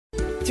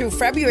Through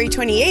February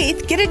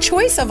 28th, get a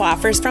choice of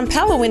offers from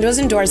Pella Windows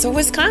and Doors of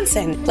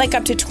Wisconsin, like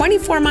up to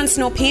 24 months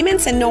no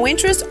payments and no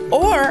interest,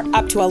 or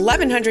up to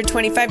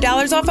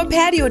 $1,125 off a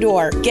patio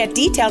door. Get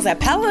details at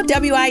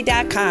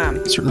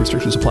PellaWI.com. Certain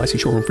restrictions apply. See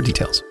showroom for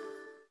details.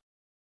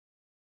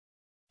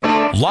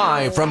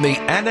 Live from the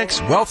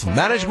Annex Wealth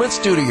Management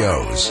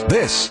Studios,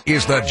 this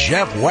is the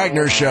Jeff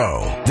Wagner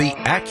Show. The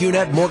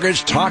AccuNet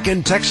Mortgage Talk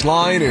and Text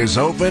line is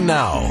open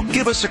now.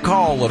 Give us a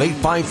call at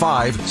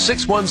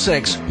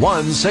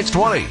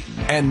 855-616-1620.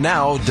 And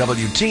now,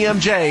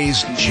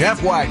 WTMJ's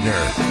Jeff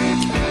Wagner.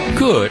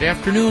 Good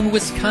afternoon,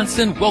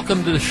 Wisconsin.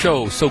 Welcome to the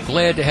show. So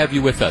glad to have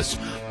you with us.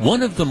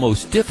 One of the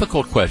most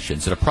difficult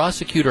questions that a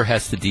prosecutor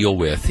has to deal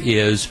with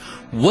is,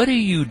 what do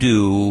you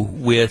do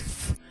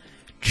with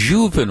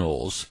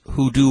juveniles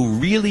who do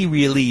really,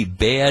 really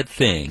bad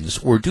things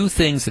or do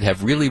things that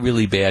have really,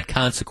 really bad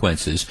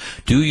consequences?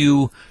 Do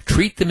you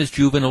treat them as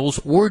juveniles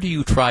or do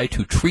you try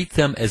to treat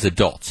them as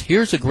adults?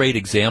 Here's a great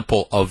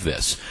example of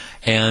this.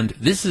 And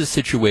this is a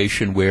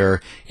situation where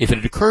if it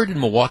had occurred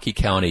in Milwaukee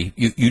County,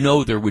 you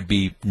know there would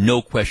be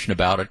no question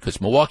about it because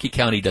Milwaukee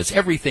County does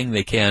everything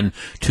they can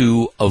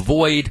to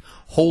avoid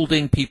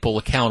holding people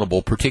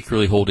accountable,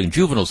 particularly holding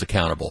juveniles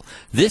accountable.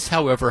 This,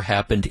 however,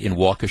 happened in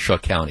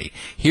Waukesha County.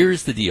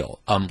 Here's the deal.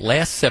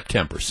 Last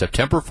September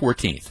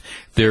 14th,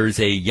 there's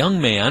a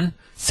young man,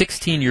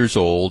 16 years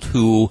old,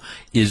 who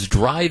is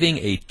driving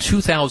a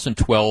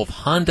 2012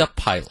 Honda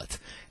Pilot.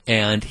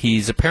 And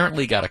he's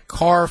apparently got a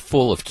car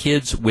full of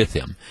kids with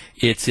him.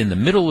 It's in the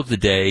middle of the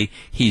day.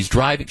 He's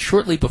driving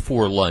shortly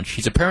before lunch.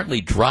 He's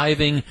apparently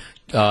driving.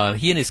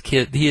 He and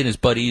his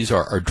buddies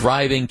are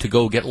driving to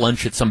go get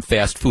lunch at some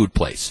fast food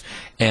place.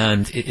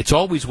 And it's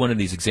always one of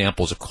these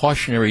examples, a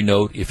cautionary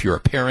note if you're a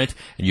parent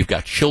and you've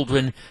got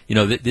children. You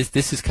know,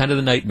 this is kind of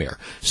the nightmare.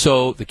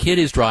 So the kid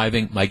is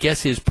driving. My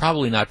guess is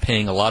probably not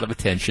paying a lot of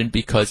attention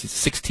because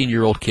it's a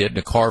 16-year-old kid in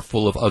a car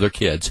full of other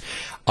kids.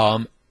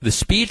 The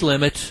speed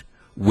limit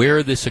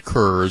where this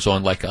occurs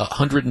on like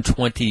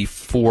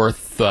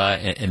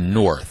 124th and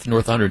North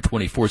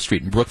 124th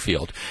Street in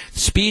Brookfield,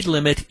 speed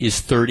limit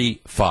is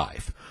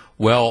 35.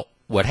 Well,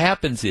 what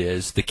happens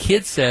is the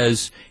kid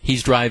says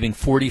he's driving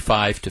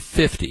 45 to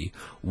 50.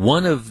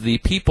 One of the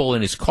people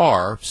in his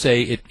car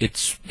say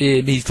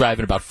he's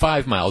driving about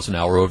 5 miles an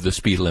hour over the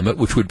speed limit,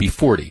 which would be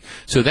 40.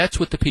 So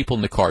that's what the people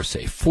in the car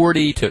say,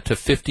 40 to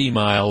 50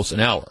 miles an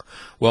hour.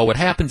 Well, what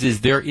happens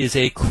is there is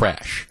a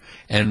crash.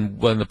 And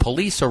when the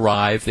police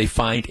arrive, they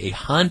find a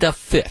Honda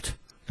Fit,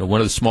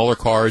 one of the smaller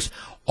cars,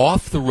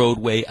 off the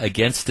roadway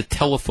against a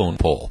telephone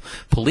pole.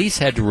 Police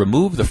had to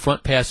remove the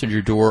front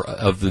passenger door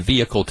of the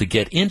vehicle to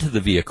get into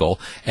the vehicle,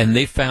 and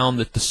they found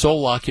that the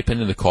sole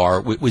occupant in the car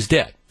was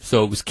dead.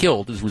 So it was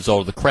killed as a result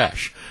of the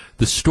crash.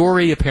 The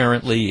story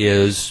apparently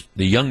is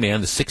the young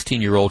man, the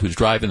 16-year-old who's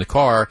driving the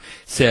car,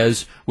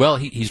 says, well,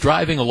 he's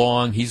driving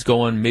along, he's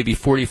going maybe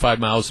 45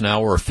 miles an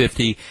hour or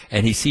 50,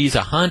 and he sees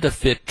a Honda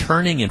Fit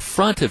turning in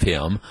front of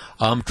him,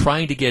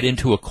 trying to get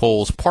into a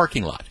Kohl's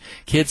parking lot.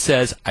 Kid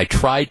says, I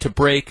tried to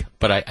brake,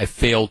 but I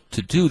failed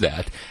to do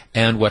that.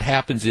 And what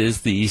happens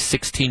is the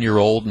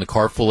 16-year-old in the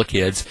car full of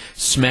kids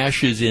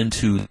smashes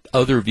into the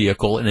other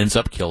vehicle and ends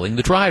up killing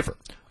the driver.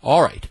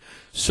 All right.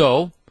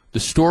 So the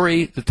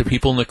story that the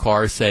people in the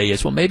car say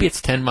is, well, maybe it's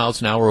 10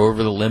 miles an hour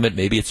over the limit,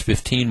 maybe it's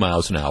 15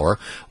 miles an hour.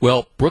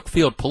 Well,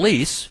 Brookfield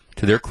police,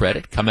 to their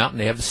credit, come out and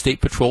they have the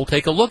state patrol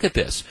take a look at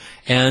this.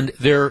 And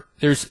there's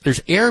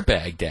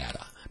airbag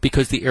data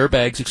because the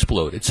airbags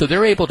exploded. So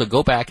they're able to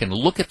go back and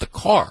look at the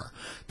car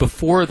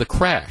before the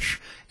crash.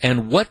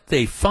 And what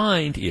they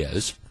find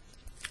is,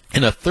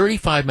 in a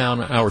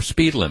 35-mile-an-hour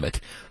speed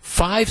limit,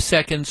 5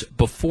 seconds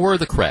before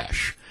the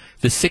crash,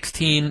 the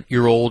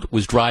 16-year-old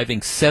was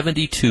driving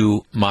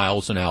 72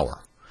 miles an hour,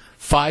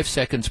 5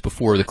 seconds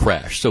before the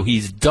crash. So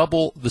he's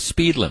double the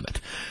speed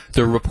limit.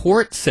 The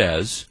report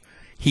says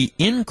he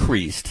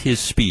increased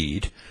his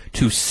speed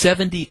to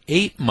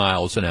 78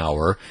 miles an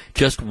hour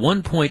just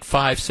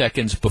 1.5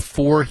 seconds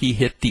before he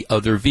hit the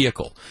other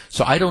vehicle.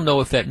 So I don't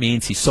know if that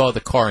means he saw the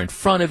car in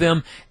front of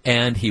him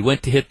and he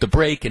went to hit the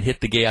brake and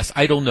hit the gas.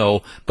 I don't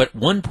know. But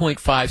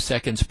 1.5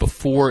 seconds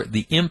before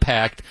the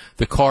impact,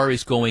 the car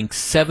is going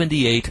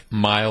 78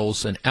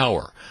 miles an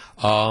hour.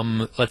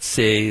 Let's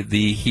say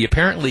he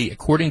apparently,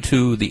 according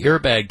to the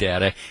airbag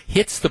data,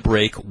 hits the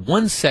brake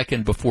 1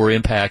 second before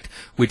impact,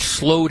 which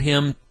slowed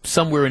him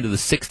somewhere into the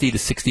 60 to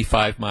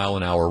 65 mile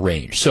an hour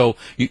range. So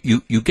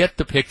you get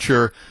the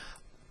picture.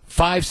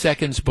 5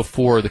 seconds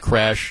before the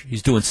crash,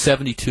 he's doing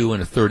 72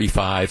 in a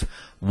 35.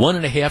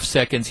 1.5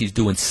 seconds, he's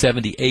doing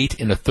 78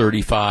 in a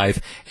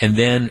 35. And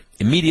then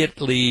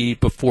immediately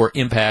before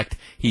impact,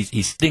 he's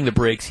hitting the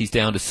brakes. He's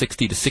down to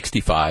 60 to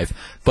 65.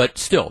 But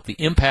still, the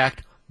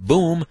impact,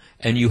 boom,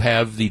 and you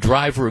have the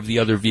driver of the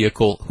other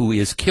vehicle who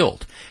is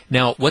killed.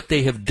 Now, what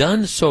they have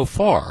done so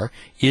far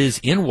is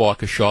in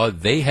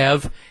Waukesha, they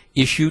have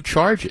issued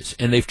charges,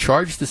 and they've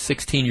charged the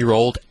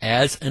 16-year-old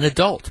as an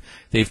adult.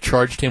 They've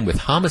charged him with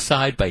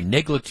homicide by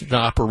negligent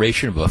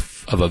operation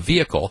of a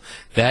vehicle.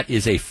 That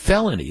is a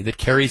felony that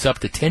carries up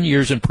to 10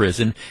 years in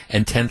prison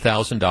and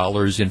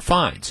 $10,000 in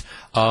fines.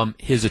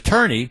 His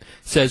attorney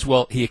says,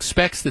 well, he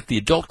expects that the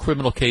adult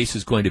criminal case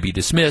is going to be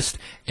dismissed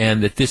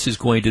and that this is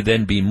going to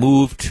then be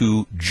moved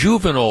to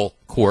juvenile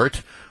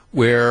court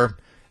where,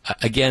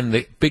 again,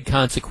 the big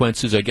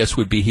consequences, I guess,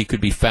 would be he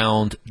could be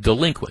found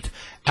delinquent.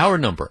 Our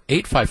number,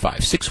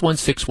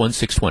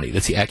 855-616-1620.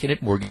 That's the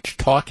AccuNet Mortgage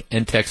talk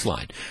and text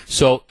line.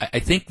 So I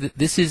think that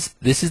this is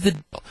the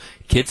deal.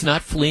 Kid's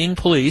not fleeing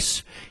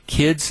police.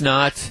 Kid's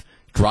not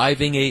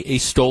driving a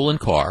stolen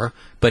car,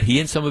 but he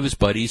and some of his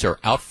buddies are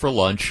out for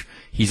lunch.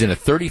 He's in a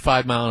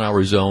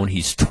 35-mile-an-hour zone.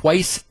 He's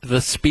twice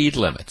the speed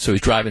limit. So he's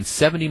driving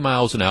 70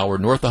 miles an hour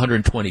north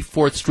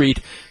 124th Street.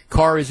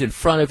 Car is in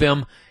front of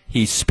him.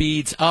 He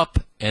speeds up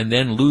and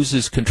then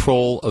loses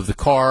control of the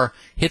car,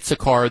 hits a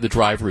car, the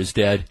driver is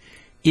dead.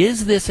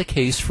 Is this a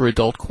case for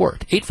adult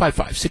court?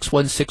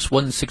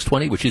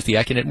 855-616-1620, which is the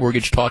AccuNet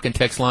Mortgage talk and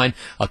text line.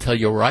 I'll tell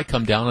you where I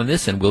come down on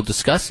this, and we'll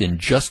discuss in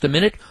just a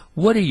minute.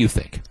 What do you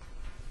think?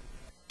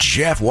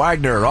 Jeff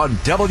Wagner on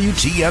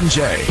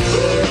WTMJ.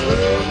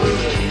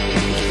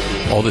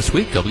 All this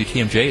week,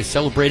 WTMJ is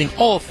celebrating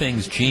all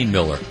things Gene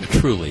Miller,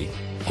 truly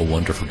a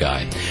wonderful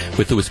guy.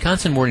 With the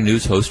Wisconsin Morning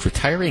News host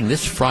retiring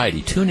this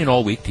Friday, tune in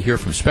all week to hear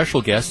from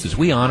special guests as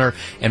we honor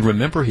and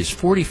remember his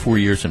 44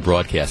 years in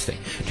broadcasting.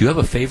 Do you have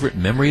a favorite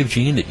memory of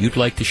Gene that you'd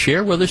like to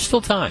share? Well, there's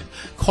still time.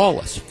 Call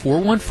us,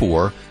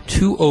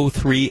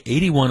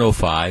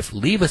 414-203-8105.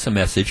 Leave us a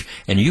message,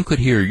 and you could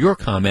hear your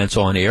comments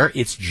on air.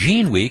 It's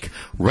Gene Week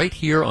right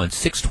here on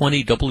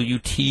 620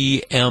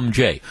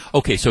 WTMJ.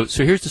 Okay, so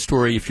here's the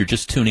story if you're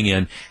just tuning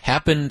in.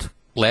 Happened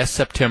last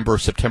September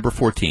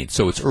 14th,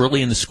 so it's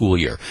early in the school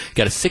year.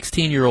 Got a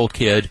 16-year-old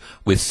kid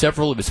with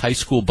several of his high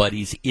school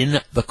buddies in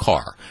the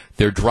car.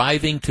 They're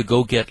driving to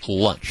go get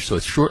lunch, so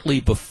it's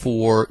shortly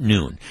before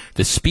noon.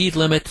 The speed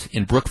limit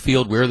in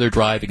Brookfield, where they're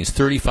driving, is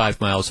 35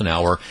 miles an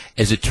hour.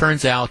 As it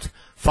turns out,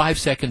 5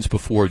 seconds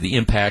before the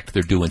impact,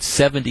 they're doing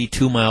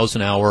 72 miles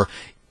an hour.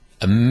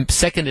 A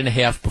second and a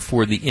half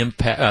before the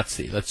impact, let's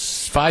see,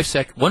 that's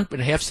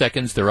 1.5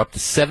 seconds, they're up to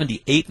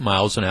 78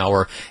 miles an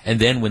hour, and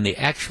then when they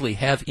actually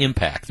have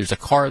impact, there's a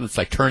car that's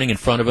like turning in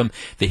front of them,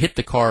 they hit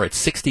the car at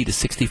 60 to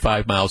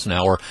 65 miles an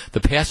hour,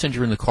 the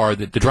passenger in the car,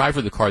 the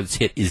driver of the car that's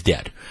hit is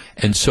dead.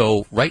 And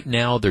so right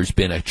now there's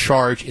been a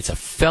charge, it's a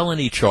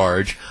felony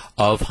charge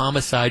of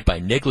homicide by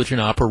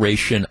negligent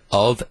operation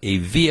of a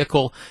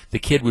vehicle. The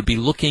kid would be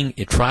looking,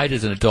 tried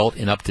as an adult,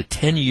 in up to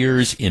 10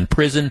 years in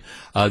prison.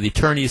 The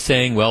attorney is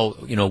saying, well,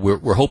 you know,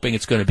 we're hoping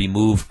it's going to be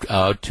moved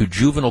to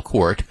juvenile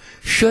court.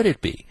 Should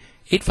it be?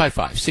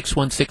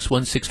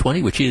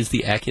 855-616-1620, which is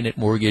the AccuNet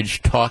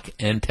Mortgage talk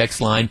and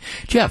text line.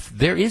 Jeff,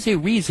 there is a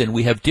reason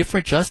we have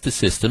different justice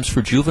systems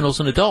for juveniles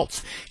and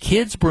adults.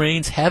 Kids'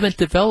 brains haven't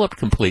developed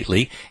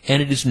completely,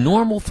 and it is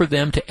normal for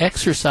them to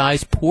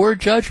exercise poor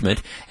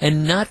judgment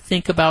and not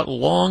think about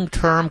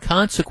long-term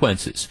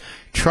consequences.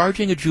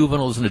 Charging a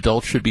juvenile as an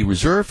adult should be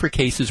reserved for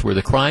cases where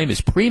the crime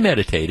is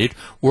premeditated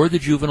or the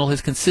juvenile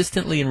has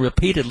consistently and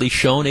repeatedly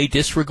shown a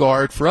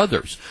disregard for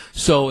others.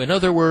 So, in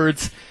other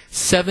words,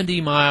 70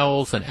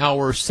 miles an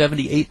hour,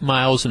 78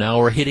 miles an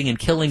hour, hitting and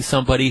killing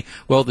somebody,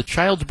 well, the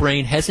child's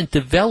brain hasn't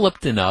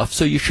developed enough,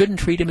 so you shouldn't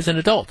treat him as an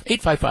adult.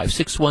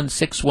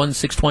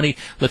 855-616-1620.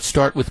 Let's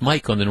start with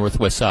Mike on the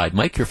Northwest Side.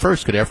 Mike, you're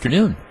first. Good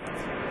afternoon.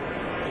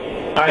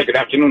 Hi, good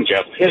afternoon,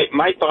 Jeff. Hey,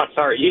 my thoughts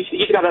are he's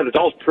got an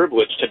adult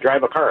privilege to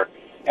drive a car.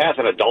 As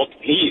an adult,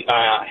 he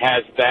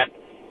has that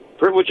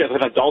privilege as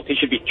an adult. He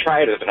should be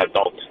tried as an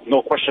adult.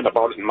 No question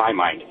about it in my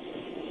mind.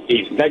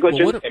 He's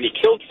negligent and he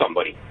killed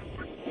somebody.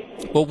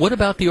 Well, what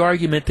about the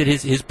argument that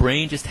his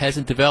brain just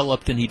hasn't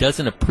developed and he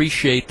doesn't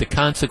appreciate the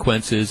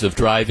consequences of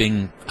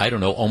driving, I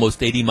don't know,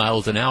 almost 80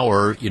 miles an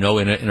hour, you know,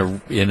 in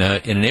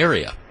an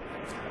area?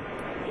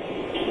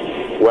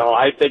 Well,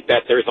 I think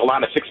that there's a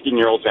lot of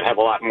 16-year-olds that have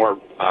a lot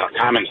more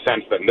common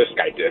sense than this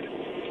guy did,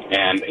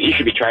 and he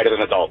should be tried as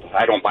an adult.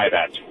 I don't buy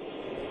that.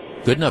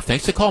 Good enough.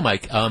 Thanks for the call,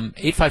 Mike.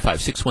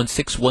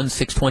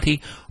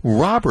 855-616-1620.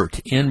 Robert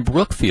in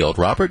Brookfield.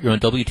 Robert, you're on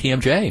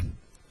WTMJ.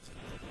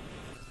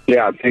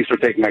 Yeah, thanks for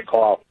taking my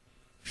call.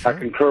 Sure. I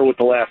concur with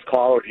the last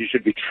caller. He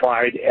should be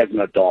tried as an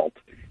adult.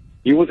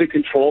 He was in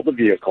control of the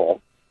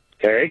vehicle,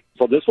 okay?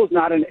 So this was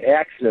not an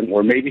accident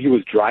where maybe he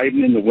was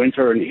driving in the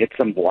winter and he hit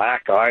some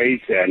black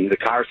ice and the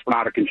car spun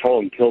out of control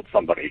and killed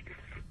somebody.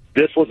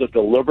 This was a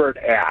deliberate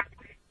act.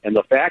 And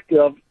the fact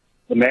of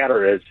the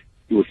matter is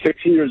he was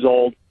 16 years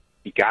old.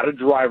 He got a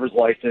driver's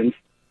license.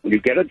 When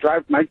you get a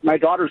my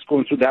daughter's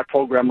going through that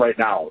program right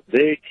now.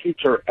 They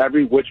teach her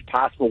every which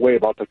possible way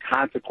about the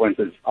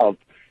consequences of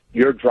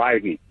your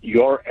driving,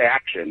 your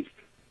actions.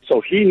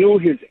 So he knew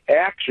his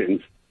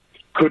actions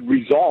could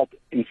result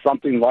in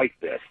something like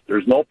this.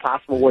 There's no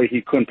possible way he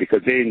couldn't,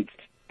 because they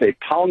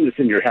pound this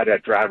in your head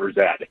at driver's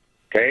ed,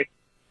 okay?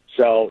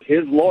 So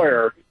his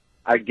lawyer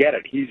I get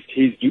it.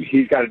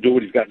 He's got to do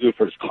what he's got to do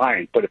for his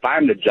client. But if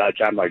I'm the judge,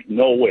 I'm like,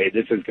 no way,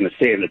 this is going to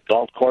stay in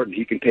adult court, and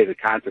he can pay the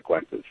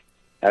consequences.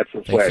 That's the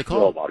way I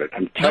feel about it.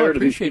 I'm tired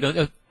of these.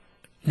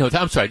 No,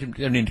 I'm sorry. I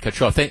didn't mean to cut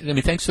you off.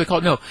 Thanks for the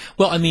call. No,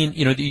 well,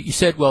 you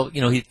said,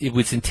 it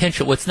was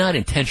intentional. Well, it's not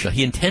intentional.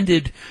 He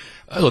intended.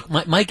 Look,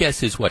 my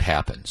guess is what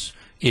happens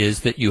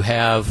is that you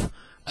have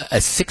a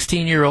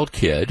 16-year-old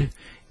kid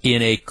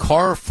in a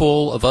car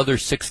full of other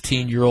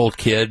 16-year-old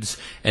kids,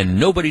 and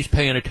nobody's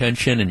paying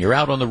attention, and you're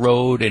out on the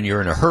road, and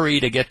you're in a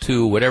hurry to get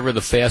to whatever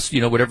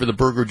whatever the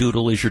burger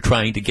doodle is you're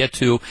trying to get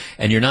to,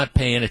 and you're not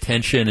paying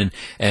attention,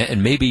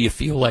 and maybe you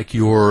feel like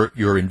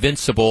you're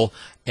invincible,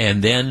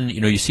 and then,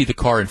 you see the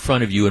car in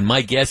front of you, and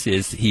my guess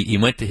is he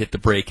went to hit the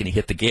brake and he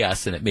hit the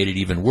gas, and it made it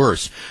even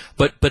worse.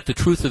 But the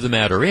truth of the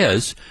matter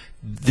is,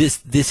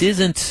 this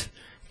isn't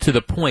to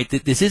the point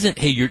that this isn't,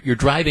 hey, you're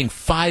driving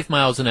 5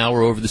 miles an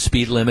hour over the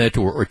speed limit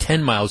or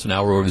 10 miles an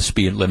hour over the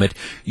speed limit.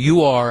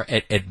 You are,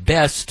 at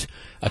best,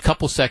 a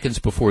couple seconds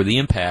before the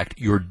impact,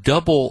 you're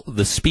double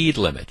the speed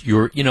limit.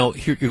 You're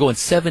going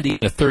 70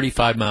 in a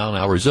 35 mile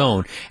an hour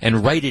zone,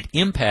 and right at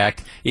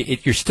impact,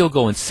 you're still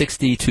going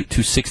 60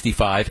 to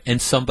 65,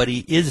 and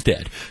somebody is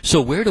dead.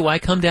 So where do I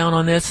come down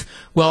on this?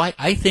 Well,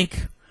 I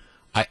think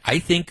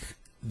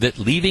that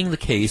leaving the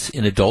case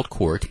in adult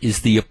court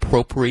is the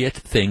appropriate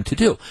thing to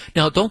do.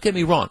 Now, don't get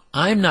me wrong.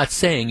 I'm not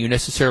saying you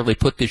necessarily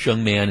put this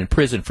young man in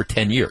prison for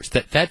 10 years.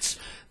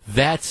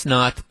 That's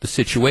not the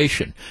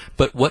situation.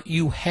 But what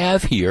you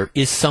have here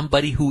is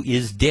somebody who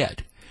is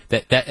dead.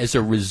 That as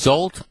a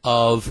result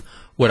of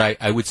what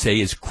I would say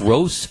is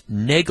gross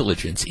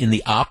negligence in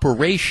the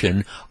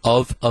operation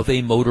of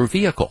a motor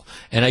vehicle.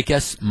 And I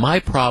guess my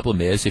problem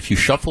is, if you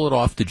shuffle it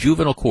off to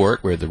juvenile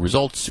court, where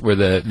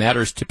the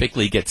matters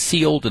typically get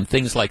sealed and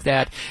things like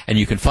that, and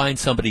you can find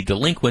somebody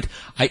delinquent,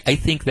 I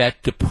think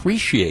that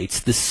depreciates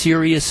the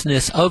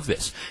seriousness of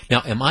this.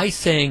 Now, am I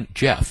saying,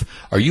 Jeff,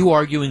 are you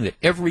arguing that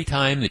every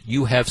time that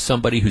you have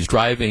somebody who's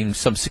driving,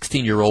 some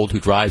 16-year-old who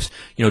drives,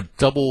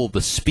 double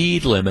the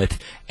speed limit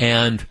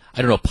and,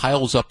 I don't know,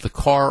 piles up the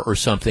car or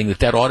something,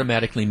 that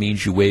automatically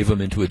means you waive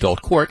them into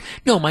adult court?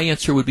 No, my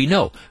answer would be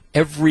no.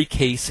 Every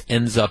case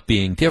ends up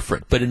being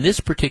different. But in this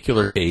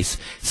particular case,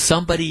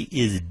 somebody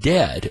is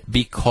dead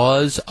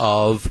because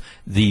of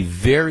the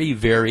very,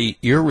 very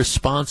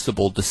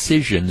irresponsible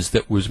decisions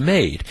that was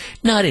made.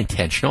 Not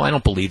intentional. I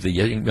don't believe the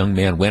young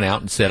man went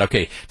out and said,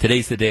 okay,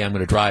 today's the day I'm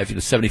going to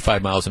drive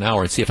 75 miles an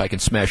hour and see if I can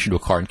smash into a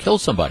car and kill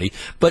somebody.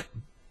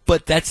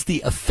 But that's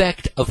the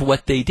effect of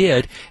what they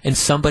did, and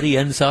somebody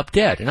ends up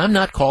dead. And I'm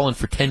not calling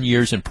for 10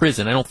 years in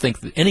prison. I don't think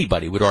that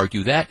anybody would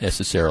argue that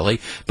necessarily.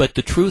 But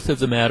the truth of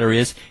the matter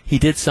is, he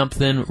did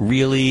something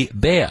really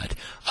bad.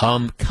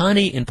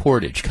 Connie in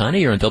Portage.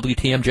 Connie, you're on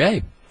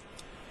WTMJ.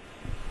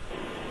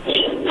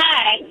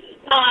 Hi.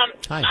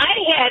 Hi. I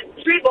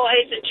had 3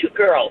 boys and 2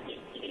 girls,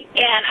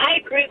 and I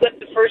agree with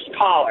the first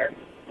caller.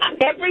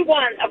 Every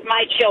one of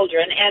my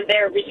children, and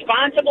they're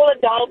responsible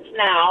adults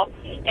now,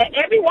 and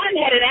everyone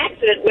had an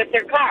accident with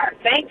their car.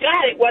 Thank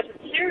God it wasn't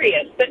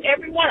serious, but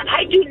everyone,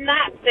 I do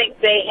not think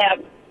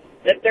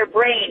that their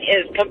brain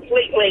is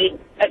completely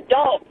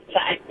adult.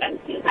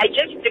 I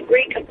just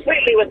agree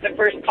completely with the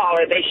first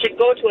caller. They should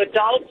go to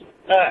adults,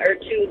 or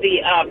to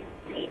the,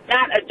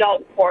 not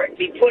adult court,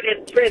 be put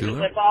in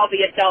prison with all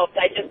the adults.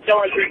 I just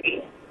don't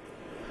agree.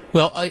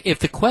 Well, if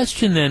the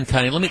question then,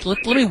 Connie, let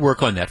me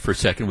work on that for a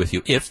second with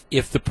you.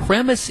 If the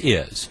premise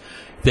is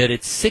that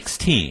at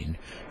 16,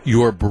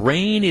 your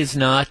brain is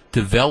not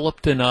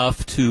developed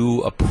enough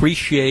to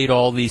appreciate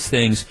all these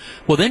things,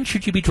 well, then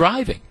should you be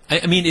driving?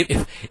 I mean,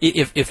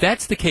 if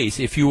that's the case,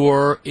 if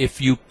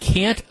you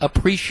can't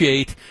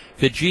appreciate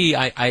that, gee,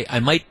 I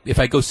might, if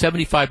I go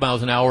 75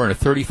 miles an hour in a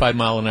 35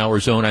 mile an hour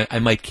zone, I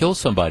might kill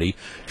somebody,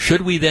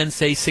 should we then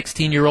say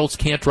 16-year-olds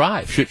can't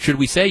drive? Should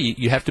we say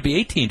you have to be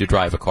 18 to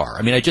drive a car?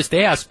 I mean, I just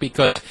ask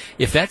because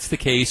if that's the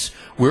case,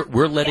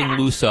 we're letting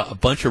loose a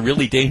bunch of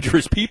really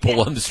dangerous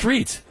people on the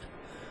streets.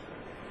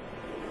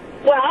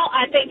 Well,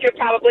 I think you're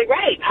probably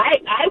right.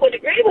 I would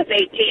agree with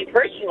 18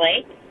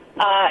 personally,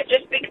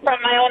 just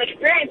from my own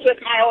experience with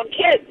my own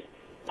kids.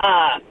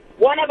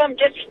 One of them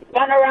just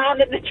spun around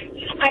they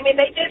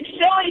did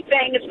silly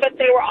things, but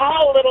they were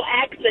all little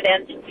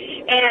accidents,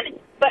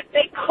 but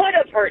they could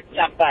have hurt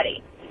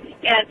somebody.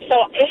 And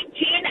so 18,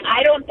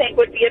 I don't think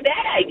would be a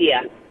bad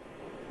idea.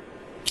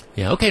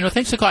 Yeah. Okay. No.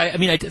 Thanks for calling. I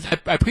mean, I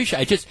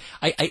appreciate.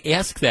 I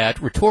ask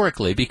that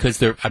rhetorically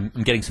because I'm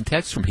getting some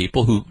texts from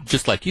people who,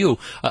 just like you,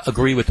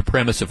 agree with the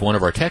premise of one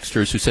of our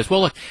texters who says,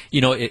 "Well, look,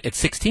 at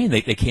 16,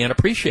 they can't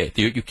appreciate.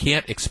 You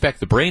can't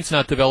expect the brain's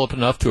not developed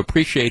enough to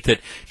appreciate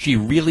that. Gee,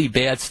 really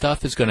bad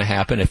stuff is going to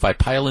happen if I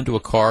pile into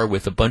a car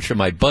with a bunch of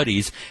my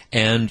buddies,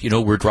 and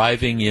we're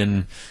driving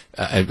in."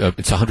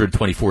 It's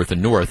 124th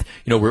and North.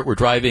 We're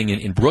driving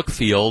in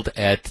Brookfield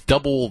at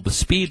double the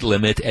speed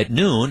limit at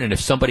noon, and if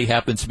somebody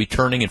happens to be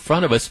turning in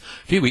front of of us,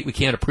 gee, we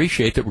can't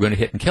appreciate that we're going to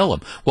hit and kill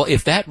them. Well,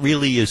 if that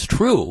really is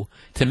true,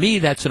 to me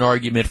that's an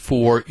argument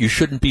for you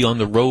shouldn't be on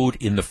the road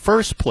in the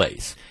first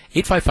place.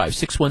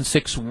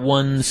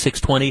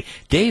 855-616-1620.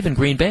 Dave in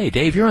Green Bay.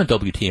 Dave, you're on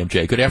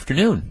WTMJ. Good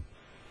afternoon.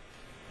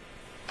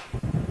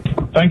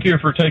 Thank you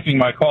for taking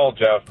my call,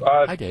 Jeff.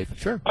 Hi, Dave.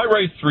 Sure. I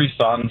raised 3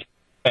 sons,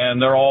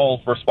 and they're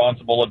all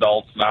responsible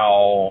adults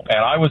now. And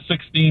I was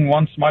 16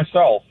 once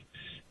myself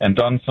and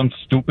done some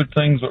stupid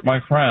things with my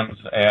friends.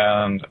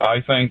 And I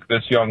think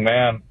this young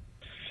man,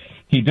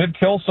 he did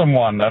kill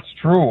someone. That's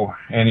true.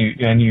 And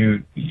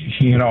he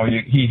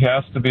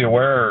has to be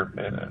aware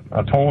and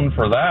atone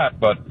for that.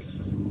 But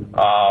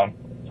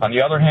on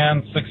the other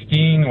hand,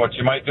 16, what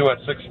you might do at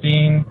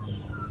 16,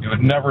 you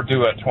would never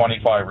do at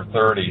 25 or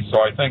 30.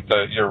 So I think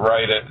that you're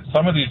right.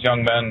 Some of these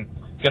young men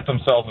get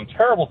themselves in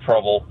terrible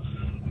trouble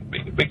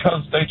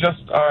because they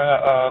just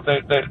are,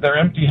 they're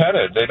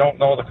empty-headed. They don't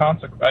know the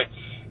consequence.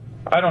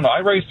 I don't know. I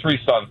raised 3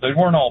 sons. They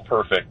weren't all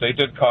perfect. They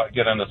did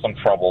get into some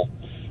trouble.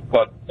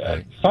 But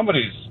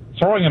somebody's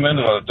throwing them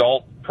into an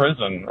adult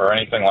prison or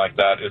anything like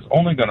that is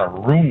only going to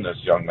ruin this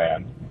young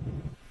man.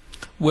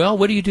 Well,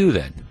 what do you do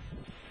then?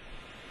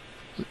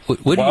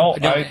 What would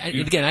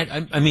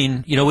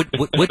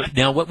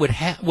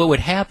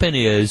happen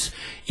is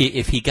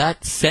if he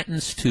got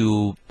sentenced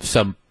to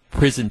some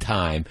prison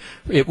time,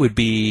 it would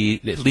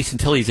be, at least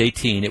until he's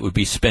 18, it would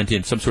be spent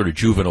in some sort of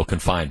juvenile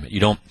confinement. You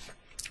don't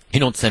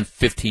send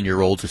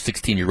 15-year-olds or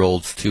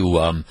 16-year-olds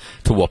to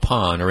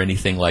Waupun or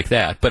anything like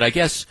that. But I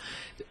guess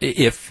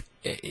if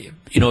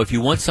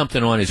you want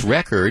something on his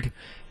record,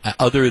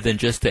 other than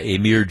just a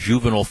mere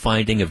juvenile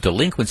finding of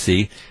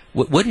delinquency,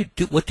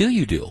 what do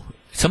you do?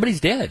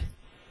 Somebody's dead.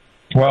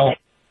 Well,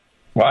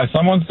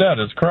 someone's dead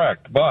is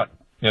correct, but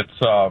it's.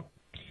 I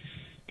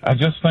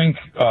just think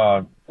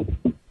I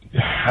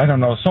don't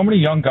know. So many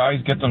young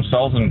guys get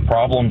themselves in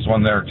problems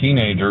when they're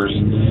teenagers,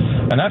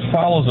 and that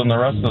follows them the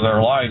rest of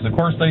their lives. Of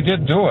course, they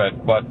did do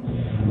it, but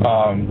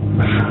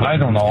I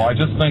don't know. I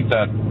just think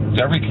that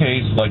every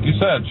case, like you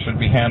said, should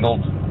be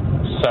handled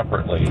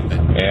separately.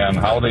 And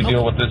how they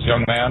deal with this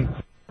young man,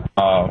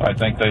 I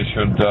think they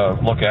should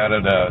look at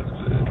it as,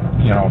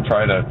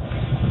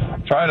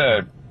 try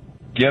to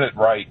get it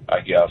right, I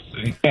guess.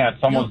 You can't.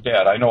 Someone's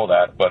dead. I know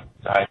that, but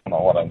I don't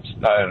know what I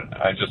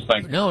just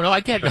think. I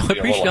get.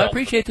 I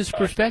appreciate this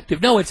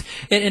perspective. No, it's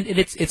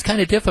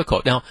kind of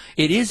difficult. Now,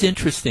 it is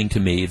interesting to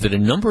me that a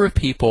number of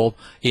people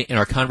in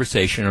our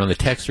conversation and on the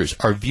texters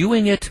are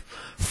viewing it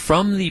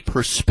from the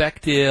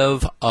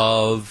perspective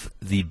of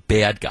the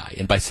bad guy.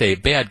 And by say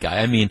bad guy,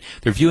 I mean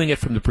they're viewing it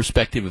from the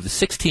perspective of the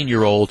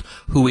 16-year-old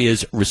who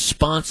is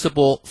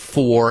responsible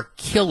for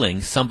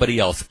killing somebody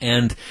else.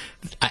 And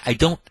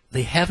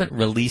they haven't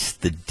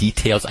released the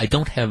details. I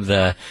don't have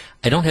the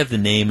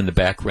name and the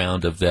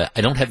background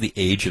I don't have the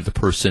age of the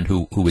person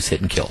who was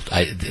hit and killed.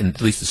 At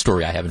least the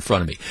story I have in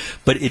front of me.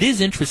 But it is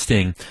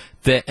interesting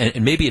that,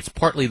 and maybe it's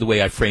partly the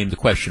way I framed the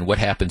question, what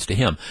happens to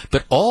him?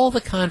 But all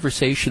the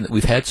conversation that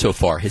we've had so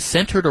far has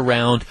centered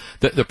around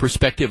the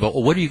perspective of,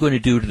 what are you going to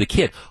do to the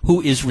kid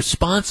who is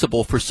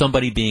responsible for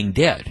somebody being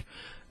dead?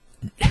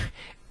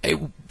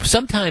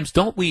 Sometimes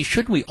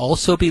shouldn't we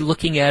also be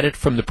looking at it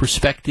from the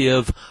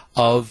perspective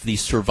of the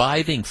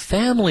surviving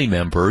family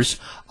members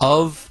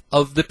of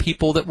the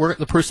people that were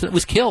the person that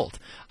was killed?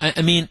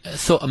 I mean,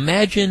 so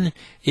imagine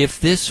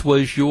if this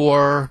was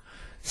your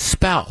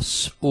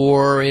spouse,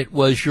 or it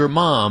was your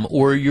mom,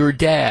 or your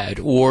dad,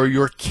 or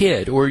your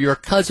kid, or your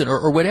cousin,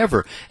 or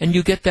whatever, and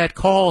you get that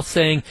call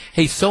saying,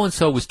 hey,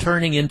 so-and-so was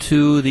turning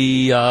into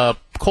the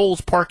Kohl's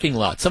parking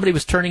lot. Somebody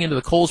was turning into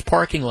the Kohl's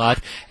parking lot,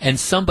 and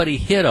somebody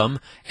hit them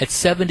at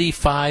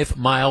 75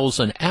 miles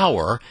an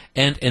hour,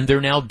 and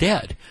they're now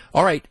dead.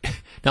 All right.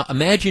 Now,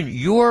 imagine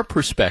your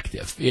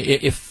perspective,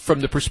 if from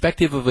the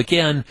perspective of,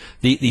 again,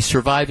 the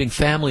surviving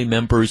family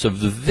members of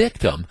the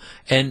victim,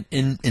 and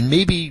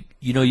maybe,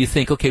 you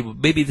think, okay, well,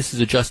 maybe this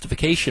is a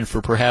justification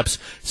for perhaps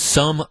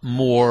some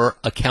more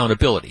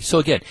accountability. So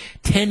again,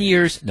 10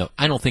 years, no,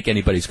 I don't think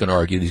anybody's going to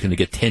argue he's going to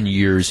get 10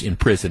 years in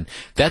prison.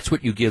 That's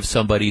what you give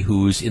somebody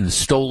who's in the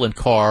stolen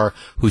car,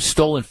 who's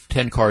stolen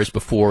 10 cars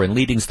before and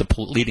leading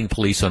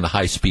police on a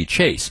high-speed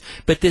chase.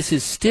 But this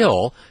is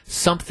still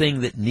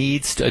something that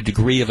needs a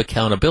degree of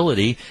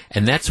accountability,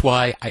 and that's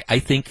why I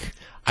think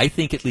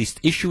at least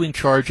issuing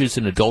charges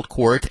in adult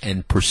court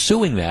and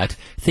pursuing that,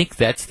 I think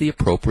that's the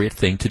appropriate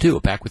thing to do.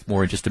 Back with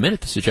more in just a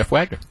minute. This is Jeff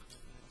Wagner.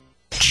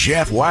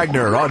 Jeff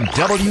Wagner on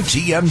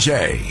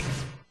WTMJ.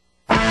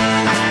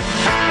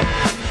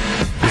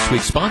 This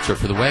week's sponsor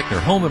for the Wagner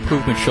Home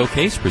Improvement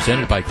Showcase,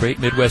 presented by Great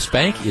Midwest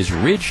Bank, is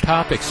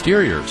Ridgetop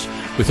Exteriors.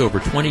 With over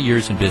 20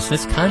 years in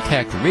business,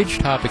 contact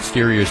Ridgetop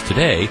Exteriors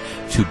today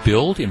to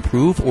build,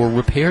 improve, or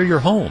repair your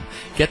home.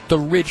 Get the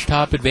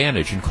Ridgetop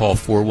advantage and call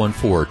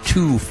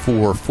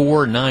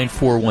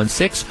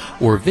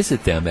 414-244-9416 or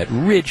visit them at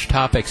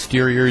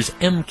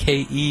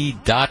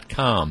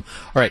ridgetopexteriorsmke.com.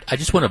 All right, I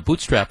just want to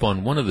bootstrap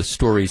on one of the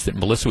stories that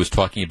Melissa was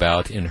talking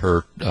about in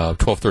her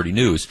 1230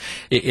 News.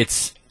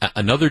 It's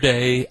another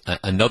day,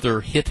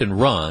 another hit and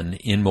run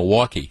in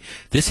Milwaukee.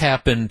 This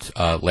happened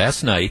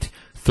last night.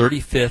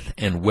 35th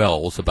and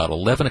Wells, about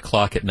 11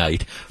 o'clock at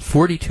night.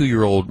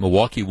 42-year-old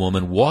Milwaukee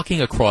woman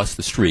walking across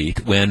the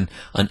street when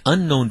an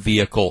unknown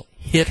vehicle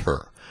hit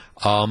her.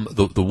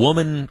 The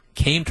woman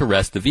came to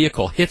rest. The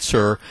vehicle hits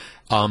her.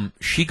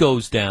 She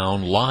goes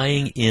down,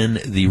 lying in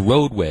the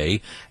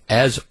roadway.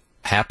 As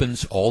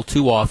happens all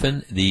too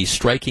often, the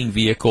striking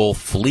vehicle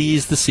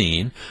flees the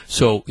scene.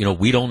 So,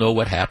 we don't know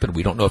what happened.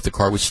 We don't know if the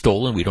car was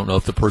stolen. We don't know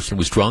if the person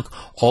was drunk.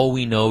 All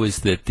we know is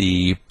that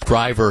the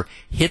driver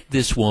hit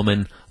this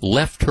woman,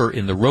 left her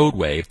in the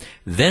roadway.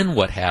 Then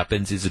what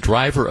happens is a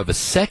driver of a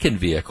second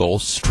vehicle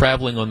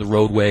traveling on the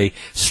roadway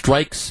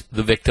strikes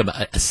the victim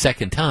a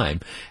second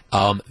time.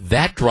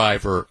 That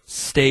driver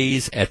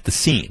stays at the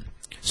scene.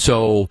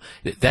 So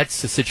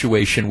that's a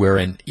situation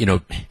wherein,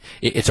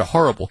 it's a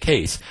horrible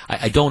case.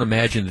 I don't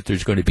imagine that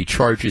there's going to be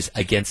charges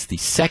against the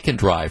second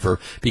driver,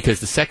 because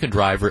the second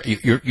driver,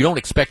 you don't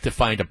expect to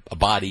find a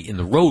body in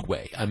the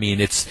roadway. I mean,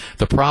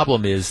 the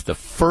problem is the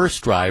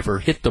first driver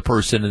hit the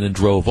person and then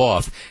drove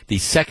off. The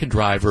second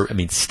driver,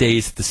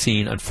 stays at the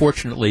scene.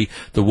 Unfortunately,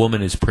 the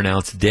woman is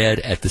pronounced dead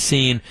at the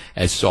scene.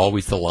 As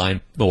always, the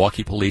line,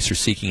 Milwaukee police are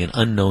seeking an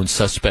unknown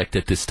suspect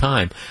at this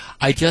time.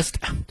 I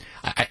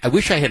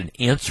wish I had an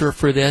answer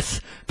for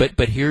this,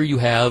 but here you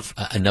have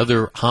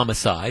another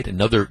homicide,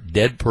 another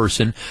dead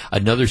person,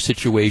 another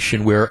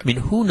situation where,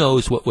 who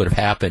knows what would have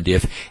happened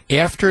if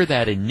after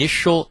that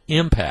initial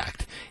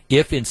impact,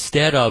 if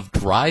instead of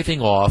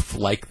driving off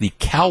like the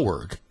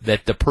coward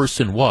that the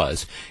person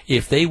was,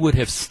 if they would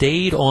have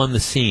stayed on the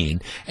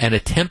scene and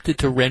attempted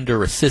to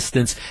render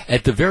assistance,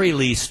 at the very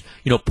least,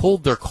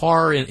 pulled their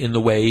car in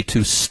the way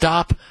to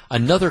stop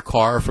another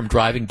car from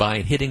driving by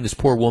and hitting this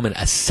poor woman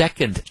a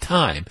second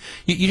time,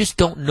 you just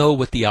don't know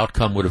what the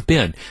outcome would have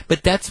been.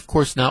 But that's, of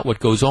course, not what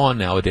goes on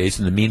nowadays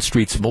in the mean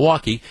streets of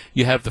Milwaukee.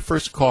 You have the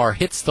first car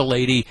hits the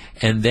lady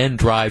and then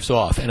drives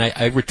off. And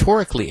I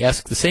rhetorically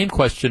ask the same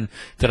question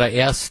that I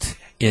asked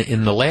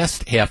in the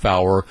last half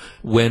hour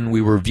when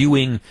we were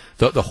viewing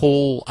the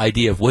whole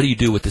idea of what do you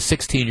do with the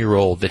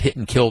 16-year-old that hit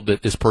and killed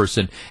this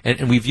person,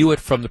 and we view it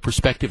from the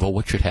perspective of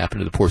what should happen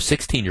to the poor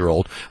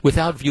 16-year-old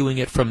without viewing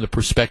it from the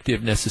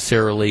perspective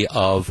necessarily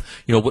of,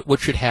 what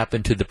should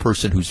happen to the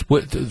person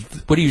what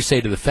do you say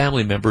to the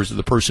family members of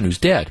the person who's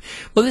dead?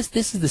 Well,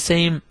 this is the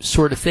same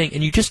sort of thing,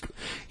 and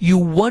you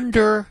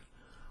wonder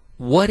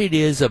what it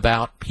is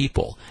about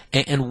people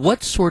and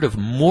what sort of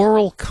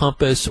moral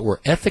compass or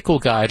ethical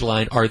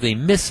guideline are they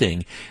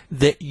missing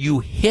that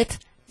you hit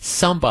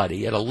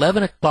somebody at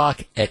 11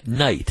 o'clock at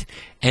night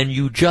and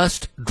you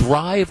just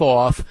drive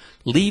off,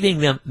 leaving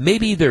them,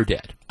 maybe they're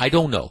dead, I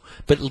don't know,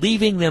 but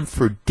leaving them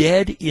for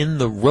dead in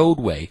the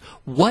roadway.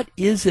 What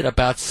is it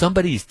about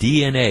somebody's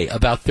DNA,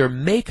 about their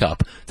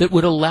makeup, that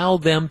would allow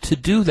them to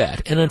do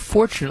that? And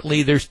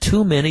unfortunately, there's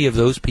too many of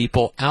those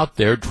people out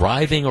there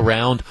driving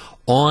around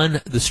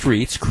on the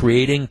streets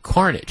creating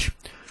carnage.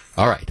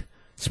 All right.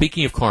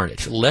 Speaking of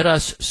carnage, let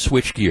us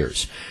switch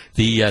gears.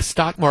 The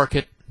stock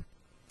market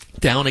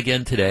down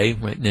again today.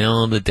 Right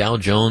now, the Dow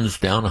Jones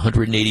down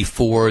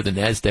 184, the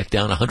Nasdaq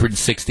down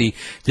 160.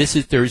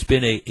 There's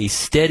been a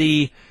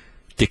steady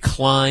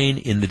decline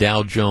in the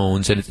Dow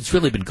Jones, and it's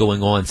really been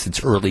going on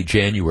since early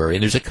January.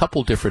 And there's a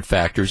couple different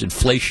factors.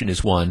 Inflation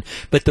is one,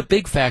 but the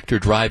big factor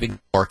driving the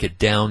market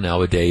down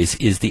nowadays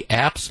is the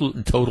absolute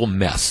and total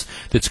mess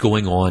that's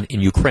going on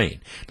in Ukraine.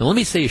 Now, let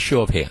me say a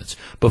show of hands.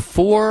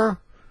 Before,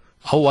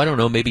 I don't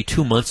know, maybe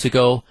 2 months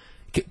ago,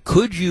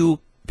 could you,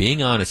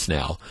 being honest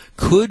now,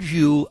 could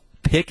you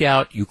pick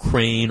out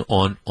Ukraine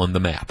on the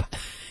map?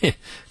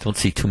 Don't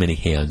see too many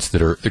hands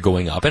that are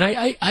going up, and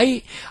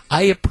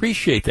I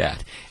appreciate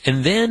that.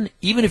 And then,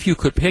 even if you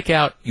could pick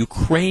out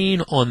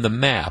Ukraine on the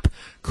map,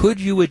 could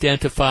you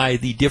identify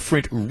the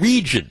different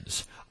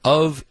regions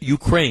of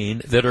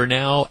Ukraine that are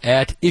now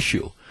at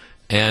issue?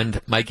 And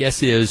my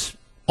guess is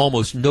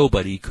almost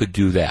nobody could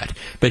do that.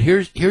 But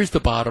here's the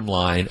bottom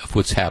line of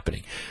what's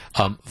happening.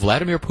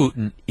 Vladimir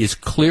Putin is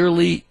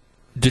clearly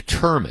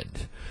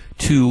determined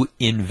to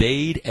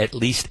invade at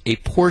least a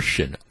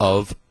portion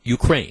of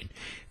Ukraine.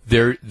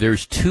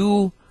 There's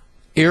two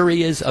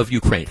areas of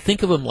Ukraine.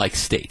 Think of them like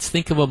states.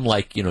 Think of them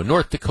like,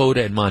 North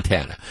Dakota and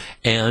Montana.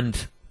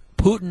 And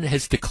Putin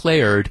has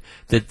declared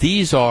that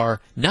these are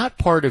not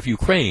part of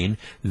Ukraine.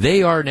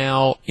 They are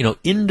now,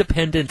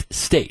 independent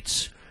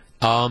states,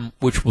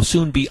 which will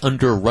soon be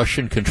under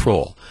Russian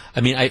control. I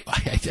mean,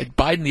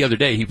 Biden the other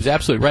day, he was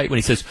absolutely right when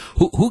he says,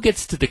 who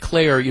gets to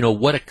declare,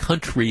 what a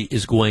country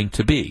is going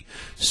to be?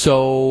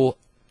 So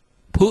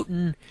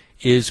Putin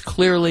is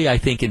clearly, I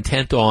think,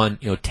 intent on,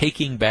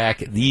 taking back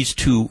these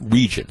two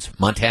regions,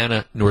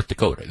 Montana, North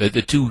Dakota,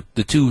 the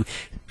two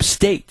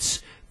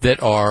states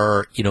that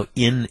are,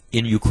 in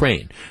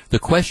Ukraine. The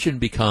question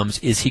becomes,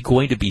 is he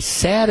going to be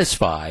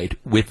satisfied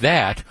with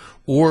that,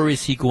 or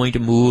is he going to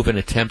move and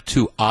attempt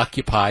to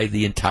occupy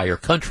the entire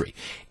country?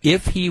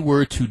 If he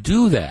were to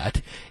do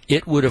that,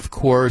 it would, of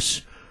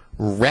course,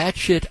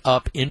 ratchet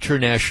up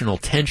international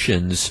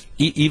tensions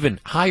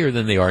even higher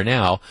than they are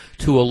now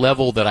to a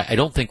level that I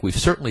don't think we've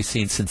certainly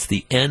seen since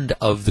the end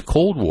of the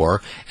Cold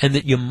War, and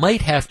that you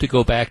might have to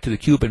go back to the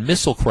Cuban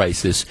Missile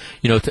Crisis,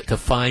 to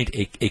find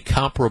a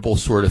comparable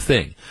sort of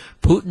thing.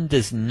 Putin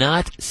does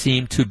not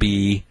seem to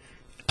be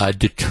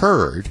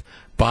deterred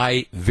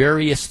by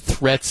various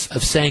threats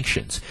of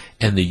sanctions,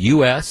 and the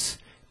U.S.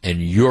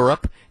 and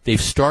Europe, they've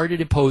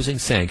started imposing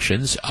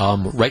sanctions.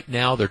 Right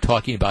now, they're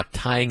talking about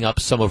tying up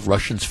some of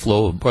Russia's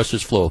flow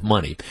of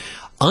money.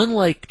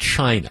 Unlike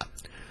China,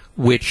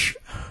 which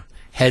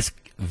has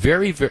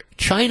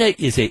China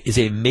is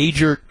a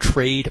major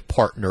trade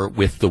partner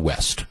with the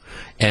West,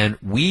 and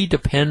we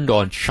depend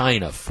on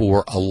China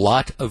for a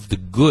lot of the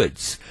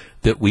goods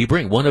that we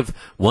bring. One of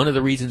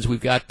the reasons we've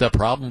got the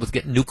problem with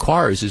getting new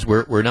cars is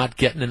we're not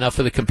getting enough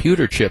of the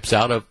computer chips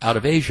out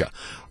of Asia.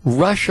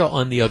 Russia,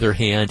 on the other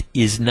hand,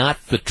 is not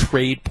the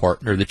trade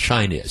partner that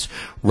China is.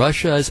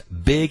 Russia's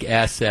big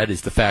asset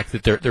is the fact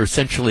that they're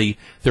essentially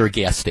a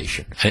gas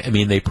station. I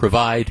mean, they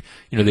provide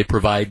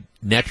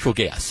natural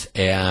gas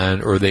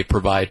or they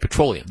provide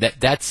petroleum.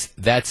 That's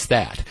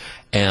that.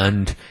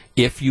 And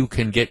if you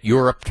can get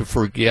Europe to,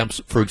 for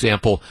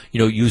example,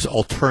 use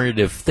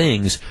alternative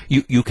things,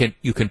 you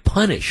can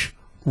punish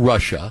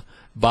Russia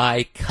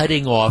by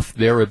cutting off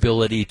their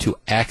ability to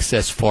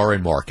access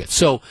foreign markets.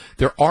 So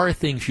there are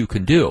things you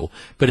can do,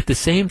 but at the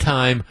same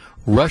time,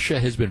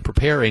 Russia has been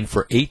preparing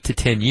for 8 to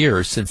 10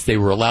 years since they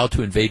were allowed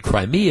to invade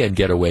Crimea and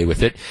get away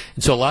with it.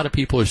 And so a lot of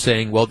people are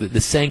saying, well,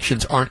 the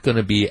sanctions aren't going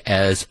to be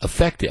as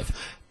effective.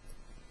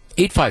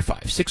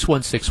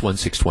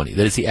 855-616-1620.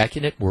 That is the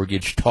AccuNet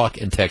Mortgage talk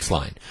and text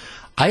line.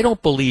 I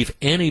don't believe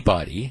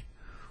anybody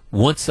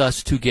wants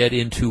us to get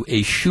into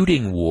a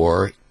shooting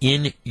war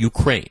in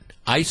Ukraine.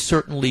 I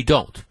certainly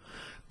don't.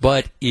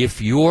 But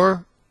if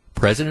you're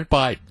President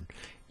Biden,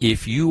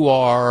 if you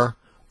are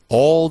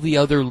all the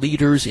other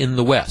leaders in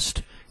the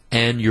West,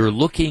 and you're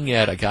looking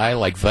at a guy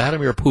like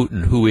Vladimir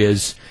Putin, who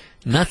is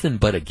nothing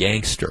but a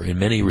gangster in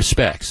many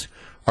respects,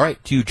 all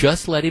right, do you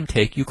just let him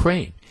take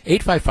Ukraine?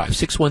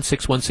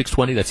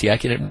 855-616-1620, that's the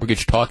AccuNet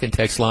Mortgage talk and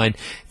text line.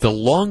 The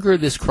longer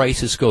this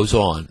crisis goes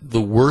on, the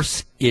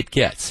worse it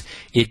gets.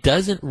 It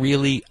doesn't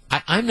really,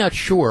 I'm not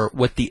sure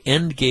what the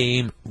end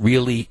game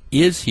really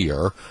is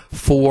here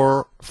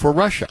for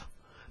Russia.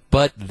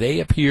 But they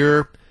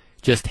appear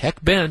just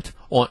heck bent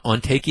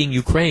on taking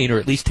Ukraine, or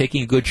at least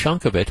taking a good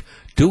chunk of it.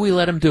 Do we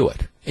let them do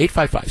it?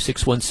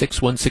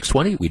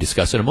 855-616-1620, we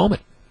discuss in a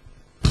moment.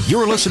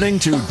 You're listening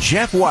to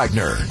Jeff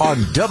Wagner on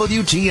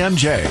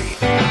WTMJ.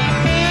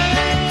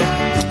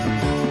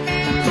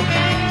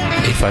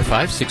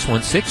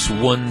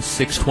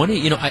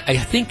 855-616-1620. I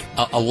think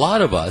a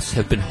lot of us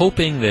have been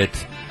hoping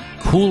that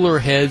cooler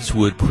heads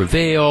would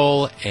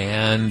prevail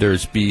and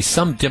there's be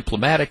some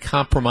diplomatic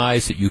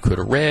compromise that you could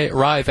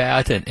arrive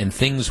at and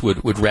things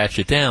would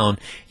ratchet down.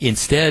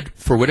 Instead,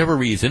 for whatever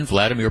reason,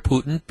 Vladimir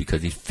Putin,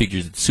 because he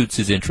figures it suits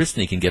his interest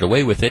and he can get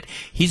away with it,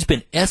 he's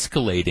been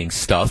escalating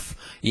stuff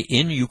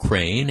in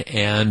Ukraine,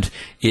 and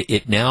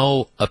it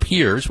now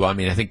appears, well, I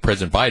mean, I think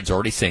President Biden's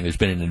already saying there's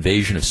been an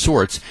invasion of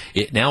sorts.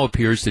 It now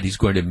appears that he's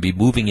going to be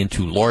moving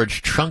into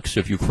large chunks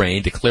of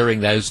Ukraine, declaring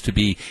those to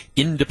be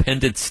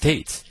independent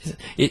states,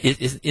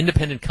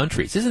 independent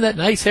countries. Isn't that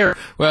nice? Here,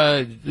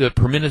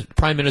 the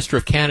Prime Minister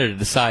of Canada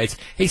decides,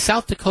 hey,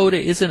 South Dakota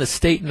isn't a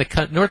state in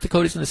the North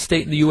Dakota isn't a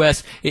state in the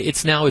U.S.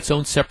 It's now its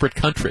own separate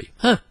country.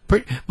 Huh.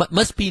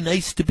 Must be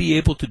nice to be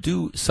able to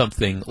do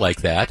something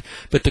like that.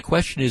 But the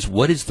question is,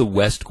 what is the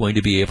West going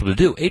to be able to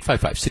do?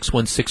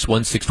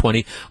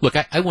 855-616-1620. Look,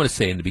 I want to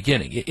say in the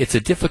beginning, it's a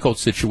difficult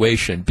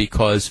situation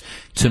because,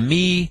 to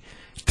me,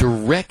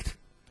 direct,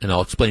 and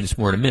I'll explain this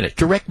more in a minute,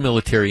 direct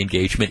military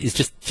engagement is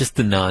just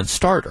the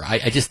non-starter.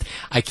 I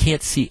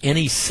can't see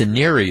any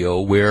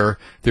scenario where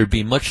there'd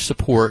be much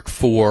support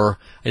for,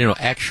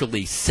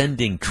 actually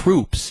sending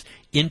troops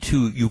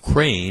into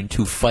Ukraine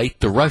to fight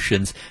the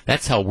Russians.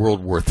 That's how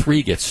World War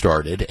III gets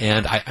started,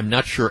 and I'm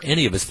not sure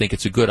any of us think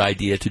it's a good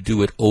idea to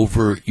do it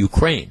over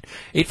Ukraine.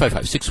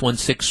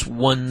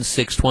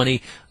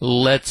 855-616-1620.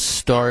 Let's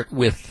start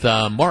with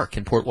Mark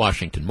in Port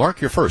Washington. Mark,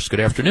 you're first. Good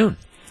afternoon.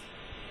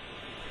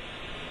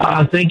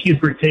 Thank you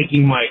for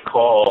taking my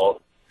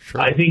call.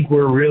 Sure. I think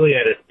we're really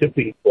at a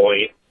tipping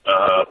point,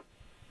 not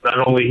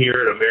only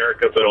here in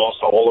America, but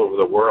also all over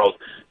the world.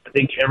 I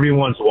think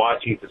everyone's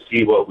watching to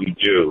see what we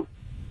do.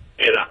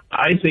 And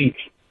I think,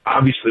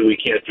 obviously, we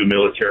can't do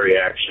military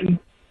action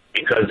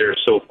because they're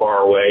so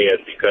far away,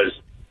 and because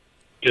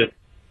I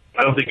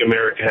don't think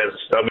America has a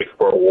stomach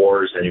for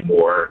wars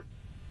anymore.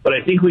 But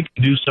I think we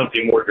can do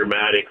something more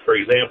dramatic. For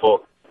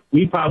example,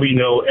 we probably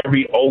know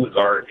every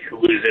oligarch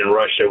who is in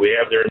Russia. We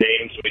have their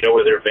names. We know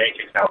where their bank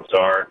accounts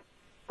are.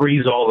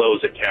 Freeze all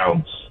those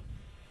accounts.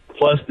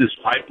 Plus this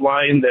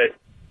pipeline that,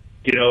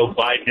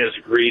 Biden has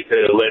agreed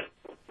to let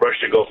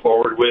Russia go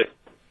forward with.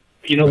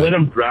 Let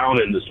them drown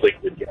in this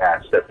liquid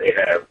gas that they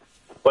have.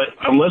 But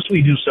unless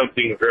we do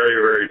something very,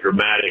 very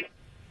dramatic,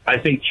 I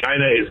think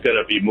China is going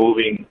to be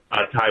moving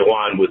on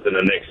Taiwan within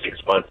the next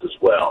 6 months as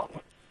well,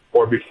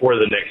 or before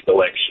the next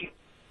election.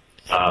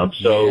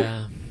 So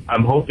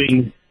I'm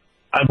hoping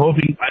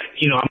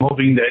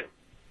that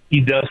he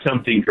does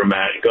something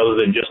dramatic other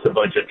than just a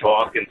bunch of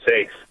talk and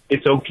say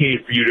it's okay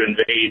for you to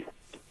invade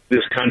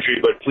this country,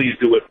 but please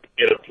do it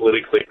in a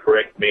politically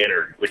correct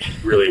manner, which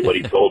is really what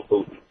he told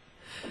Putin.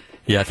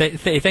 Yeah,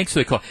 thanks for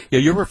the call. Yeah,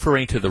 you're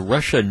referring to the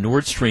Russia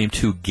Nord Stream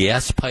 2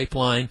 gas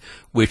pipeline,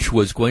 which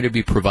was going to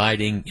be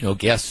providing,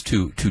 gas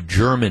to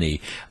Germany.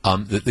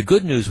 The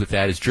good news with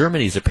that is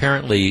Germany is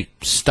apparently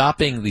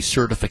stopping the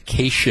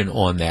certification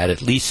on that,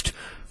 at least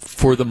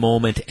for the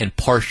moment and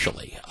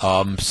partially.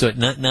 So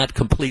not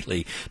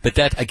completely, but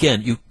that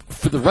again,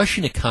 for the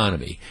Russian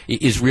economy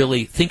is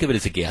really, think of it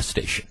as a gas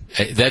station.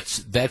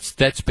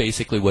 That's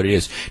basically what it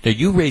is. Now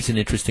you raise an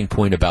interesting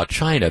point about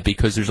China,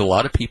 because there's a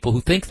lot of people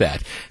who think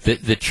that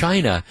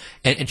China,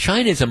 and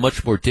China is a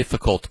much more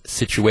difficult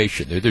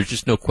situation. There's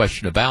just no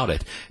question about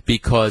it,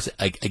 because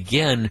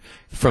again,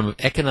 from an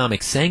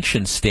economic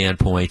sanctions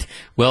standpoint,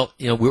 well,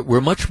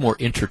 we're much more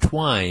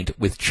intertwined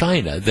with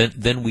China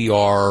than we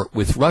are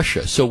with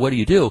Russia. So what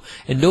do?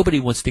 And nobody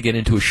wants to get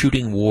into a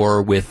shooting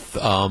war with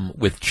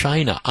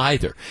China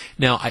either.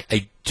 Now,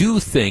 I do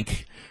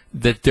think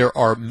that there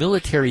are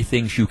military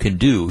things you can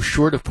do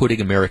short of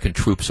putting American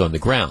troops on the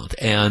ground.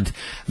 And,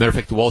 matter of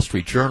fact, the Wall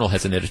Street Journal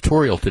has an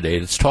editorial today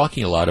that's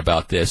talking a lot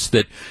about this,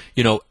 that,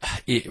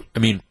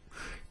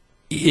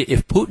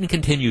 if Putin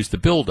continues the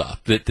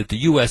buildup, that the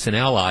U.S. and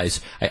allies,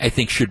 I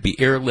think, should be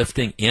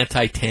airlifting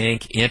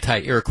anti-tank,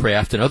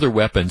 anti-aircraft, and other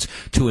weapons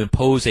to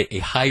impose a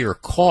higher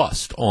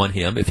cost on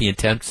him if he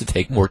attempts to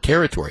take more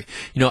territory.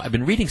 I've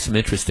been reading some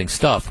interesting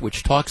stuff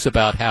which talks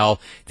about how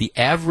the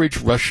average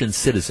Russian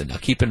citizen, now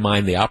keep in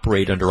mind they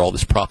operate under all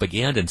this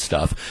propaganda and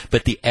stuff,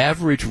 but the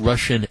average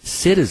Russian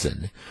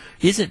citizen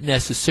isn't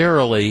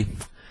necessarily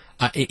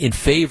in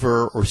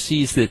favor or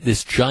sees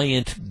this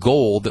giant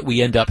goal that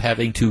we end up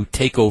having to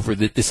take over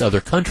this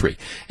other country.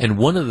 And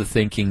one of the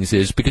thinkings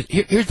is, because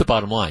here's the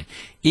bottom line,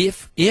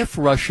 if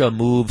Russia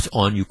moves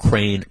on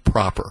Ukraine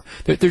proper,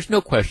 there's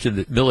no question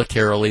that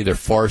militarily they're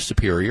far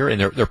superior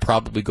and they're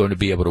probably going to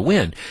be able to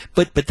win.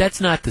 But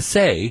that's not to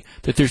say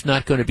that there's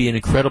not going to be an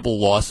incredible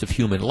loss of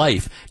human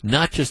life,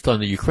 not just on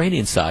the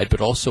Ukrainian side,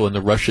 but also on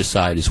the Russia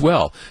side as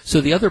well.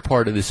 So the other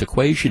part of this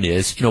equation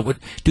is, what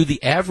do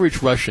the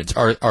average Russians,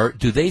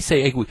 do they say,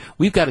 hey,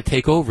 we've got to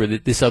take over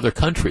this other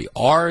country?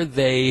 Are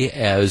they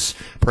as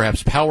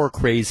perhaps power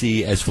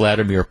crazy as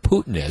Vladimir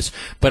Putin is?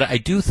 But I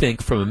do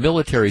think from a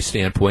military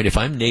standpoint, if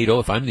I'm NATO,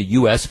 if I'm the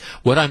U.S.,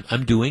 what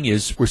I'm doing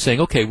is we're saying,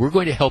 okay, we're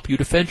going to help you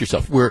defend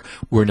yourself. We're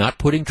not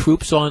putting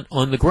troops on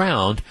the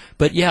ground,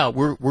 but yeah,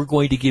 we're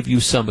going to give you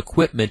some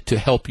equipment to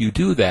help you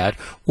do that,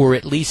 or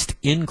at least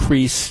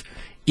increase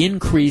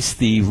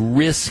the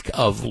risk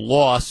of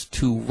loss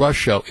to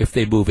Russia if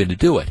they move in to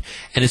do it.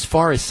 And as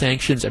far as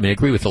sanctions, I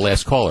agree with the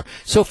last caller.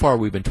 So far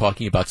we've been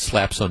talking about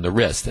slaps on the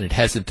wrist, and it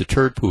hasn't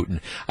deterred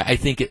Putin. I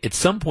think at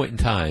some point in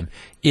time,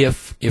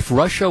 if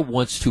Russia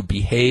wants to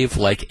behave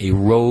like a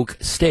rogue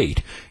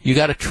state, you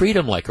got to treat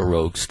them like a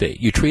rogue state.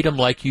 You treat them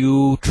like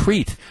you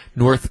treat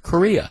North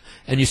Korea.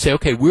 And you say,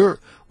 okay, we're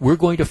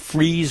going to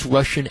freeze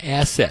Russian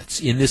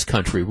assets in this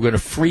country. We're going to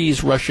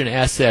freeze Russian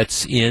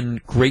assets in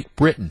Great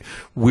Britain.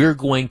 We're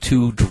going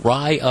to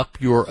dry up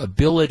your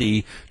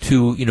ability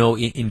to,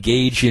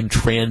 engage in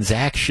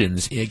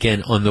transactions,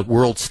 again, on the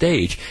world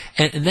stage.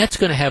 And that's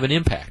going to have an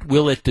impact.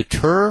 Will it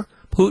deter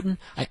Putin?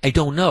 I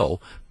don't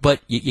know.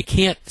 But you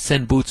can't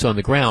send boots on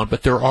the ground,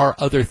 but there are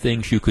other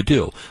things you could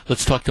do.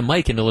 Let's talk to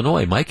Mike in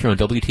Illinois. Mike, you're on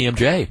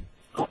WTMJ.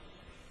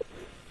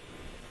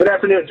 Good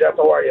afternoon, Jeff.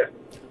 How are you?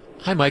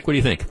 Hi, Mike. What do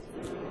you think?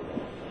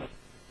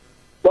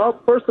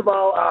 Well, first of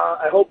all,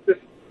 I hope this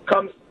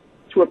comes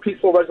to a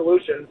peaceful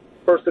resolution,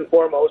 first and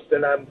foremost,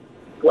 and I'm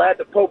glad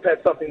the Pope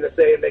had something to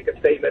say and make a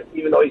statement,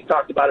 even though he's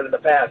talked about it in the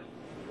past.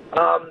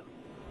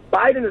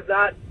 Biden is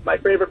not my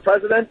favorite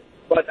president,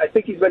 but I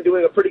think he's been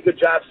doing a pretty good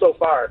job so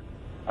far.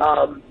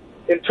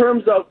 In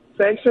terms of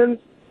sanctions,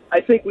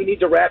 I think we need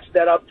to ratchet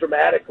that up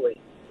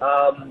dramatically.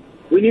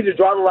 We need to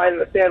draw the line in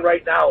the sand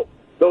right now.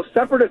 Those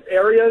separatist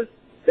areas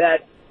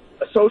that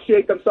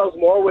associate themselves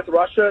more with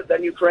Russia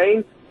than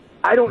Ukraine,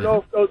 I don't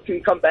know if those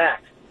can come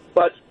back.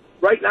 But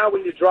right now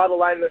we need to draw the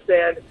line in the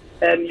sand.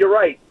 And you're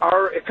right,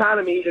 our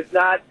economy is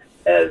not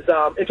as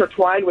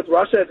intertwined with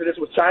Russia as it is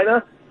with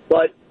China,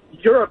 but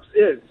Europe's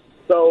is.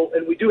 So,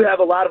 and we do have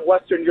a lot of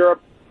Western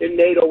Europe in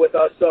NATO with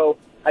us, so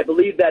I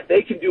believe that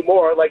they can do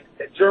more, like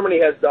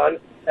Germany has done,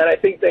 and I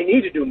think they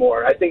need to do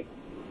more. I think,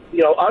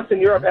 us in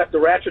Europe have to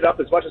ratchet up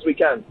as much as we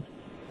can.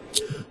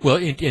 Well,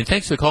 and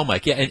thanks for the call,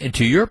 Mike. Yeah, and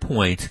to your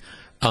point,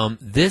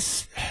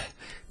 this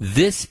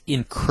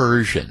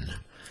incursion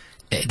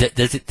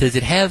Does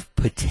it have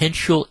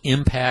potential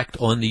impact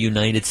on the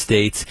United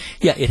States?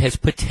 Yeah, it has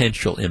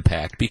potential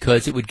impact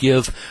because it would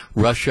give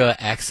Russia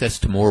access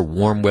to more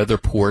warm weather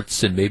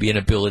ports and maybe an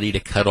ability to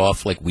cut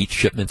off like wheat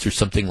shipments or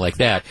something like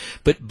that.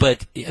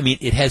 But I mean,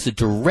 it has a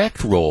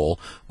direct role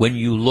when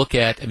you look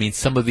at, I mean,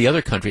 some of the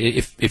other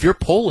countries. If you're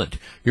Poland,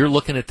 you're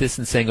looking at this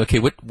and saying, okay,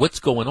 what's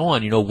going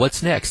on?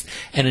 What's next?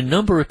 And a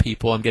number of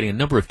people, I'm getting a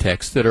number of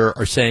texts that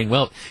are saying,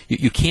 well,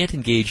 you can't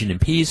engage in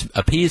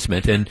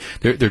appeasement, and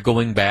they're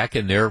going back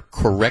and they're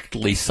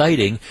correctly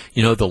citing,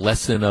 the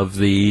lesson of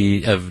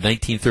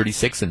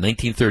 1936 and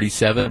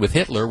 1937 with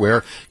Hitler,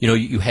 where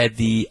you had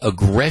the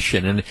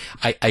aggression. And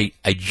I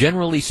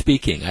generally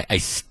speaking, I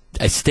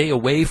stay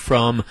away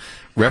from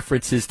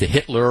references to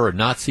Hitler or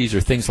Nazis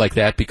or things like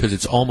that because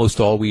it's almost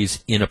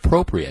always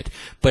inappropriate.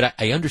 But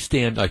I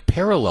understand like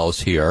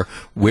parallels here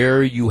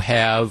where you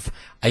have,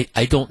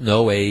 I don't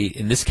know,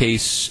 in this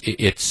case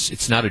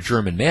it's not a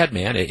German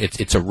madman,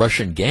 it's a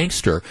Russian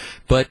gangster,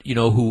 but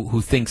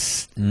who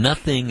thinks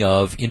nothing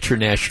of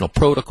international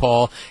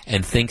protocol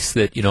and thinks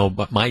that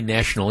my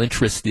national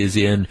interest is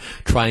in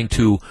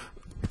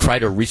try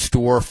to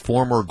restore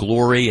former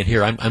glory, and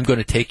here I'm going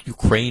to take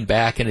Ukraine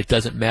back, and it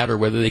doesn't matter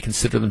whether they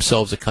consider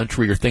themselves a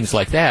country or things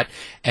like that,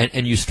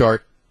 and you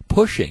start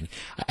pushing.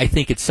 I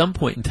think at some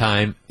point in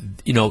time,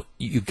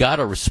 you got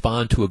to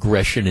respond to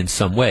aggression in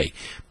some way.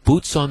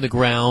 Boots on the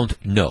ground,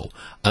 no.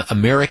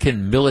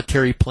 American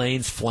military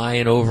planes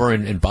flying over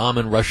and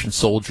bombing Russian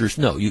soldiers,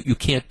 no. You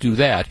can't do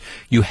that.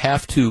 You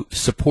have to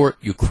support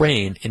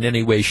Ukraine in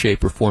any way,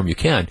 shape, or form you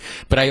can.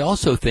 But I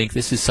also think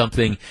this is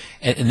something,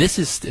 and this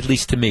is, at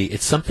least to me,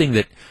 it's something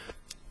that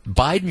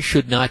Biden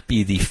should not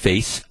be the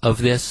face of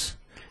this.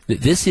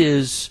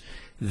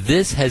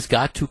 This has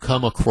got to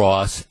come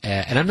across,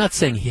 and I'm not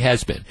saying he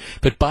has been,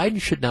 but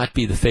Biden should not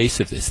be the face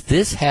of this.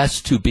 This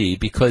has to be,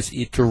 because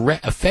it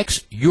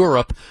affects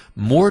Europe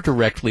more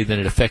directly than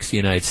it affects the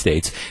United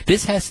States.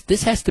 This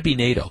has to be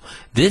NATO.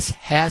 This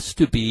has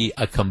to be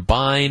a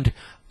combined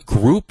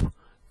group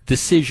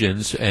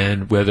decisions,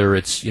 and whether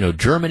it's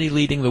Germany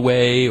leading the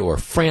way or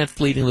France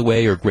leading the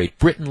way or Great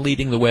Britain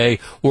leading the way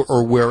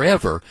or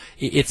wherever,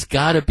 it's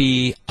got to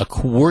be a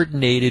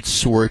coordinated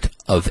sort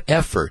of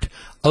effort.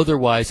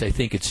 Otherwise, I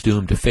think it's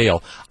doomed to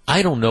fail.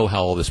 I don't know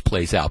how all this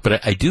plays out,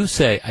 but I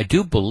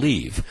do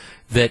believe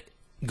that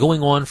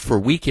going on for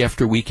week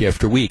after week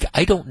after week,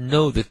 I don't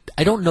know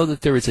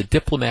that there is a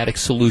diplomatic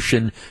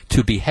solution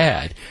to be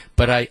had,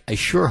 but I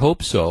sure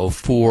hope so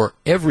for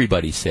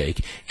everybody's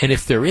sake. And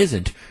if there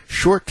isn't,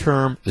 short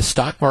term, the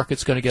stock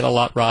market's going to get a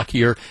lot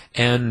rockier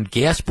and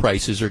gas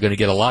prices are going to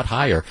get a lot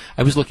higher.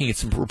 I was looking at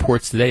some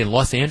reports today in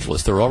Los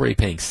Angeles. They're already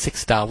paying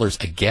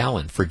 $6 a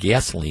gallon for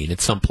gasoline in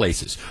some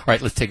places. All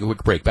right, let's take a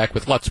quick break. Back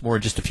with lots more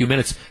in just a few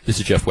minutes. This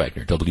is Jeff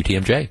Wagner,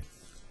 WTMJ.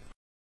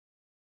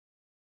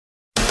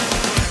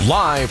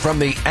 Live from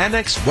the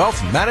Annex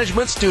Wealth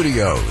Management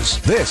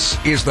Studios, this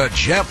is the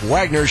Jeff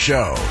Wagner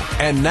Show.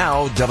 And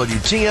now,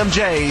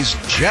 WTMJ's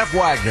Jeff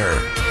Wagner.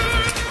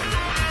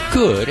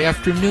 Good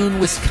afternoon,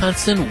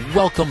 Wisconsin.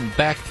 Welcome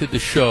back to the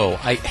show.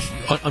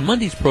 On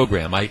Monday's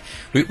program,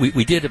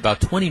 we did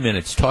about 20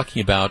 minutes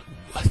talking about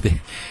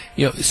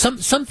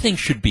some things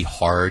should be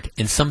hard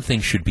and some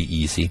things should be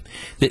easy.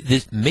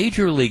 This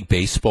Major League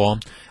Baseball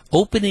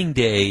opening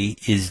day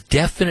is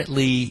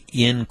definitely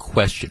in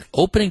question.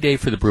 Opening day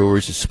for the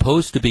Brewers is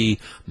supposed to be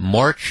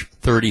March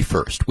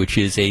 31st, which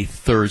is a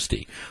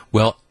Thursday.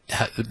 Well,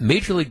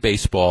 Major League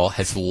Baseball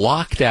has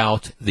locked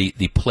out the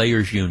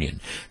Players Union.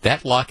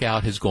 That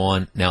lockout has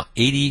gone now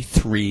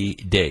 83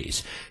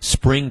 days.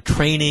 Spring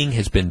training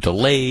has been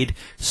delayed.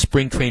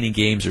 Spring training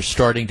games are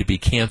starting to be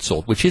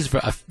canceled, which is,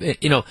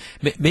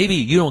 maybe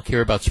you don't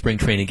care about spring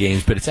training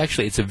games, but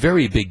it's a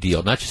very big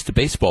deal, not just to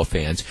baseball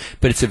fans,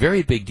 but it's a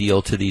very big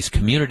deal to these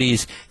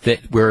communities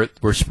where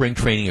spring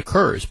training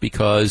occurs,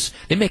 because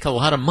they make a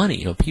lot of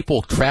money.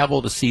 People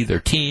travel to see their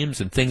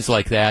teams and things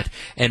like that,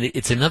 and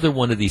it's another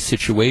one of these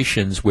situations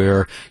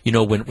where,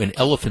 when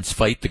elephants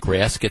fight, the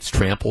grass gets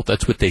trampled.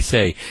 That's what they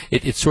say.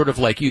 It's sort of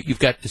like you've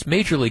got this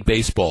Major League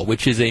Baseball,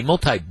 which is a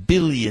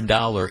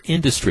multi-billion-dollar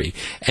industry,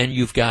 and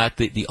you've got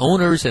the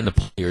owners and the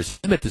players.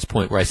 I'm at this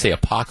point where I say a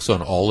pox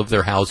on all of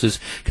their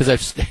houses,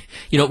 because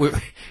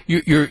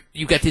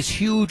you've got this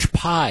huge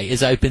pie,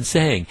 as I've been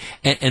saying,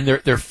 and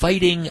they're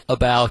fighting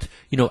about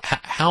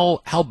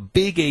how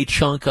big a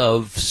chunk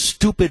of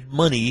stupid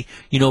money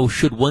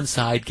should one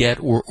side get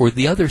or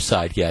the other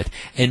side get,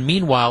 and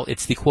meanwhile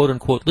it's the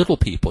quote-unquote little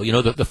people,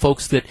 the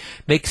folks that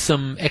make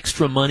some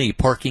extra money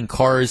parking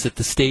cars at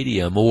the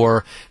stadium,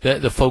 or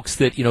the folks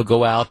that,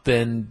 go out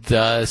and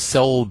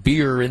sell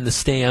beer in the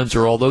stands,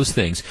 or all those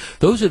things.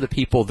 Those are the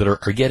people that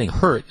are getting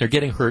hurt. They're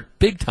getting hurt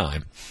big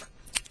time.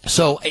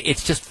 So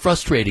it's just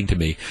frustrating to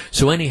me.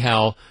 So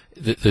anyhow,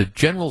 the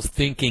general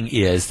thinking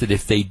is that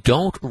if they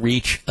don't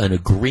reach an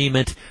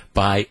agreement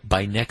by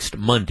next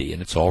Monday,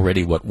 and it's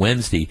already,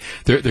 Wednesday,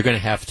 they're going to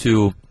have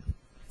to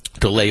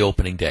delay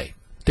opening day.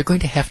 They're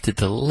going to have to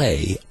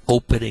delay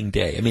opening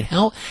day. I mean,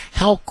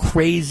 how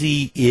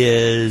crazy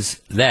is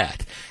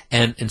that?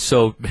 And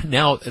so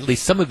now, at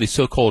least some of the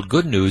so-called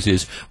good news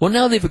is, well,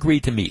 now they've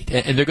agreed to meet,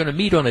 and they're going to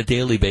meet on a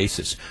daily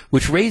basis,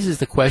 which raises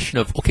the question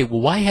of, okay, well,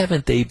 why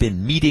haven't they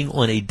been meeting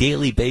on a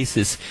daily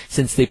basis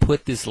since they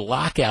put this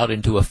lockout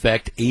into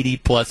effect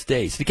 80-plus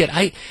days? Again,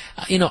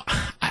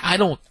 I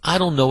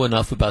don't know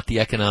enough about the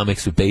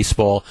economics of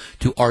baseball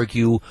to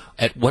argue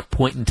at what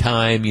point in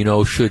time,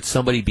 should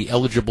somebody be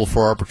eligible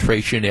for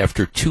arbitration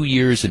after 2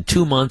 years and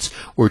 2 months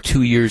or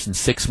 2 years and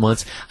 6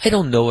 months. I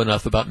don't know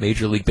enough about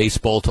Major League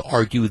Baseball to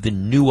argue the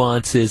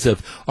nuances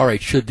of, all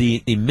right, should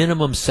the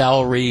minimum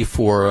salary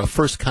for a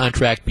first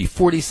contract be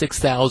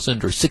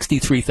 $46,000 or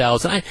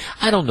 $63,000?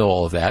 I don't know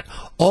all of that.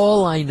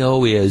 All I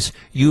know is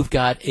you've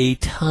got a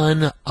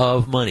ton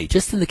of money.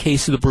 Just in the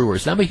case of the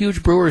Brewers. I'm a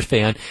huge Brewers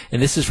fan,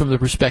 and this is from the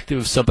perspective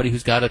of somebody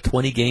who's got a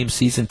 20-game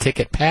season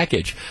ticket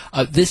package.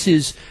 This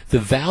is the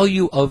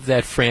value of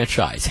that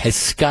franchise has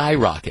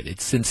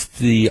skyrocketed since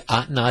the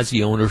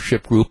Otnazi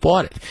ownership group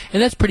bought it.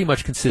 And that's pretty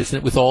much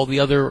consistent with all the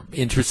other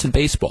interests in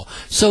baseball.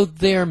 So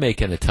they're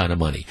making a ton of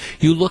money.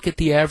 You look at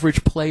the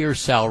average player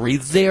salary,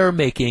 they're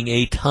making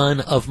a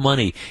ton of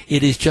money.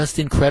 It is just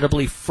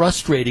incredibly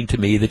frustrating to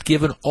me that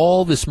given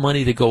all this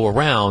money to go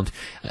around,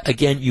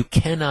 again, you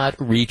cannot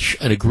reach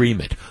an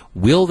agreement.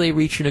 Will they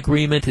reach an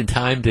agreement in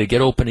time to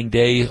get opening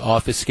day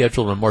off as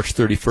scheduled on March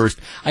 31st?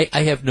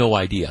 I have no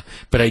idea.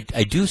 But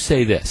I do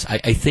say this.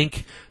 I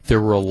think there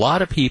were a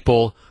lot of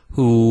people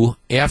who,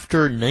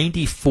 after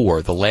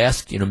 94, the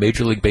last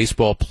Major League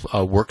Baseball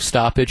work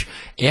stoppage,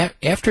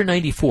 after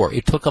 94,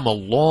 it took them a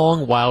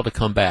long while to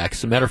come back.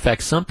 As a matter of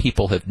fact, some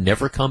people have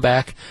never come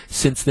back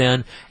since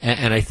then.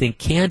 And I think,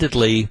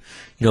 candidly,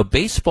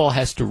 baseball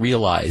has to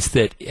realize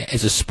that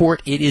as a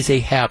sport, it is a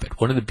habit.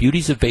 One of the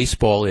beauties of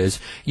baseball is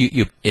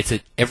it's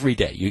every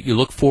day. You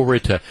look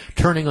forward to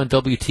turning on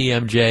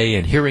WTMJ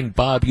and hearing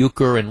Bob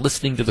Uecker and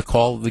listening to the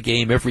call of the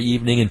game every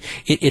evening, and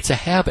it's a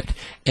habit.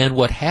 And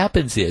what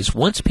happens is,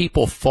 once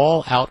people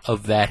fall out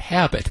of that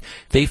habit,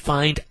 they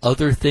find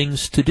other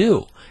things to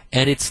do.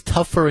 And it's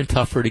tougher and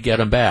tougher to get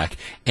them back.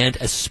 And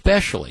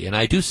especially, and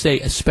I do say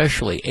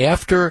especially,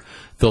 after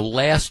the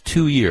last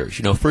 2 years.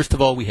 First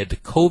of all, we had the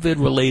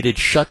COVID-related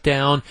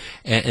shutdown,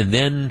 and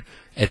then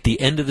at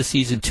the end of the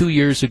season 2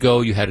 years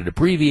ago, you had an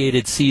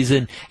abbreviated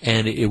season,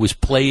 and it was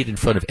played in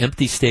front of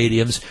empty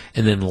stadiums.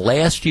 And then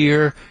last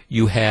year,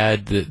 you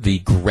had the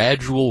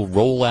gradual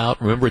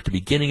rollout. Remember, at the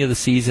beginning of the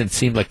season, it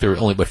seemed like there were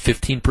only about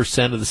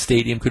 15% of the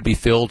stadium could be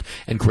filled,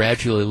 and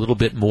gradually a little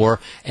bit more.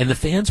 And the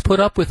fans put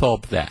up with all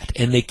of that,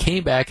 and they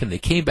came back, and they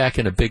came back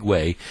in a big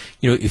way.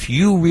 If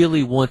you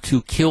really want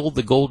to kill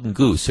the golden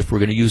goose, if we're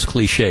going to use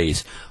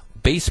cliches,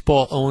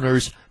 baseball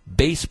owners,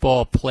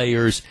 baseball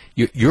players,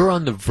 you're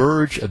on the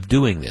verge of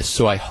doing this.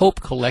 So I hope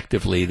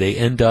collectively they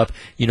end up,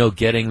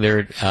 getting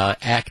their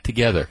act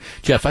together.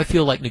 Jeff, I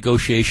feel like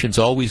negotiations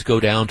always go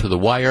down to the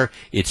wire.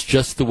 It's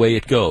just the way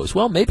it goes.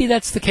 Well, maybe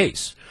that's the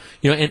case.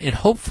 And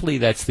hopefully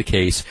that's the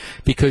case,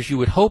 because you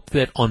would hope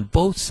that on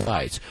both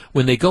sides,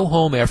 when they go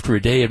home after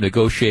a day of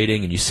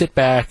negotiating and you sit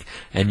back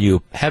and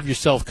you have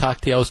yourself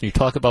cocktails and you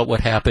talk about what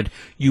happened,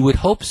 you would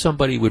hope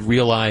somebody would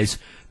realize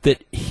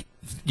that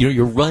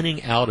you're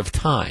running out of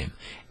time.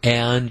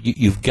 And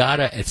you've got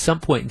to, at some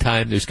point in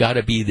time, there's got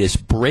to be this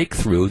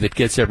breakthrough that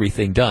gets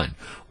everything done.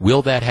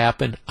 Will that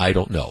happen? I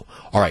don't know.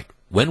 All right,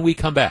 when we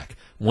come back,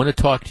 I want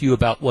to talk to you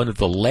about one of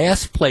the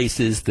last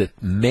places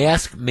that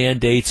mask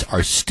mandates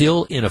are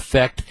still in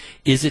effect.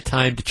 Is it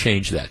time to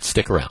change that?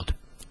 Stick around.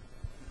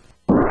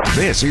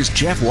 This is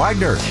Jeff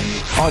Wagner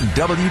on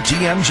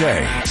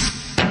WTMJ.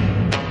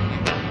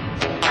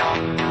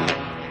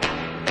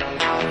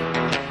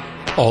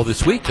 All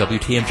this week,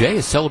 WTMJ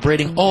is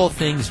celebrating all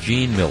things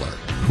Gene Miller,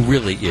 who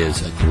really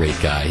is a great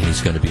guy, and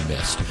he's going to be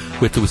missed.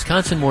 With the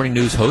Wisconsin Morning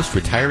News host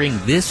retiring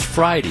this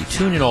Friday,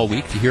 tune in all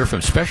week to hear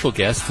from special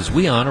guests as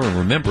we honor and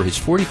remember his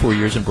 44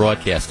 years in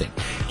broadcasting.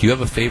 Do you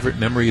have a favorite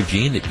memory of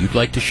Gene that you'd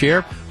like to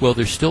share? Well,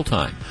 there's still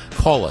time.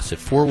 Call us at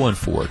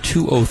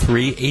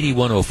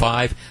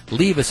 414-203-8105.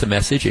 Leave us a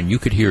message, and you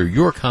could hear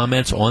your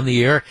comments on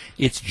the air.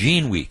 It's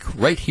Gene Week,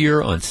 right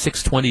here on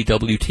 620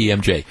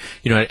 WTMJ.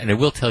 And I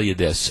will tell you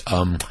this.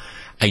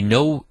 I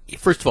know,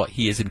 first of all,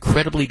 he is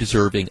incredibly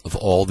deserving of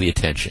all the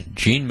attention.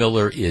 Gene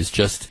Miller is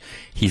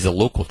he's a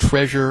local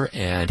treasure,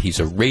 and he's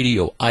a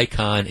radio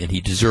icon, and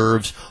he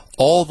deserves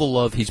all the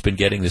love he's been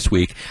getting this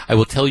week. I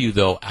will tell you,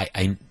 though,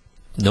 I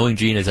knowing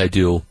Gene as I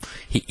do,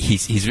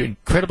 he's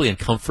incredibly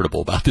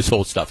uncomfortable about this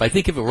whole stuff. I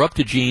think if it were up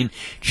to Gene,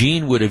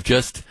 Gene would have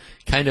just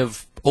kind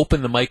of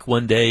opened the mic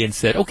one day and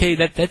said, okay,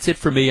 that's it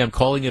for me. I'm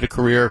calling it a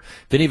career.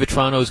 Vinny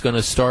Vitrano is going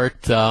to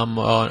start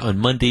on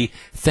Monday.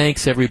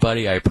 Thanks,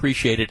 everybody. I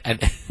appreciate it. And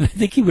I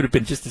think he would have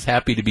been just as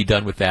happy to be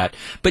done with that.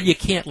 But you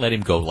can't let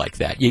him go like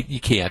that. You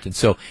can't. And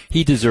so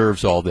he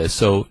deserves all this.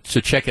 So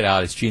check it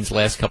out. It's Gene's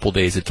last couple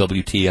days at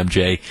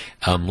WTMJ.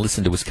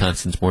 Listen to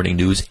Wisconsin's Morning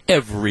News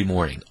every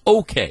morning.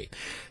 Okay.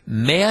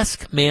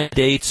 Mask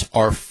mandates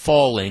are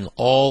falling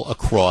all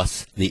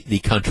across the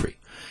country.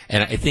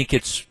 And I think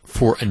it's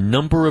for a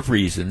number of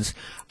reasons.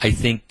 I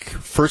think,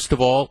 first of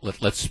all,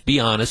 let's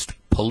be honest,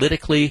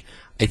 politically,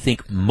 I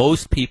think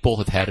most people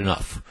have had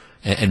enough.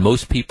 And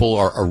most people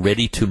are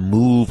ready to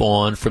move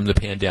on from the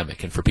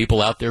pandemic. And for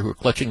people out there who are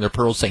clutching their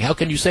pearls saying, how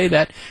can you say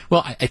that?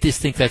 Well, I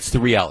just think that's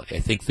the reality. I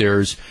think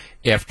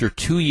after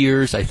 2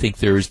 years, I think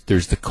there's the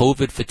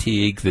COVID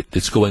fatigue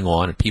that's going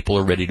on, and people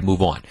are ready to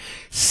move on.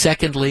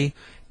 Secondly,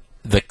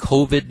 the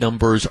COVID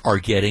numbers are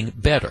getting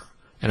better.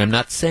 And I'm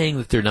not saying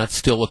that they're not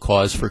still a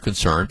cause for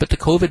concern, but the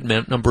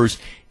COVID numbers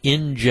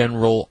in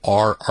general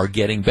are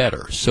getting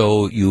better.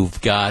 So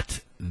you've got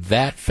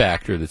that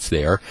factor that's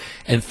there.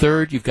 And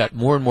third, you've got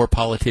more and more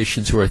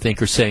politicians who I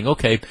think are saying,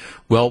 okay,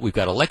 well, we've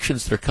got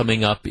elections that are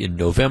coming up in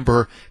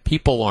November.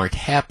 People aren't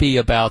happy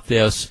about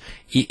this.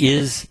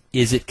 Is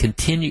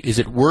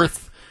it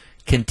worth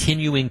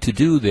continuing to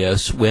do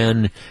this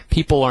when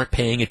people aren't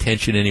paying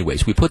attention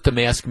anyways? We put the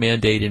mask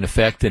mandate in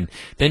effect, and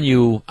then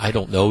you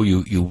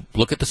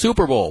look at the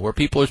Super Bowl where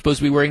people are supposed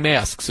to be wearing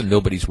masks and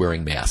nobody's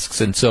wearing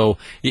masks. And so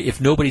if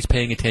nobody's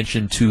paying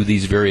attention to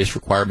these various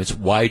requirements,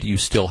 why do you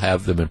still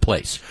have them in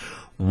place?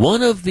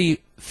 One of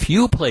the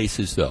few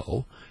places,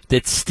 though,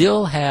 that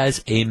still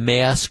has a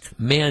mask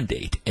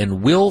mandate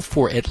and will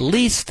for at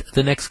least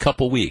the next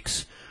couple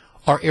weeks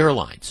are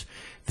airlines.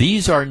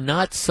 These are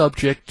not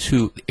subject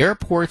to,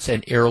 airports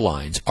and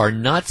airlines are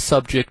not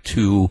subject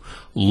to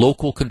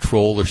local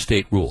control or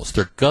state rules.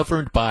 They're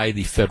governed by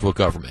the federal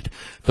government.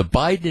 The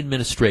Biden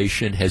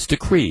administration has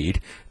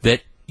decreed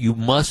that you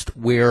must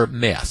wear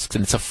masks,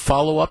 and it's a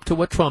follow-up to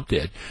what Trump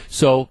did.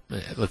 So,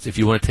 if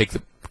you want to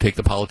take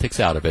the politics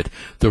out of it,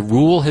 the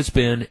rule has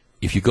been,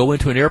 if you go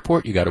into an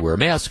airport, you got to wear a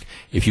mask.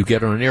 If you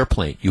get on an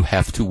airplane, you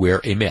have to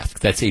wear a mask.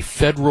 That's a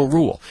federal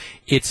rule.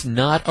 It's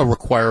not a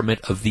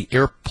requirement of the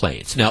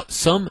airplanes. Now,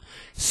 some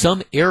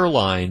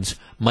airlines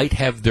might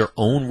have their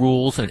own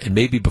rules, and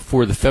maybe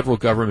before the federal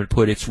government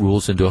put its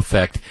rules into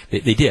effect,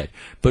 they did.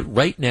 But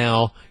right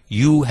now,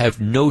 you have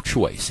no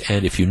choice.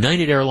 And if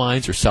United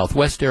Airlines or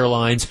Southwest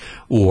Airlines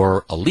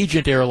or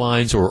Allegiant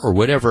Airlines or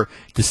whatever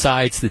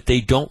decides that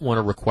they don't want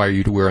to require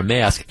you to wear a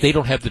mask, they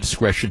don't have the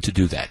discretion to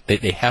do that.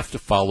 They have to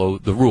follow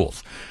the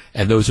rules.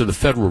 And those are the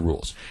federal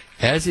rules.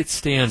 As it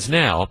stands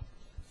now,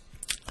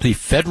 the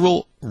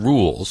federal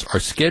rules are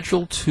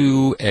scheduled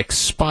to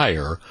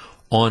expire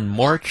on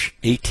March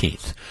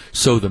 18th.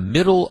 So the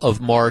middle of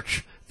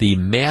March, the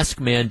mask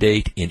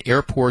mandate in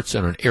airports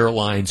and on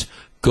airlines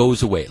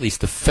goes away, at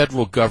least the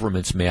federal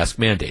government's mask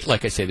mandate.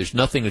 Like I say, there's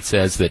nothing that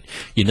says that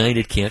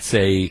United can't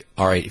say,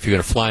 all right, if you're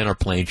going to fly on our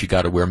planes, you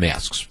got to wear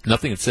masks.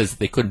 Nothing that says that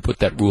they couldn't put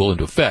that rule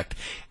into effect.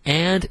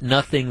 And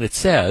nothing that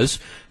says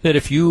that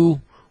if you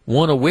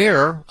want to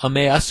wear a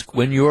mask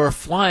when you're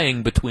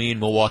flying between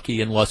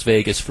Milwaukee and Las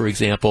Vegas, for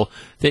example,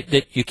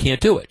 that you can't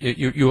do it.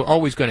 You're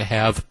always going to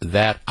have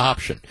that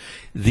option.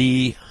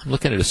 I'm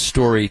looking at a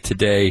story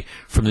today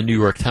from the New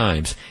York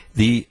Times.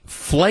 The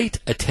Flight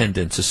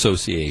Attendants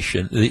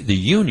Association, the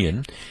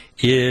union,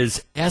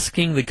 is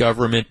asking the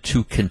government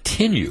to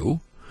continue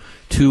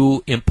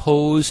to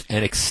impose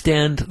and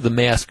extend the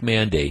mask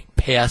mandate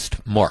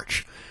past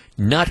March.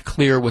 Not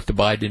clear what the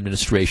Biden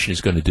administration is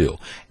going to do.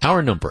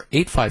 Our number,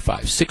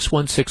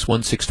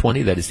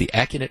 855-616-1620. That is the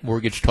AccuNet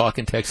Mortgage Talk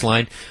and Text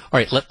line. All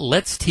right,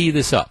 let's tee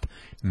this up.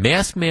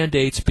 Mask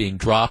mandates being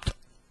dropped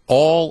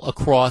all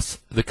across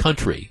the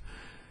country.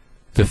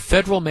 The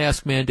federal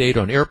mask mandate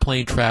on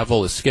airplane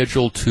travel is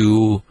scheduled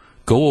to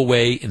go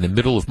away in the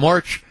middle of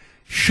March.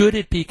 Should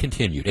it be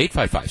continued?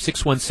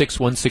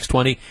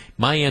 855-616-1620.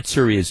 My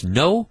answer is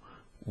no.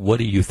 What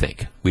do you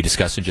think? We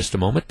discuss in just a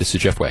moment. This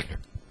is Jeff Wagner.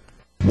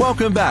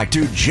 Welcome back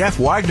to Jeff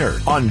Wagner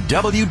on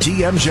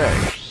WTMJ.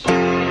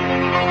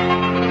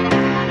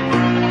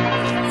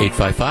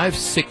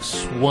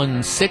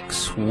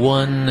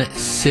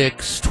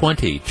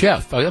 855-616-1620.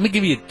 Jeff, let me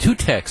give you two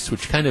texts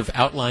which kind of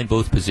outline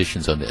both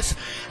positions on this.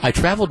 I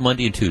traveled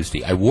Monday and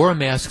Tuesday. I wore a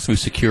mask through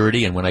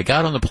security, and when I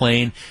got on the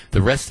plane,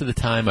 the rest of the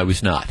time I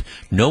was not.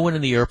 No one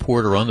in the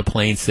airport or on the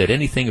plane said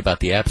anything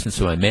about the absence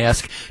of my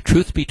mask.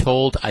 Truth be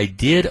told, I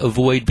did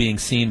avoid being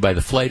seen by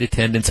the flight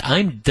attendants.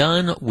 I'm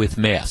done with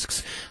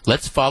masks.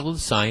 Let's follow the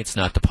science,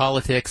 not the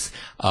politics.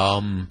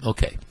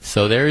 Okay,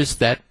 so there's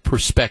that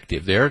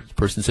perspective there. The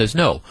person says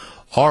no.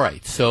 All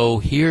right, so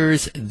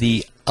here's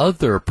the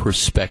other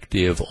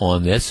perspective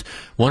on this.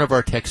 One of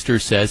our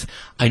texters says,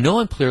 I know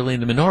I'm clearly in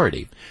the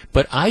minority,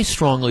 but I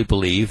strongly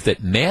believe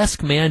that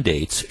mask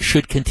mandates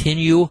should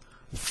continue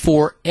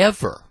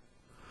forever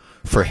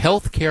for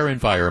healthcare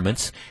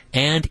environments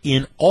and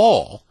in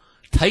all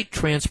tight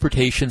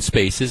transportation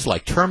spaces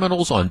like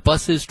terminals, on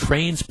buses,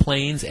 trains,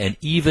 planes, and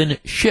even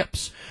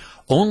ships.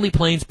 Only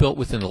planes built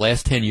within the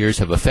last 10 years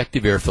have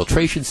effective air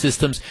filtration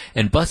systems,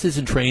 and buses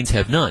and trains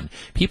have none.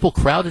 People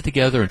crowded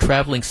together and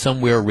traveling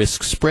somewhere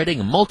risk spreading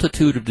a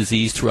multitude of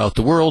disease throughout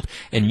the world,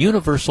 and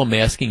universal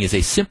masking is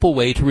a simple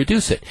way to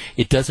reduce it.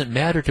 It doesn't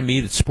matter to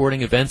me that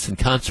sporting events and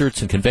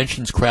concerts and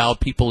conventions crowd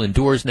people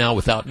indoors now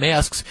without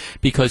masks,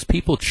 because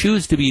people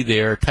choose to be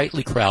there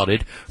tightly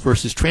crowded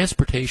versus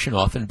transportation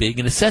often being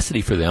a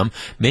necessity for them,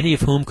 many of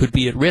whom could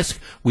be at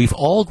risk. We've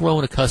all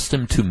grown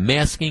accustomed to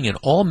masking in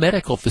all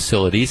medical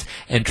facilities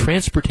and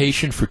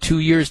transportation for 2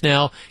 years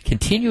now.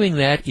 Continuing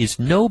that is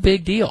no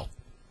big deal.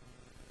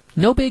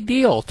 No big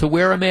deal to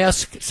wear a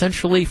mask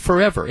essentially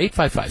forever.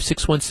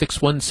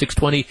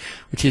 855-616-1620,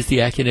 which is the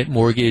AccuNet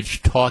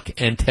Mortgage talk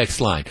and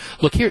text line.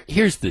 Look,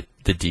 here's the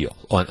deal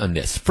on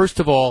this. First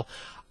of all,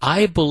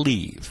 I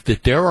believe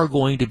that there are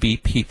going to be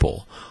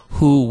people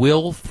who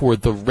will, for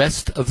the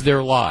rest of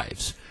their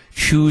lives,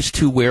 choose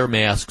to wear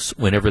masks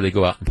whenever they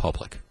go out in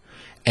public.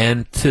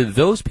 And to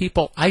those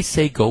people, I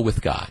say go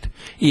with God.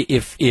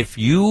 If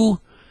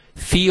you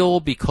feel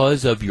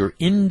because of your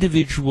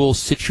individual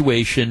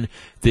situation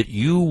that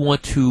you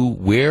want to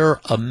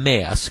wear a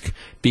mask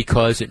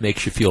because it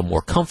makes you feel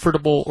more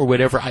comfortable or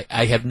whatever,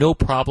 I have no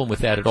problem with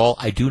that at all.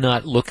 I do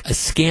not look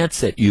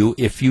askance at you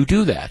if you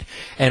do that.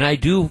 And I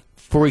do,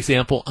 for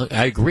example,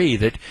 I agree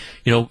that,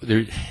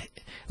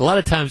 a lot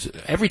of times,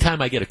 every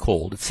time I get a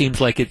cold, it seems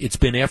like it's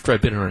been after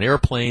I've been on an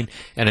airplane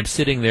and I'm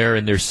sitting there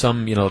and there's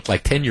some,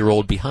 like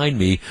 10-year-old behind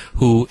me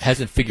who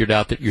hasn't figured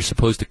out that you're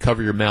supposed to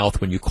cover your mouth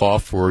when you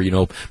cough or,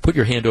 put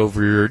your hand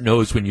over your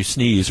nose when you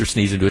sneeze or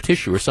sneeze into a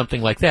tissue or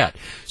something like that.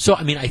 So,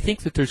 I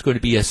think that there's going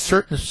to be a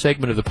certain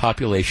segment of the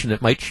population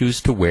that might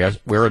choose to wear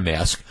a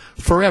mask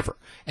forever.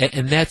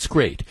 And that's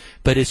great.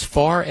 But as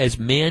far as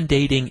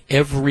mandating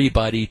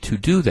everybody to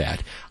do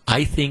that,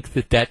 I think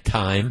that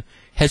time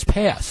has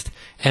passed.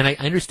 And I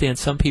understand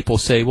some people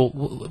say, well,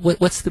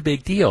 what's the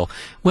big deal?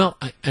 Well,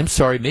 I'm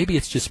sorry, maybe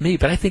it's just me,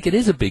 but I think it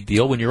is a big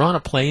deal. When you're on a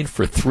plane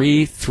for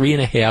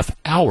 3.5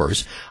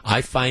 hours,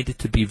 I find it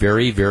to be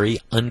very, very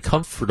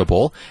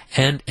uncomfortable,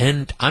 and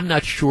I'm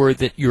not sure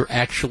that you're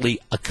actually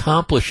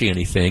accomplishing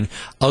anything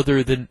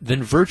other than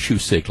virtue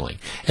signaling.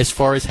 As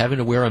far as having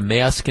to wear a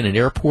mask in an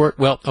airport,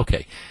 well,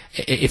 okay.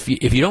 If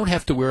you don't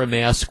have to wear a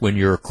mask when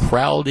you're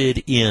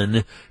crowded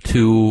in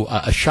to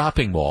a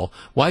shopping mall,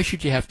 why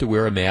should you have to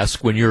wear a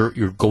mask when you're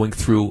going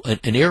through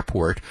an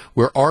airport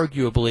where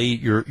arguably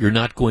you're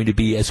not going to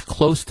be as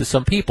close to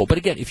some people? But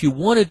again, if you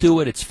want to do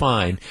it, it's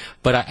fine.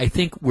 But I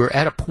think we're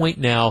at a point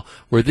now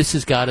where this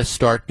has got to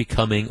start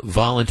becoming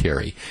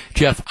voluntary.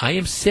 Jeff, I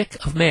am sick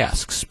of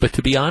masks, but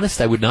to be honest,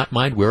 I would not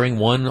mind wearing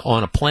one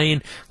on a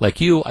plane.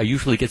 Like you, I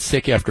usually get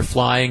sick after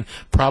flying,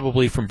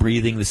 probably from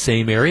breathing the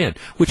same air in,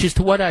 which is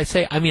to what I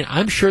say.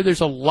 I'm sure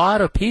there's a lot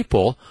of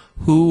people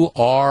who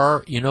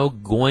are,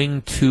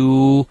 going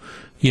to,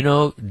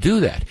 do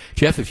that.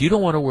 Jeff, if you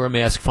don't want to wear a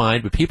mask,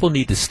 fine, but people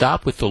need to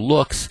stop with the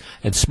looks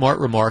and smart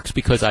remarks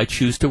because I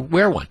choose to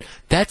wear one.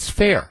 That's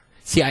fair.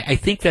 See, I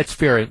think that's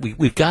fair.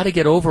 We've got to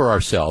get over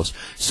ourselves.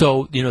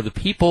 So, the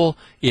people,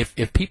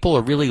 if people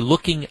are really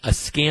looking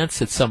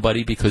askance at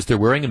somebody because they're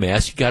wearing a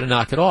mask, you got to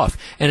knock it off.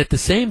 And at the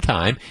same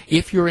time,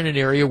 if you're in an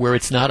area where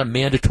it's not a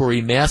mandatory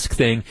mask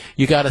thing,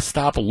 you got to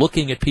stop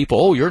looking at people.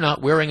 Oh, you're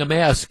not wearing a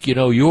mask.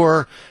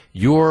 You're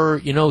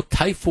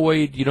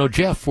typhoid,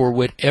 Jeff, or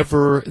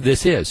whatever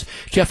this is.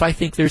 Jeff, I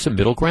think there's a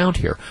middle ground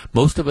here.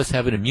 Most of us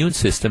have an immune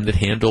system that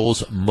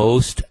handles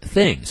most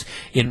things.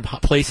 In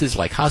places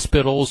like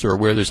hospitals or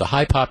where there's a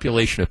high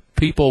population of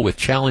people with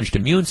challenged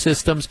immune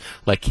systems,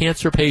 like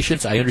cancer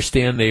patients, I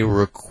understand they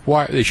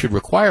should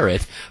require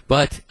it,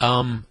 but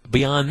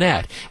beyond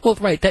that, well,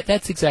 right,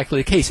 that's exactly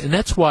the case. And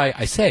that's why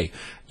I say,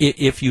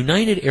 if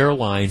United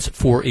Airlines,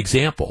 for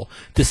example,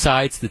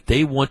 decides that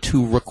they want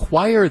to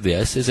require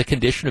this as a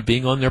condition of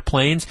being on their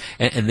planes,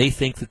 and they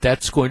think that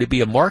that's going to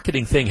be a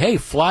marketing thing, hey,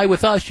 fly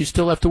with us, you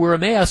still have to wear a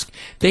mask,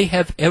 they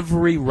have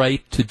every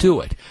right to do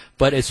it.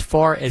 But as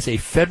far as a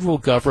federal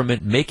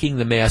government making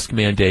the mask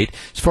mandate,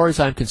 as far as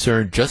I'm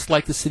concerned, just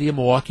like the city of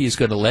Milwaukee is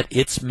going to let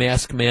its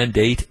mask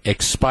mandate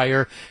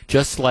expire,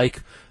 just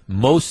like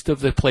most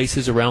of the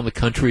places around the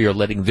country are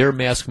letting their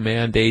mask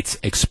mandates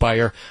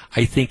expire,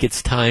 I think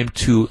it's time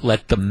to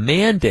let the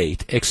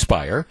mandate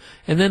expire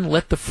and then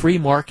let the free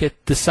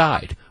market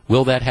decide.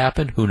 Will that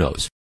happen? Who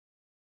knows?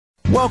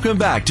 Welcome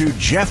back to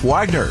Jeff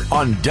Wagner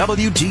on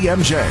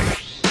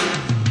WTMJ.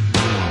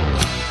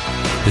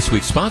 This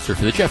week's sponsor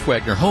for the Jeff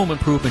Wagner Home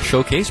Improvement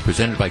Showcase,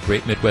 presented by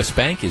Great Midwest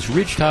Bank, is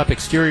Ridgetop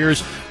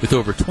Exteriors. With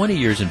over 20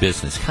 years in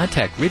business,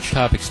 contact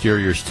Ridgetop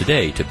Exteriors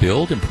today to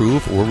build,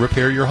 improve, or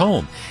repair your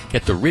home.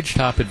 Get the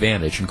Ridgetop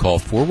Advantage and call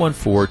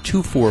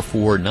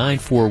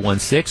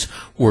 414-244-9416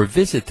 or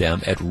visit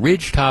them at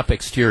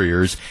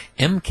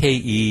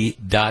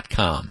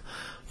ridgetopexteriorsmke.com.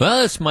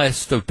 Well, this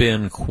must have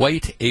been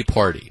quite a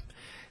party.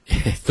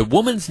 The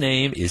woman's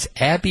name is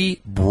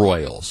Abby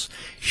Broyles.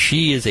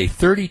 She is a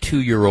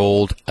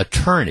 32-year-old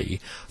attorney,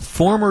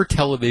 former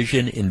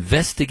television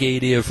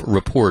investigative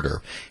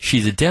reporter.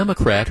 She's a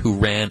Democrat who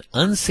ran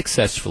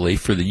unsuccessfully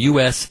for the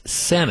U.S.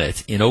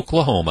 Senate in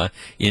Oklahoma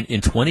in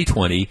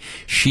 2020.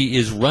 She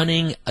is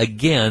running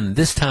again.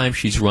 This time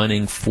she's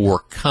running for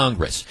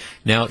Congress.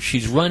 Now,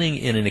 she's running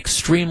in an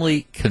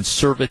extremely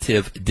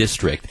conservative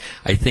district.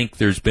 I think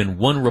there's been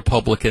one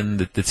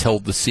Republican that's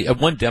held the seat,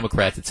 one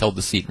Democrat that's held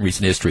the seat in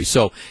recent history.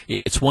 So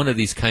it's one of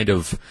these kind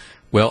of,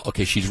 well,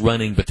 okay, she's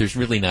running, but there's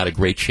really not a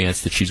great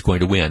chance that she's going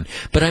to win.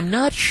 But I'm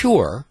not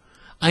sure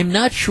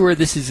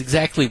this is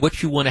exactly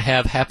what you want to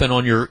have happen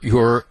on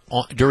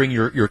during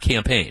your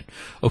campaign.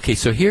 Okay,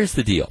 so here's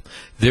the deal.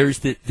 There's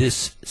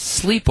this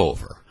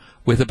sleepover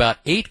with about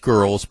 8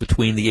 girls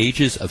between the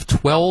ages of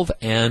 12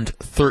 and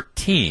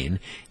 13,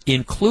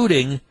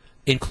 including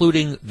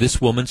this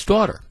woman's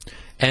daughter.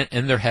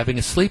 And they're having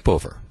a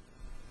sleepover.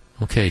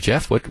 Okay,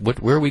 Jeff,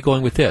 where are we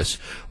going with this?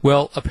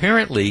 Well,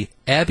 apparently,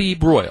 Abby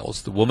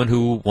Broyles, the woman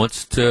who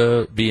wants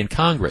to be in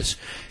Congress,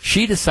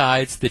 she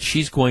decides that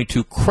she's going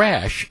to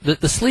crash the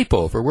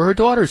sleepover where her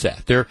daughter's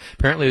at.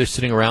 Apparently they're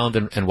sitting around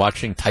and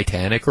watching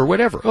Titanic or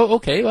whatever. Oh,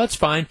 okay, well, that's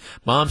fine.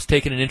 Mom's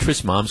taking an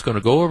interest. Mom's going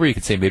to go over. You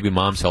could say maybe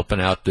Mom's helping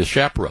out the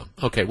chaperone.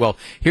 Okay, well,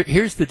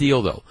 here's the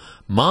deal, though.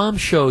 Mom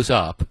shows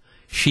up.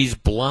 She's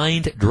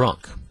blind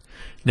drunk.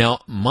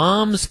 Now,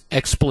 Mom's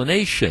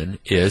explanation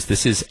is,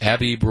 this is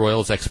Abby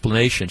Broyles'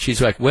 explanation.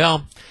 She's like,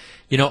 well,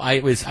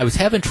 I was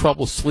having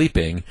trouble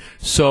sleeping,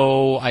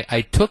 so I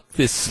took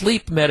this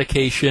sleep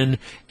medication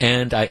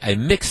and I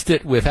mixed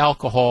it with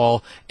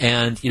alcohol,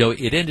 and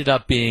it ended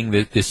up being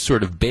this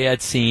sort of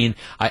bad scene.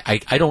 I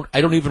don't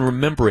even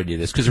remember any of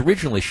this, because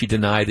originally she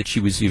denied that she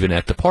was even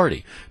at the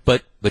party,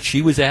 but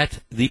she was at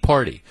the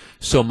party.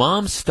 So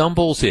Mom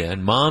stumbles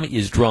in. Mom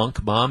is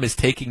drunk. Mom is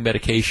taking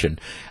medication.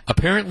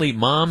 Apparently,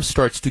 Mom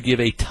starts to give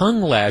a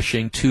tongue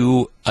lashing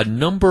to a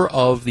number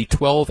of the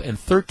 12 and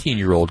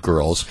 13-year-old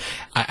girls.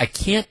 I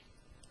can't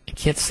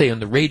say on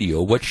the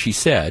radio what she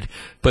said,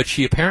 but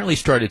she apparently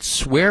started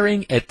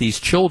swearing at these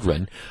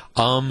children,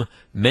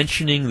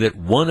 mentioning that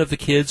one of the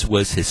kids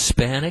was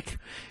Hispanic.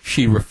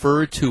 She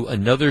referred to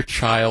another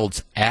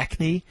child's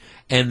acne,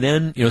 and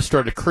then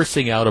started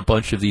cursing out a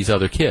bunch of these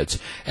other kids.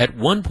 At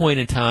one point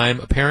in time,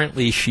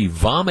 apparently she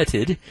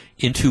vomited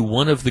into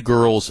one of the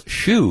girls'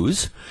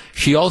 shoes.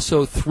 She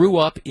also threw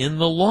up in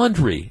the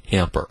laundry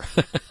hamper.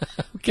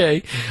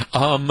 Okay,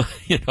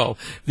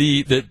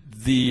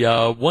 the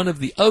one of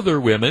the other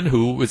women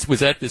who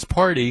was at this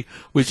party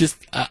was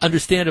just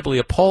understandably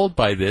appalled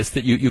by this,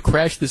 that you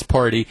crash this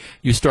party,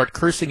 you start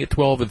cursing at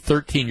 12 and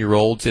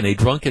 13-year-olds in a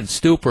drunken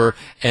stupor,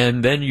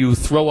 and then you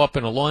throw up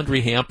in a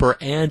laundry hamper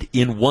and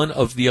in one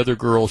of the other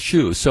girls'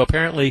 shoes. So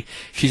apparently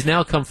she's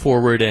now come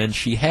forward and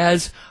she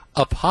has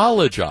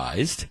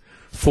apologized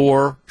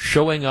for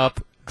showing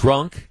up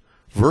drunk,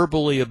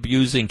 verbally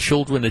abusing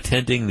children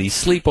attending the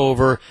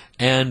sleepover,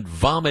 and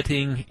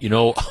vomiting,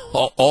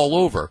 all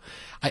over.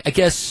 I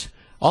guess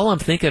all I'm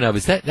thinking of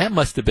is that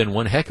must have been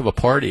one heck of a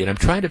party, and I'm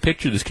trying to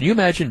picture this. Can you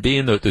imagine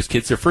being those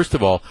kids there? First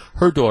of all,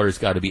 her daughter's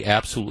got to be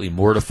absolutely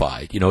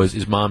mortified,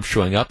 as Mom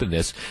showing up in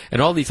this,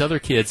 and all these other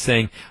kids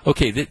saying,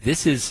 okay,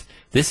 this is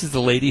the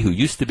lady who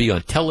used to be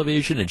on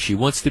television, and she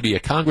wants to be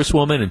a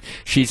congresswoman, and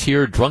she's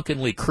here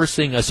drunkenly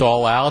cursing us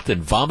all out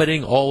and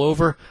vomiting all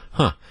over.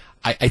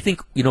 I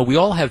think, we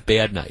all have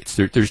bad nights.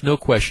 There's no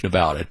question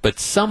about it. But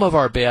some of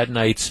our bad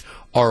nights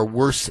are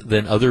worse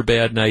than other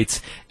bad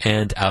nights.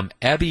 And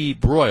Abby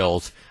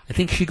Broyles, I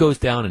think she goes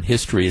down in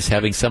history as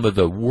having some of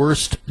the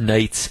worst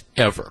nights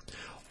ever.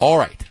 All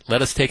right,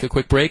 let us take a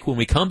quick break. When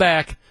we come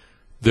back,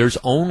 there's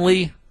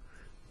only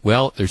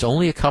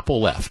a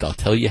couple left. I'll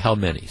tell you how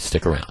many.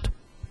 Stick around.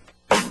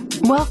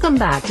 Welcome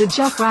back to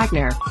Jeff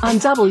Wagner on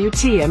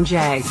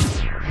WTMJ.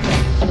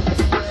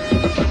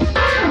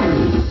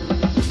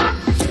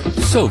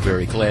 So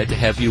very glad to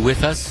have you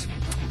with us.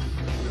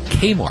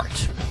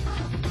 Kmart.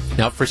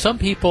 Now, for some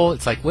people,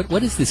 it's like,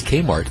 what is this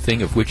Kmart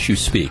thing of which you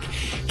speak?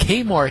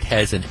 Kmart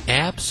has an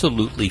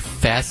absolutely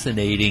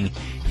fascinating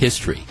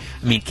history.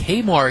 I mean,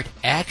 Kmart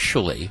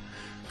actually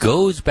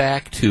goes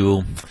back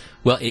to,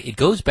 it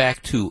goes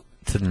back to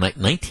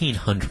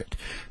 1900,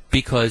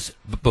 because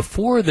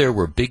before there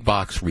were big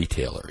box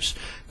retailers,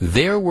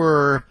 there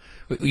were,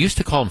 we used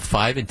to call them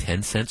 5 and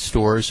 10 cent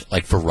stores,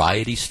 like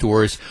variety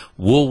stores,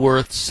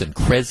 Woolworths and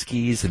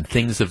Kresge's and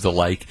things of the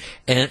like,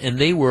 and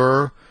they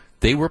were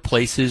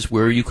places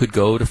where you could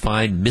go to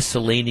find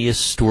miscellaneous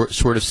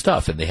sort of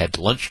stuff, and they had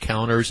lunch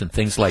counters and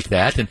things like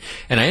that. And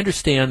I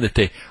understand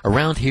that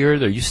around here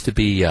there used to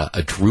be a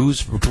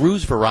Drew's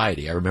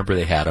Variety. I remember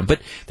they had them,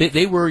 but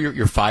they were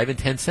your 5 and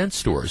 10 cent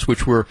stores,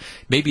 which were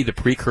maybe the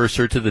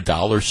precursor to the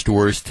dollar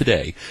stores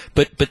today.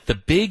 But the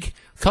big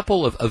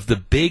couple of the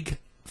big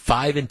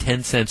 5 and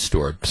 10 cent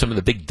store, some of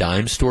the big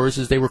dime stores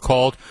as they were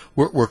called,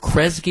 were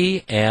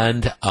Kresge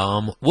and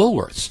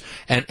Woolworths.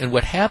 And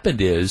what happened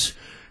is,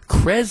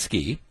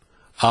 Kresge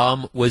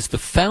was the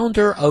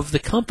founder of the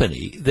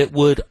company that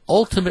would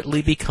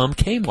ultimately become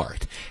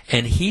Kmart.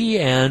 And he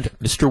and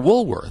Mr.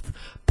 Woolworth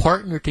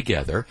partnered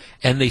together,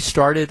 and they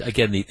started,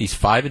 again, these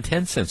 5 and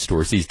 10 cent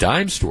stores, these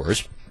dime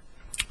stores,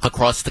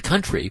 across the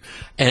country.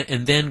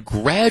 And then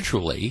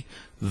gradually,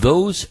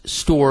 those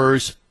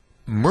stores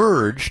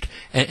merged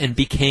and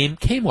became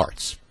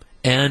Kmarts.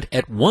 And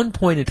at one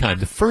point in time,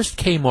 the first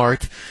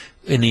Kmart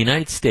in the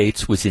United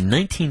States was in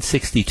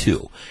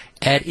 1962.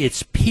 At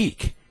its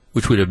peak,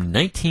 which would have been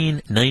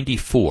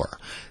 1994,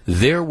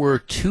 there were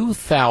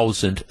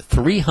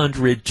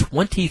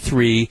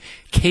 2,323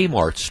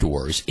 Kmart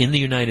stores in the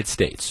United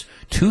States.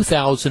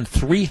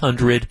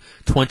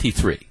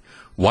 2,323.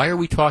 Why are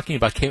we talking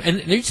about Kmart? And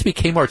there used to be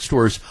Kmart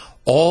stores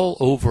all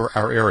over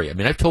our area. I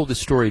mean, I've told this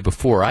story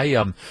before. I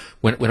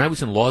when I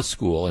was in law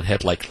school and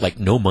had like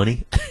no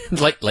money,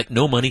 like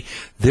no money,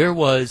 there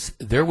was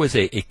a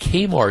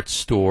Kmart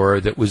store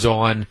that was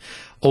on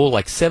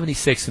like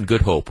 76 and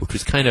Good Hope, which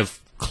was kind of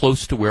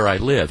close to where I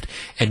lived,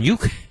 and you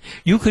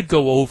could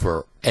go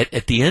over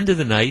at the end of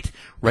the night,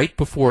 right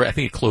before, I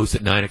think it closed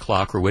at 9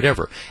 o'clock or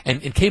whatever.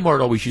 And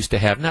Kmart always used to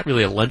have, not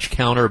really a lunch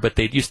counter, but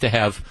they used to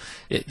have,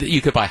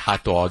 you could buy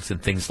hot dogs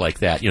and things like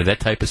that,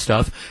 that type of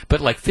stuff. But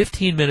like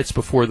 15 minutes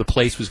before the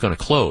place was going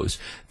to close,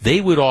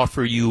 they would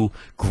offer you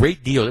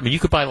great deals. I mean, you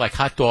could buy like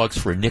hot dogs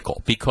for a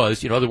nickel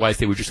because, otherwise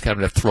they would just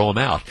kind of throw them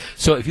out.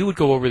 So if you would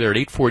go over there at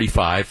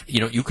 8:45,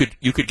 you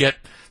could get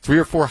 3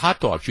 or 4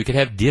 hot dogs. You could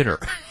have dinner,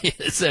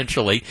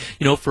 essentially,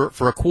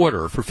 for a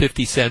quarter, for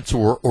 50 cents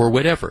or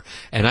whatever.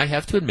 And I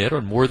have to admit,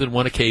 on more than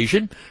one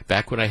occasion,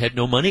 back when I had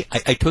no money,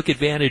 I took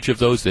advantage of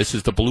those. This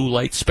is the blue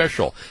light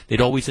special.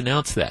 They'd always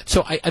announce that.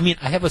 So, I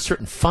have a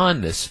certain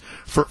fondness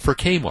for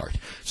Kmart.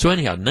 So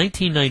anyhow,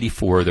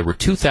 1994, there were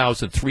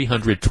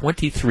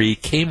 2,323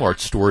 Kmart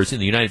stores in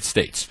the United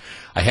States.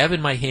 I have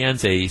in my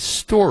hands a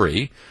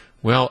story,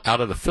 out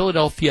of the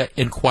Philadelphia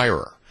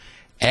Inquirer.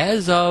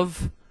 As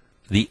of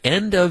the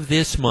end of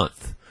this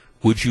month,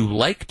 would you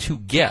like to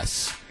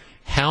guess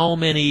how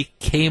many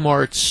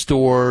Kmart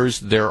stores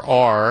there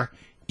are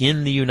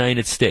in the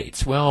United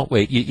States? Well,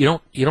 wait,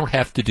 you don't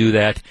have to do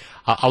that.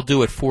 I'll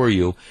do it for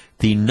you.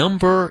 The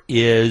number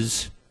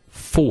is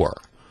 4.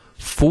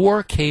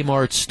 4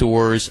 Kmart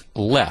stores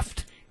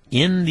left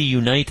in the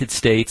United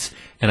States,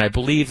 and I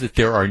believe that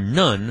there are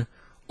none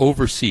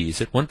overseas.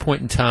 At one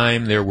point in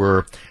time, there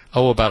were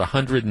about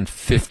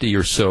 150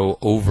 or so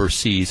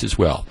overseas as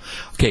well.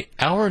 Okay,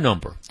 our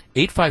number,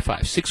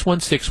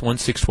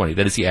 855-616-1620.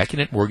 That is the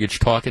AccuNet Mortgage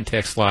talk and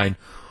text line.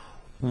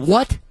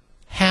 What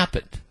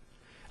happened?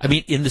 I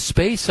mean, in the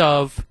space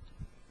of,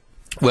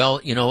 in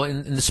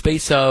the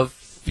space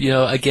of,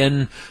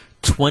 again,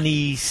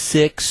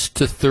 26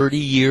 to 30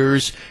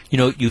 years,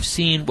 you've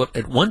seen what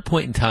at one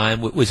point in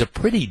time was a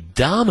pretty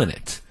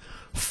dominant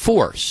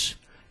force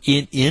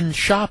in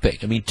shopping.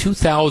 I mean,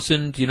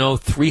 2,000,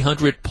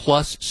 300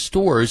 plus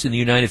stores in the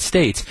United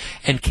States,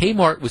 and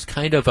Kmart was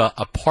kind of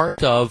a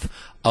part of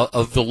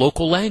the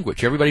local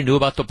language. Everybody knew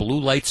about the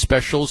blue light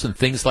specials and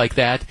things like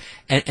that,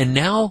 and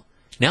now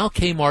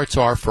Kmart's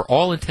are, for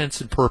all intents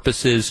and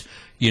purposes,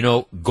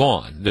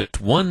 gone. There's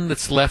one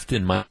that's left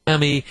in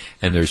Miami,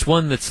 and there's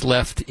one that's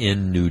left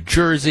in New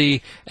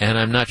Jersey, and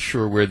I'm not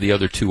sure where the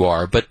other 2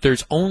 are, but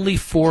there's only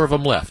 4 of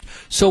them left.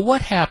 So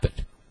what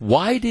happened?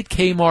 Why did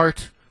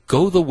Kmart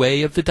go the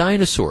way of the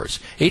dinosaurs?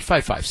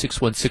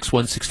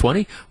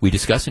 855-616-1620. We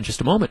discuss in just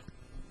a moment.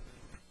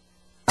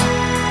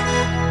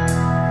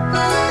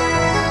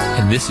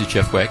 And this is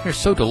Jeff Wagner.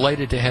 So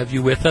delighted to have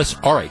you with us.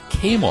 All right,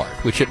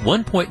 Kmart, which at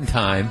one point in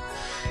time,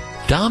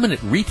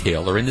 dominant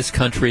retailer in this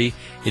country,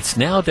 it's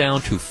now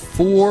down to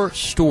 4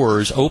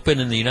 stores open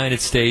in the United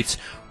States.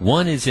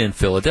 One is in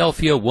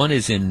Philadelphia, one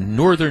is in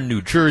northern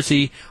New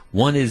Jersey,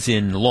 one is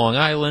in Long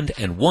Island,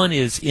 and one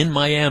is in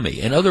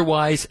Miami. And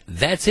otherwise,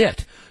 that's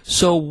it.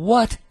 So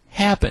what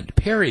happened?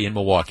 Perry in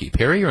Milwaukee.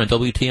 Perry, you're on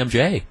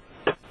WTMJ.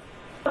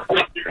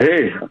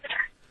 Hey.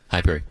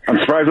 Hi, Perry. I'm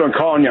surprised I'm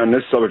calling you on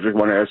this subject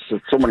when I asked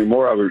so many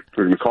more I was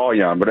going to call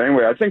you on. But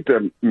anyway, I think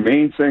the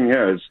main thing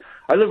is,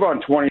 I live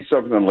on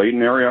 27th and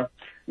Layton area.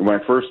 And when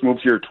I first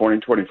moved here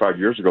 25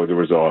 years ago, there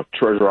was a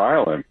Treasure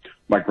Island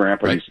my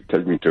grandpa used to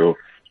take me to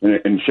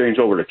and changed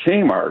over to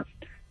Kmart.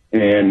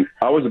 And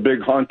I was a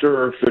big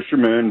hunter,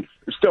 fisherman,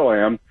 still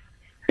am.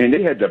 And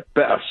they had the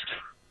best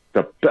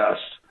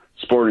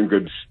sporting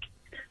goods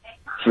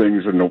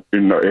things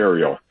in the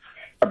area.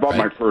 I bought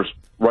my first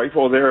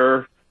rifle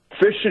there,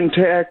 fishing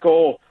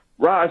tackle,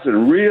 rods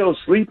and reels,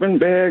 sleeping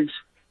bags,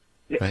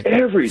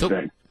 everything.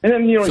 So, and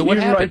then what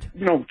happened?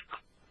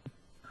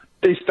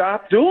 They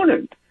stopped doing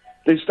it.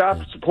 They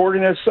stopped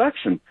supporting that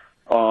section.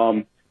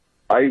 I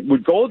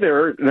would go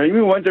there, and I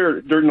even went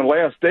there during the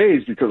last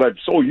days because I'm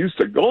so used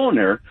to going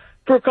there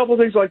for a couple of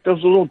things like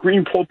those little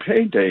green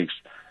propane tanks.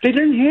 They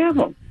didn't have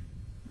them.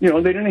 They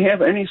didn't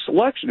have any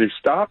selection. They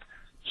stopped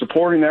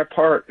supporting that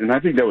part, and I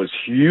think that was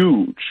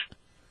huge.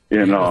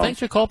 Well, thanks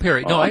for the call,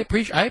 Perry. No, I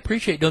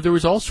appreciate. No, there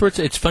was all sorts.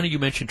 It's funny you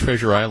mentioned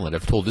Treasure Island.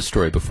 I've told this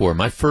story before.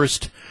 My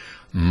first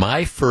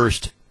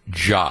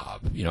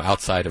job,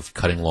 outside of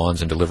cutting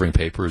lawns and delivering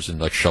papers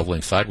and like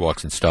shoveling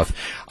sidewalks and stuff,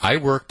 I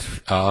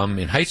worked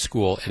in high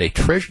school at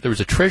there was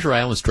a Treasure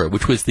Island store,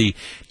 which was the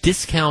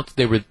discount.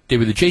 They were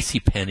the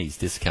J.C. Penney's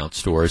discount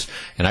stores,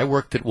 and I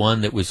worked at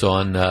one that was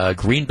on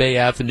Green Bay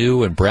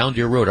Avenue and Brown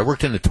Deer Road. I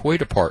worked in the toy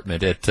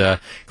department at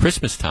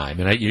Christmas time,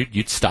 and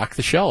you'd stock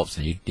the shelves,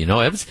 and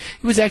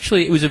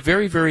it was a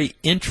very, very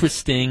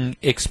interesting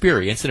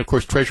experience. And of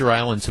course, Treasure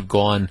Islands have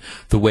gone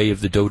the way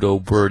of the dodo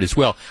bird as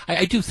well.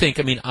 I do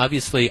think,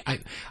 obviously,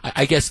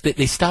 I guess that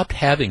they stopped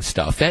having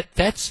stuff.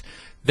 That's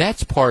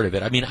part of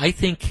it. I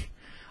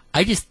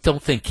I just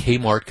don't think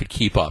Kmart could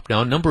keep up.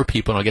 Now, a number of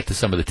people, and I'll get to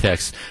some of the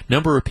texts, a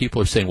number of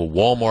people are saying, well,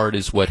 Walmart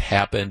is what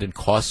happened and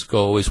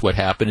Costco is what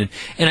happened.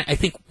 And I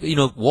think,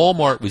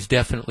 Walmart was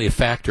definitely a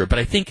factor. But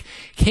I think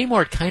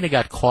Kmart kind of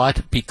got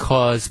caught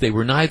because they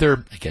were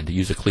neither, again, to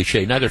use a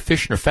cliche, neither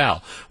fish nor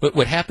fowl.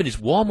 What happened is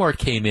Walmart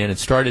came in and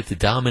started to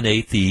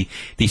dominate the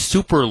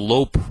super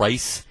low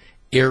price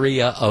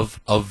area of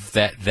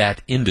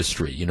that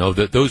industry.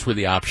 Those were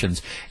the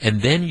options.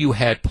 And then you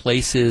had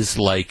places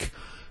like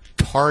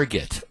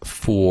Target,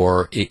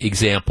 for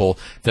example,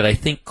 that I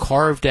think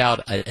carved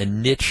out a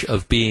niche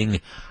of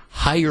being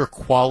higher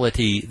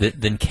quality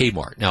than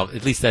Kmart. Now,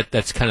 at least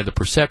that's kind of the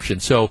perception.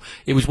 So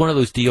it was one of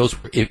those deals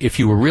where if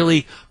you were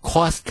really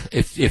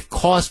if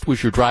cost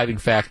was your driving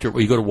factor,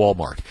 well, you go to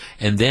Walmart.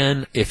 And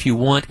then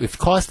if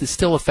cost is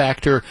still a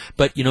factor,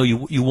 but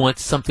you want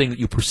something that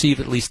you perceive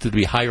at least to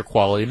be higher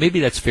quality,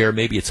 maybe that's fair,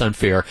 maybe it's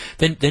unfair,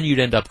 then you'd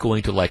end up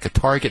going to like a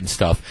Target and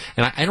stuff.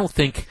 And I don't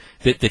think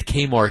that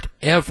Kmart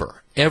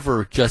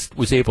ever just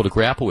was able to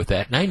grapple with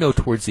that. And I know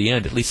towards the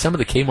end, at least some of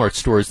the Kmart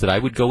stores that I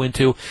would go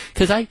into,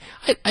 because I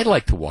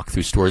like to walk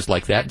through stores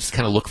like that and just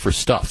kind of look for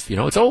stuff.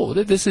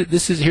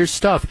 Here's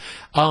stuff.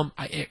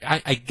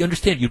 I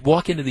understand you'd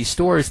walk into these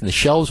stores and the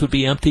shelves would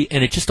be empty,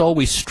 and it just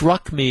always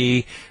struck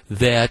me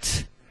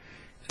that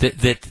the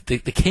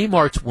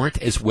Kmarts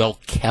weren't as well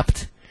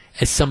kept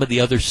as some of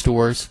the other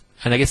stores.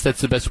 And I guess that's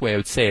the best way I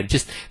would say it.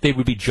 Just they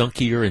would be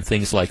junkier and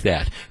things like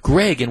that.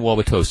 Greg in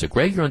Wauwatosa.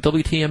 Greg, you're on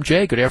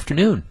WTMJ. Good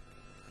afternoon.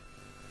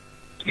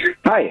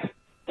 Hi.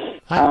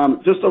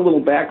 Just a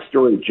little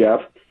backstory,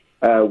 Jeff.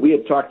 We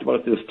had talked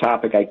about this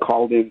topic. I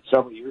called in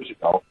several years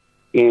ago,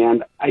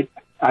 and I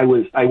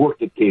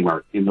worked at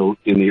Kmart in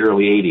the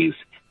early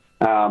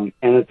 '80s,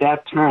 and at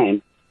that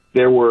time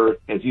there were,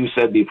 as you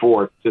said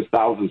before, just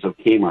thousands of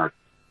Kmart.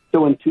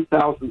 So in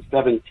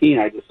 2017,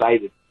 I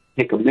decided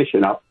to take a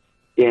mission up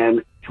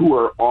and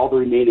tour all the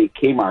remaining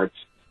Kmarts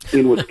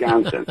in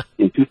Wisconsin.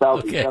 In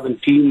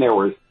 2017, There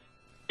was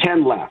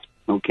 10 left.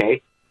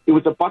 Okay. It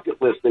was a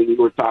bucket list thing we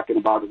were talking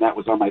about, and that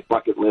was on my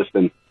bucket list,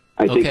 and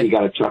I think we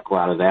got a chuckle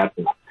out of that.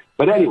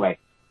 But anyway,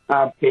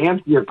 to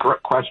answer your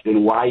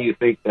question, why you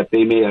think that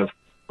they may have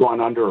gone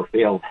under or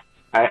failed,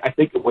 I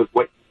think it was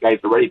what you guys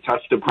already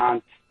touched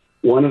upon.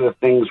 One of the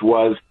things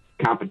was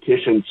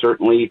competition.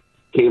 Certainly,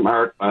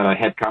 Kmart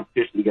had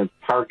competition against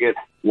Target,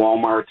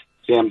 Walmart,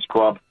 Sam's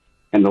Club,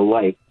 and the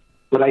like.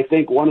 But I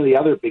think one of the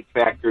other big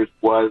factors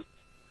was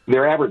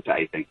their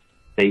advertising.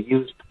 They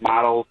used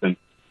models and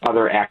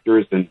other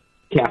actors, and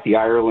Kathy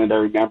Ireland, I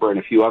remember, and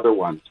a few other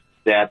ones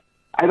that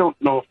I don't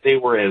know if they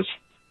were as,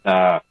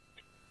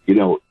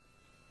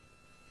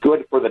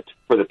 good for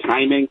the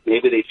timing.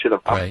 Maybe they should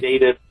have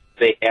updated.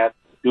 They had to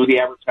do the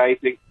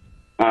advertising.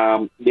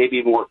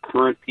 Maybe more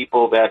current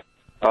people that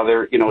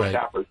other,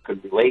 shoppers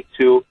could relate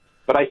to.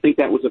 But I think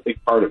that was a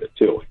big part of it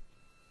too.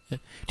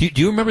 Do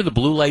you remember the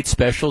blue light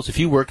specials? If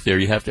you worked there,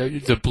 you have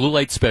the blue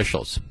light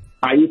specials.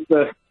 I used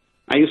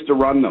to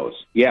run those.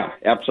 Yeah,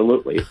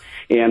 absolutely.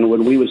 And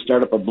when we would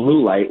start up a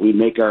blue light, we'd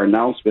make our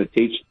announcement,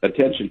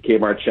 attention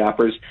Kmart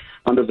shoppers,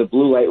 under the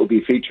blue light would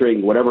be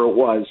featuring whatever it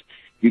was.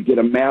 You'd get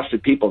a mass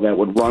of people that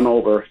would run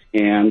over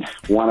and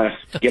want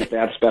to get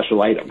that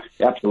special item.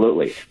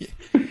 Absolutely.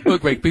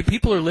 Look, Greg,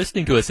 people are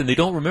listening to us and they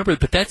don't remember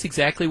it, but that's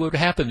exactly what would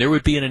happen. There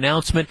would be an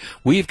announcement,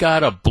 we've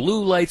got a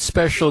blue light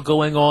special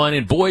going on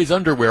in boys'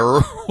 underwear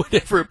or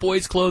whatever,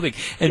 boys' clothing,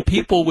 and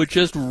people would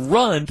just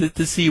run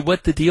to see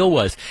what the deal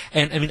was.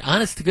 And, I mean,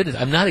 honest to goodness,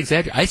 I'm not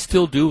exaggerating. I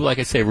still do, like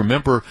I say,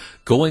 remember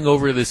going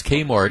over to this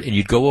Kmart, and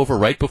you'd go over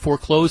right before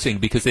closing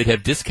because they'd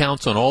have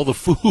discounts on all the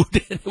food,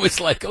 and it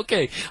was like,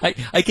 okay,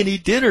 I can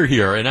eat dinner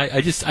here, and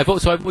I've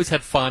always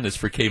had fondness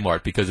for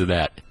Kmart because of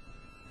that.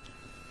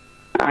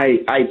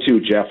 I too,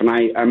 Jeff, and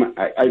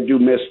I do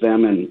miss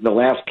them. And the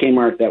last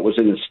Kmart that was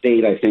in the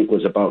state, I think,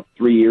 was about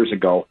 3 years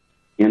ago,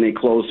 and they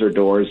closed their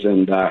doors.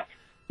 And I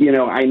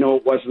know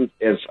it wasn't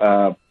as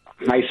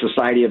high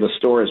society of a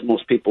store as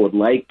most people would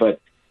like, but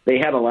they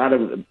had a lot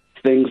of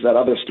things that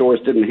other stores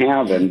didn't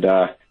have, and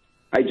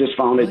I just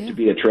found it to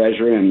be a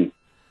treasure, and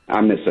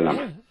I'm missing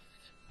them.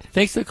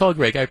 Thanks for the call,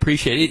 Greg. I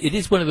appreciate it. It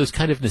is one of those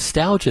kind of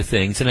nostalgia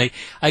things, and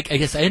I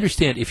guess I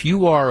understand if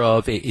you are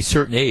of a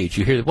certain age,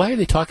 you hear, why are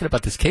they talking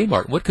about this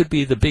Kmart? What could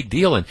be the big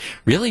deal? And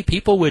really,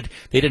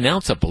 they'd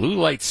announce a blue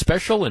light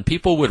special, and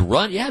people would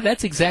run. Yeah,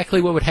 that's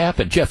exactly what would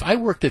happen. Jeff, I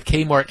worked at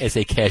Kmart as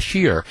a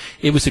cashier.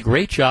 It was a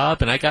great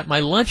job, and I got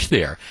my lunch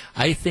there.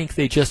 I think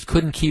they just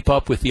couldn't keep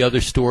up with the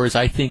other stores.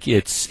 I think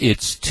it's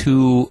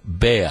too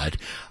bad.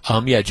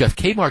 Jeff,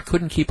 Kmart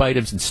couldn't keep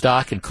items in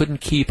stock and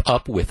couldn't keep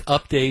up with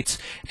updates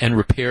and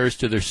repairs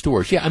to their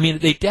stores. Yeah, I mean,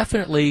 they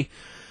definitely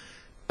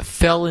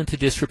fell into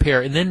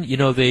disrepair. And then,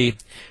 they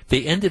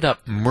ended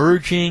up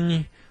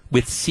merging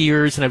with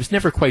Sears, and I was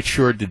never quite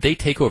sure, did they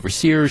take over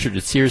Sears or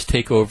did Sears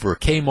take over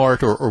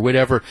Kmart or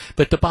whatever?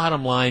 But the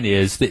bottom line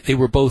is that they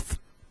were both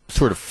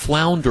sort of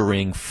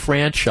floundering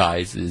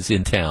franchises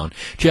in town.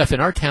 Jeff, in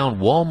our town,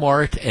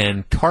 Walmart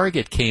and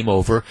Target came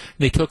over. And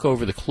they took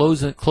over the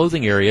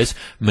clothing areas.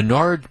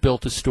 Menard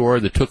built a store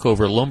that took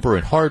over lumber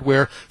and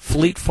hardware.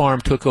 Fleet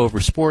Farm took over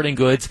sporting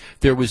goods.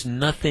 There was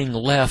nothing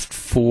left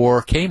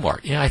for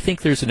Kmart. Yeah, I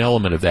think there's an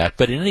element of that.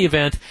 But in any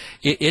event,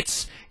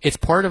 it's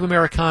part of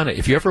Americana.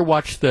 If you ever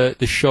watch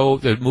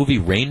the movie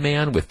Rain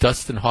Man with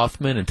Dustin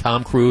Hoffman and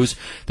Tom Cruise,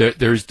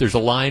 there's a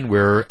line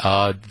where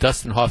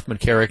Dustin Hoffman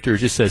character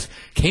just says,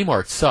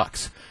 Kmart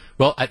sucks.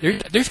 Well,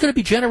 there's going to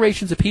be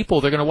generations of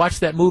people that are going to watch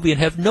that movie and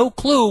have no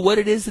clue what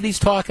it is that he's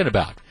talking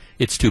about.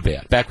 It's too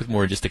bad. Back with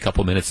more in just a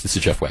couple minutes. This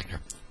is Jeff Wagner.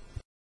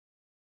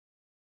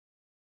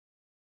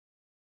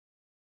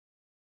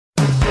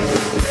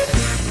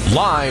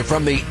 Live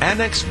from the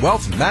Annex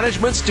Wealth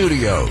Management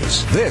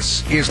Studios,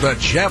 this is the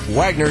Jeff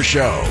Wagner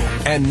Show.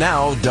 And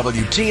now,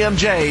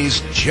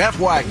 WTMJ's Jeff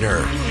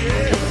Wagner.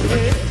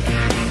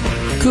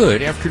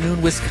 Good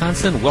afternoon,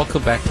 Wisconsin.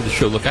 Welcome back to the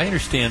show. Look, I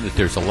understand that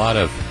there's a lot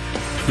of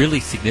really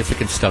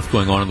significant stuff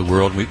going on in the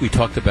world. We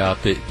talked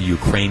about the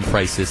Ukraine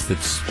crisis.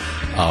 That's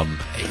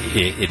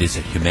it is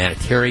a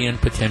humanitarian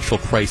potential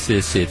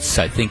crisis. It's,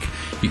 I think,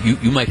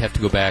 you might have to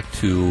go back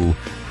to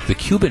the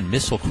Cuban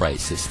Missile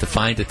Crisis to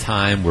find a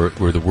time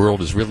where the world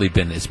has really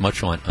been as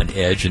much on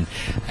edge, and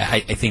I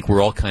think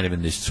we're all kind of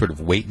in this sort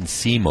of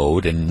wait-and-see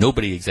mode, and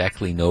nobody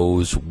exactly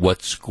knows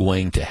what's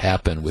going to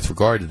happen with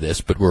regard to this,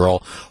 but we're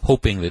all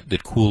hoping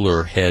that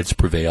cooler heads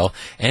prevail.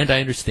 And I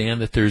understand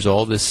that there's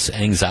all this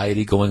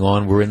anxiety going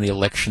on. We're in the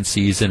election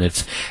season.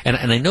 And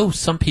I know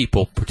some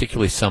people,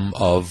 particularly some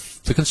of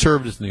the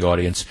conservatives in the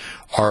audience,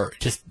 are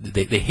just,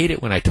 they hate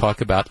it when I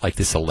talk about like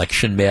this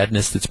election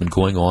madness that's been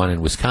going on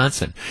in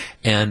Wisconsin.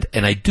 And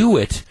I do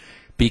it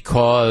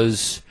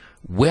because,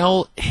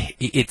 well,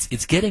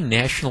 it's getting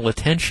national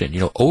attention. You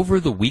know,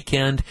 over the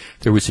weekend,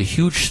 there was a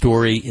huge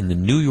story in the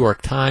New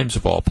York Times,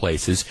 of all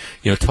places,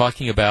 you know,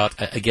 talking about,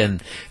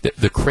 again,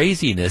 the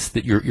craziness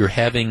that you're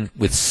having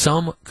with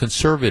some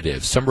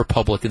conservatives, some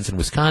Republicans in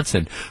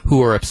Wisconsin,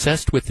 who are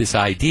obsessed with this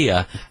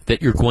idea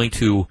that you're going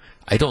to,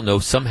 I don't know,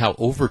 somehow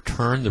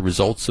overturn the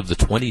results of the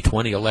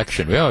 2020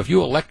 election. Well, if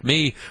you elect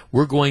me,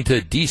 we're going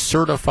to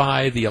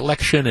decertify the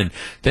election, and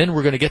then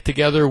we're going to get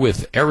together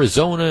with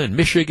Arizona and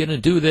Michigan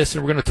and do this,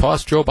 and we're going to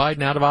toss Joe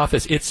Biden out of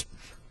office. It's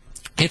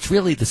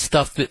really the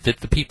stuff that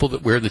the people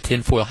that wear the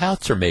tinfoil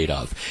hats are made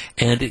of.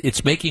 And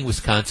it's making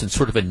Wisconsin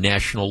sort of a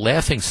national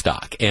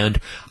laughingstock. And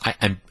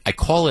I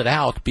call it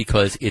out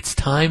because it's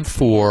time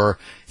for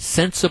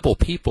sensible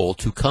people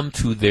to come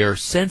to their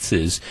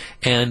senses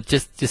and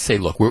just say,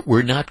 look,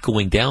 we're not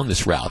going down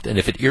this route. And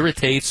if it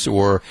irritates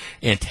or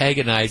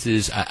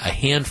antagonizes a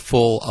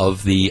handful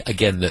of the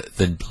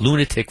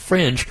lunatic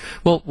fringe,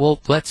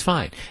 well, that's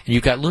fine. And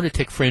you've got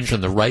lunatic fringe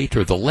on the right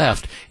or the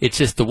left. It's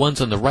just the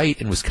ones on the right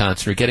in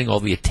Wisconsin are getting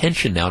all the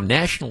attention now,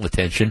 national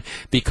attention,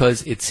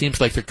 because it seems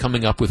like they're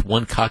coming up with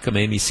one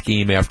cockamamie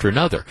scheme after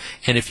another.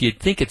 And if you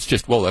think it's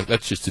just, well,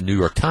 that's just the New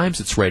York Times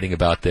that's writing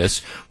about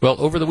this, well,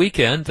 over the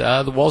weekend,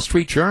 the Wall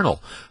Street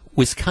Journal,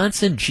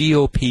 Wisconsin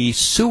GOP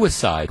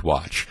Suicide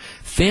Watch.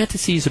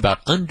 Fantasies about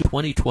under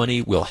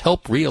 2020 will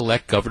help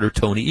re-elect Governor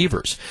Tony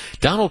Evers.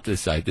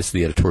 This is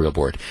the editorial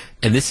board,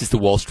 and this is the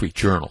Wall Street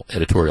Journal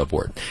editorial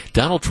board.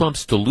 Donald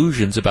Trump's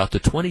delusions about the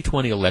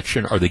 2020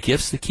 election are the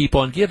gifts that keep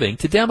on giving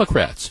to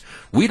Democrats.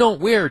 We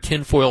don't wear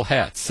tinfoil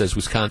hats, says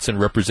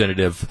Wisconsin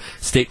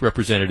State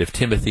Representative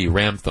Timothy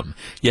Ramtham.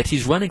 Yet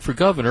he's running for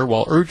governor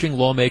while urging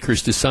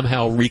lawmakers to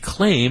somehow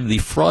reclaim the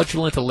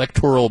fraudulent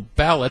electoral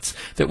ballots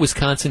that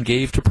Wisconsin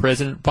gave to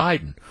President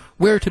Biden.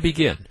 Where to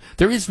begin?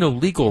 There is no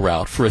legal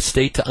route for a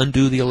state to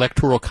undo the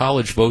Electoral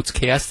College votes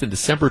cast in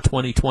December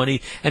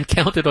 2020 and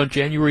counted on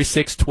January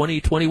 6,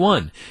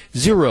 2021.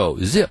 Zero,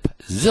 zip,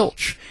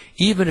 zilch.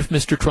 Even if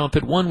Mr. Trump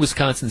had won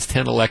Wisconsin's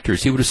 10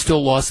 electors, he would have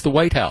still lost the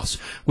White House.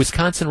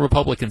 Wisconsin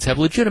Republicans have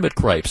legitimate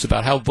gripes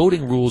about how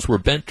voting rules were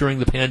bent during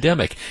the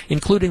pandemic,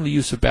 including the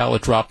use of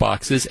ballot drop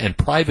boxes and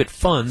private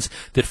funds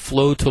that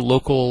flowed to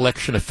local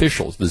election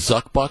officials, the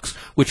Zuck Bucks,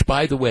 which,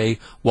 by the way,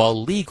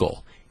 while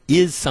legal,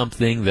 is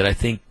something that I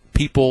think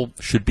people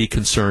should be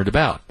concerned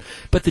about.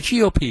 But the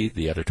GOP,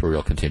 the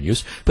editorial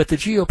continues, but the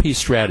GOP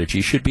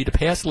strategy should be to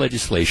pass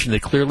legislation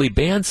that clearly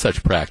bans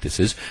such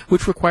practices,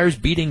 which requires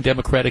beating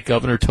Democratic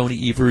Governor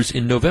Tony Evers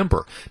in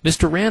November.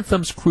 Mr.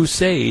 Rantham's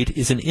crusade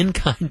is an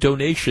in-kind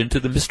donation to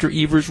the Mr.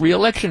 Evers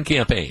re-election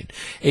campaign.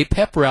 A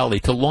pep rally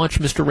to launch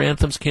Mr.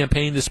 Rantham's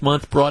campaign this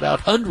month brought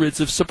out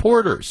hundreds of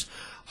supporters.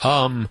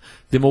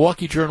 The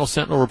Milwaukee Journal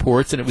Sentinel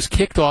reports, and it was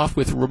kicked off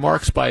with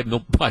remarks by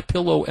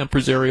pillow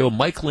impresario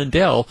Mike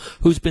Lindell,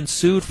 who's been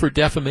sued for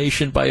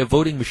defamation by a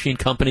voting machine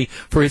company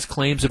for his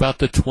claims about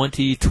the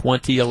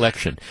 2020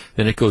 election.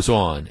 Then it goes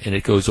on, and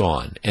it goes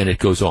on, and it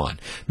goes on.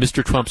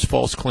 Mr. Trump's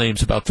false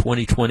claims about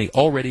 2020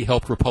 already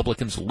helped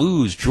Republicans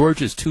lose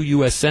Georgia's 2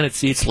 U.S. Senate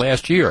seats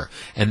last year,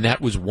 and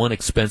that was one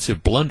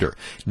expensive blunder.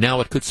 Now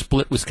it could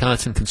split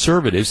Wisconsin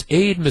conservatives,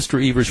 aid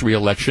Mr. Evers'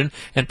 re-election,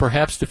 and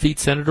perhaps defeat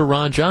Senator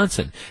Ron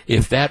Johnson.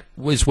 If that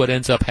is what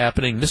ends up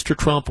happening. Mr.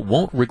 Trump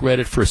won't regret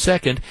it for a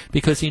second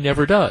because he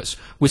never does.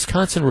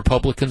 Wisconsin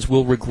Republicans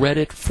will regret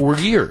it for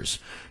years,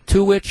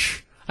 to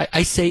which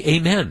I say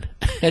amen.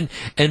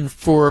 And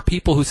for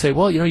people who say,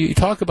 well, you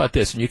talk about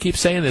this and you keep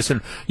saying this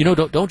and,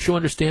 don't you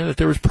understand that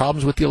there was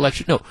problems with the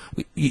election? No,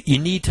 you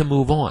need to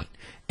move on.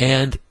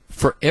 And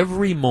for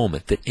every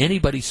moment that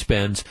anybody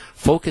spends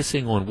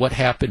focusing on what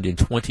happened in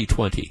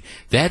 2020,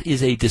 that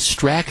is a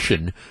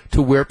distraction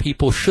to where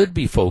people should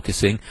be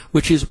focusing,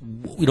 which is,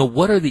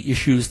 what are the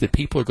issues that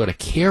people are going to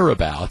care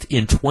about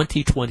in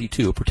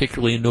 2022,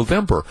 particularly in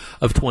November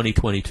of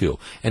 2022.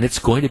 And it's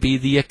going to be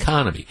the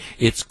economy.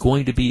 It's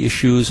going to be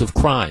issues of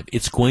crime.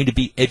 It's going to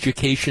be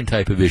education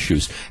type of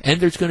issues. And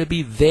there's going to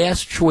be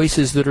vast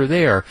choices that are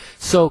there.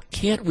 So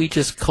can't we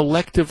just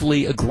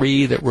collectively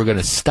agree that we're going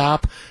to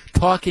stop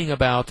talking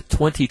about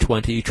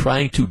 2020,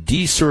 trying to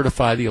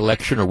decertify the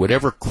election or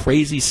whatever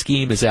crazy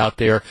scheme is out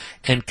there,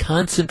 and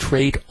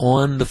concentrate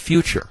on the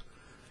future?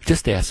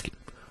 Just asking.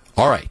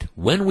 All right,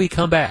 when we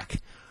come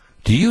back,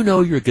 do you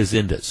know your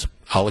gazindas?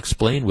 I'll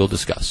explain. We'll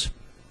discuss.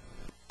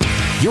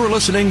 You're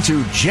listening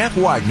to Jeff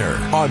Wagner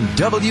on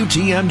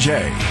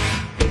WTMJ.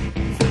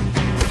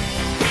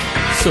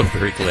 So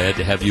very glad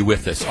to have you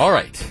with us. All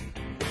right.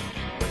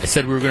 I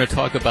said we were going to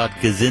talk about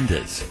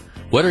gazindas.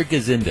 What are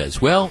gazindas?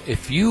 Well,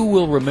 if you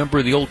will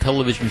remember the old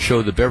television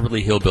show, The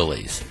Beverly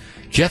Hillbillies,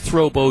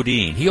 Jethro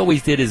Bodine, he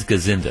always did his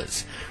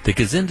gazindas. The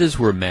gazindas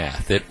were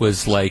math. It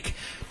was like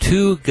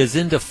 2 goes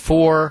into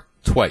 4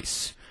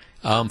 twice.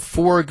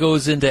 4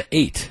 goes into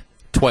 8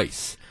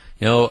 twice.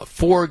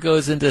 4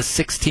 goes into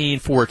 16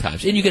 4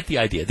 times. And you get the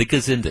idea, the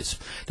gazindas,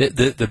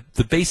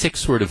 the basic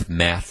sort of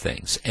math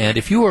things. And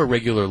if you are a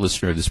regular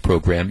listener of this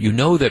program, you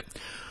know that,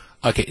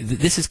 okay,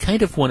 this is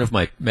kind of one of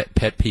my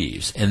pet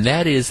peeves, and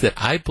that is that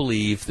I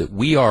believe that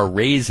we are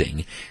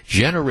raising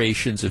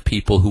generations of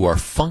people who are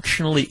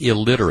functionally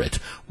illiterate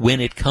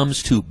when it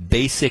comes to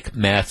basic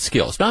math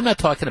skills. Now, I'm not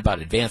talking about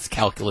advanced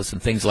calculus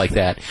and things like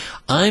that.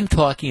 I'm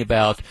talking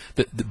about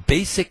the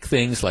basic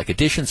things like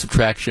addition,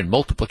 subtraction,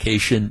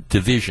 multiplication,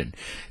 division.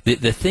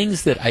 The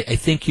things that I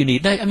think you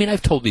need. I mean,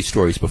 I've told these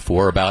stories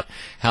before about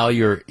how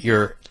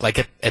you're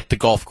like at the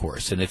golf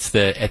course, and it's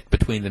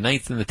between the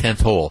 9th and the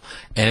 10th hole,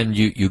 and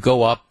you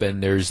go up,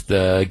 and there's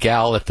the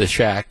gal at the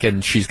shack,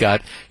 and she's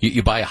got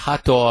you buy a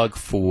hot dog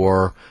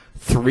for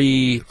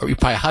you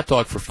buy a hot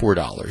dog for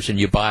 $4, and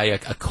you buy a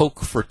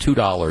Coke for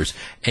 $2,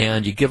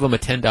 and you give them a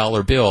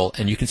 $10 bill,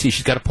 and you can see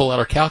she's got to pull out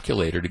her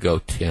calculator to go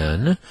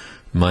 10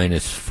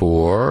 minus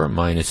 4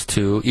 minus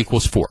 2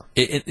 equals 4.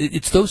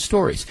 It's those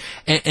stories,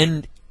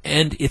 and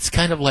it's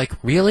kind of like,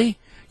 really?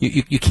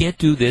 You can't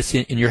do this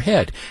in your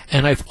head.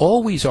 And I've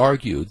always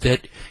argued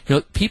that,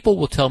 people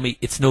will tell me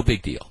it's no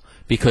big deal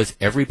because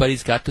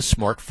everybody's got the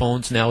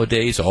smartphones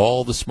nowadays.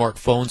 All the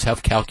smartphones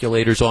have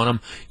calculators on them.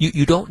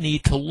 You don't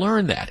need to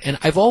learn that. And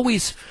I've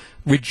always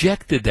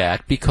rejected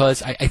that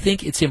because I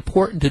think it's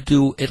important to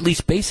do at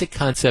least basic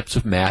concepts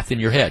of math in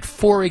your head.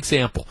 For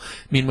example,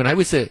 when I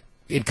was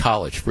in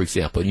college, for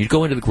example, and you'd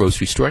go into the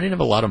grocery store, I didn't have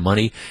a lot of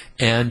money,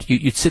 and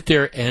you'd sit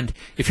there, and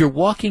if you're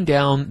walking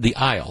down the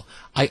aisle,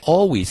 I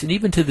always, and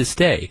even to this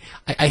day,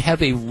 I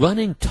have a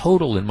running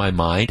total in my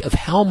mind of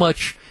how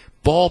much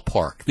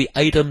ballpark the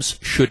items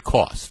should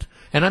cost.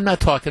 And I'm not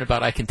talking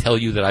about I can tell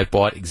you that I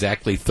bought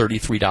exactly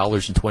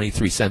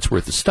 $33.23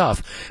 worth of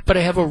stuff, but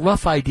I have a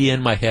rough idea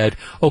in my head,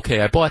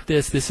 okay, I bought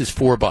this is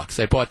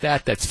 $4. I bought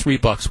that's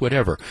 $3,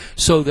 whatever.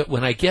 So that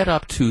when I get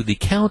up to the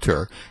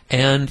counter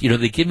and,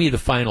 they give me the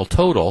final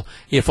total,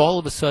 if all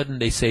of a sudden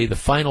they say the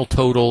final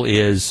total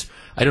is,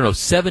 I don't know,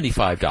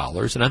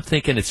 $75, and I'm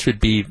thinking it should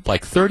be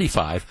like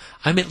 $35,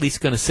 I'm at least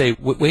going to say,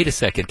 wait a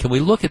second, can we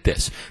look at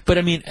this? But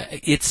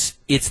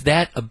it's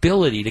that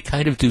ability to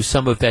kind of do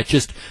some of that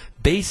just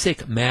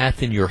basic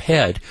math in your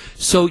head,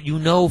 so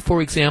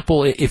for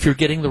example, if you're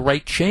getting the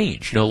right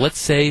change. Let's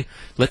say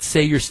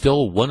you're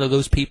still one of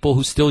those people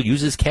who still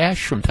uses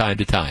cash from time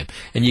to time,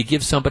 and you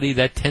give somebody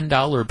that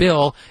 $10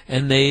 bill,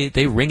 and they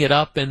ring it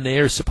up, and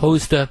they're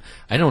supposed to,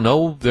 I don't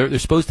know, they're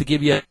supposed to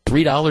give you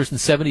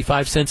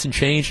 $3.75 in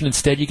change, and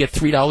instead you get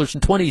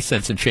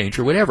 $3.20 in change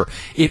or whatever.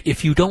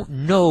 If you don't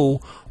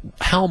know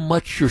how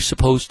much you're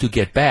supposed to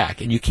get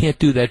back, and you can't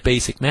do that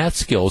basic math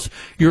skills,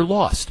 you're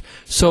lost.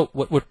 So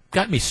what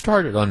got me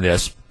started on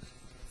this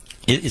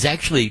is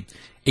actually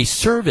a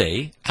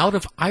survey out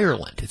of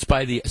Ireland. It's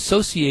by the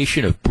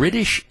Association of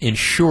British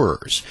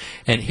Insurers.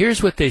 And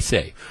here's what they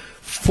say.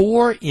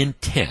 4 in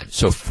 10,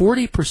 so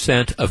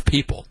 40% of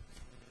people,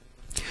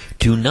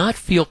 do not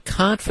feel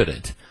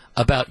confident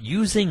about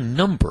using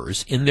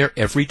numbers in their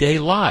everyday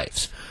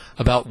lives.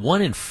 About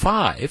 1 in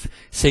 5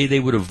 say they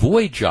would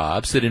avoid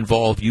jobs that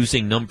involve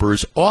using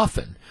numbers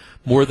often.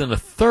 More than a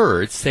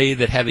third say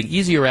that having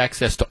easier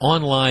access to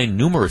online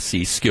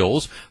numeracy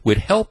skills would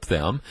help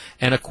them,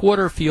 and a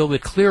quarter feel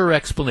that clearer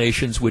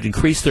explanations would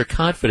increase their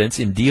confidence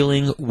in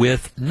dealing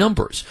with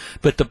numbers.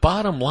 But the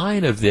bottom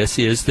line of this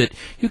is that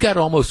you got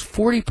almost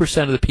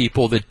 40% of the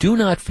people that do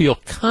not feel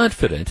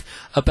confident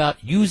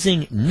about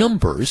using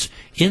numbers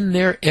in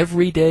their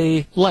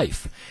everyday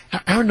life.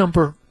 Our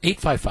number,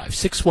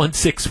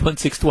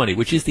 855-616-1620,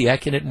 which is the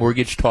AccuNet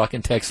Mortgage Talk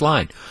and Text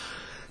line.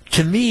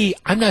 To me,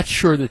 I'm not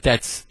sure that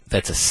that's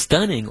a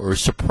stunning or a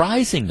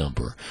surprising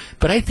number,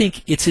 but I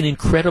think it's an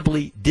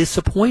incredibly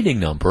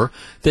disappointing number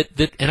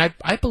and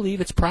I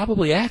believe it's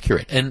probably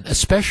accurate. And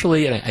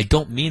especially, and I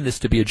don't mean this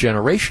to be a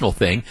generational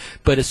thing,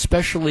 but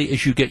especially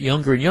as you get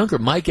younger and younger,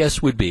 my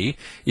guess would be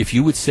if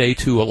you would say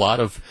to a lot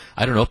of,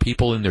 I don't know,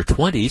 people in their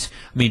 20s,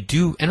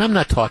 and I'm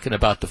not talking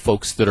about the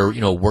folks that are,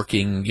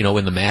 working,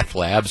 in the math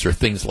labs or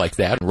things like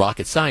that,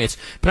 rocket science,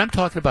 but I'm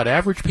talking about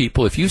average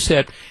people. If you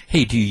said,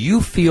 hey, do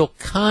you feel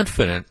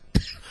confident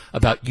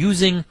about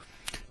using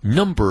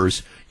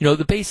numbers,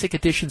 the basic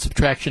addition,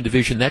 subtraction,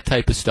 division, that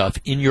type of stuff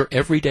in your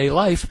everyday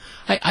life,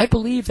 I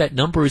believe that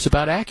number is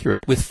about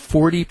accurate with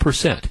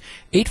 40%.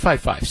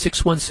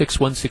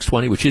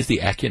 855-616-1620, which is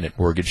the AccuNet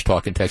Mortgage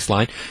Talk and Text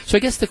line. So I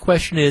guess the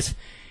question is,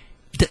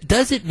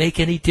 does it make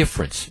any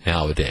difference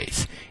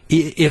nowadays?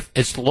 If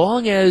as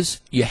long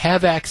as you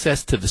have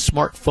access to the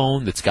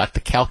smartphone that's got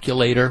the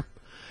calculator,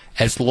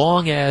 as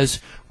long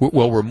as,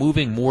 we're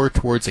moving more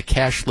towards a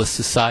cashless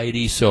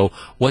society, so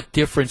what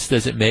difference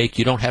does it make?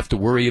 You don't have to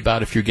worry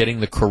about if you're getting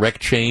the correct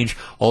change.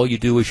 All you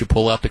do is you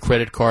pull out the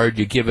credit card,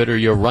 you give it, or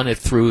you run it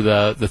through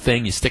the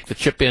thing, you stick the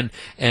chip in,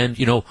 and,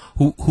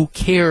 who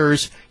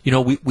cares?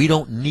 We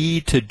don't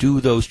need to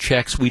do those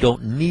checks. We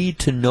don't need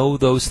to know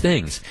those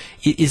things.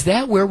 Is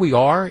that where we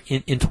are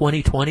in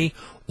 2020?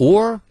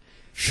 Or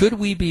should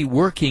we be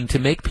working to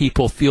make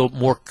people feel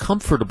more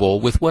comfortable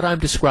with what I'm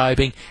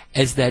describing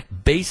as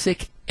that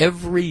basic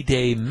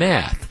everyday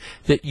math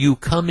that you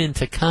come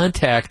into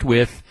contact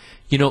with,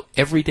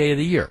 every day of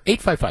the year?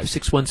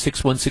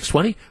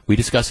 855-616-1620. We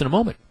discuss in a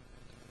moment.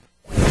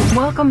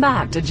 Welcome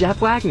back to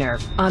Jeff Wagner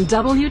on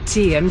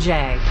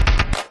WTMJ.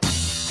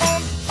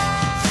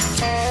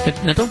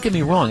 Now, don't get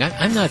me wrong.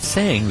 I'm not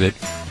saying that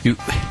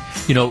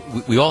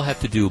we all have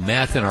to do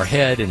math in our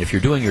head, and if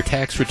you're doing your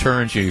tax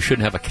returns, you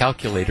shouldn't have a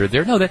calculator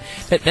there. No,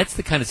 that's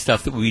the kind of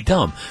stuff that would be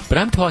dumb. But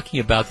I'm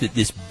talking about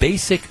this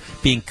basic,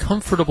 being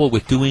comfortable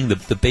with doing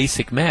the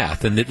basic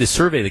math. And this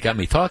survey that got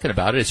me talking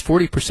about it is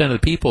 40% of the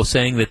people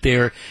saying that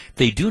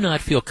they do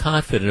not feel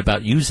confident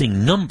about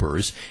using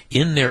numbers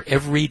in their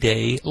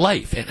everyday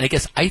life. And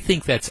I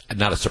think that's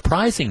not a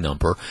surprising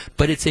number,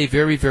 but it's a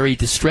very, very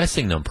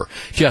distressing number.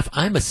 Jeff,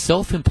 I'm a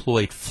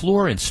self-employed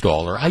floor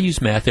installer. I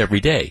use math every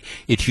day.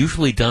 It's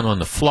usually done on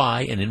the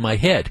fly and in my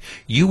head.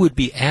 You would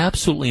be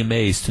absolutely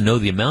amazed to know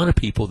the amount of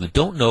people that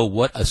don't know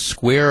what a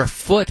square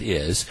foot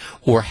is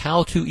or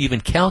how to even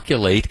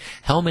calculate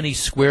how many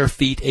square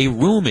feet a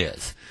room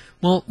is.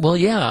 Well,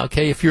 yeah,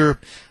 okay, if you're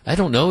at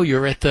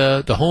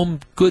the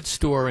home goods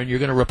store and you're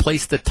going to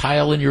replace the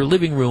tile in your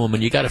living room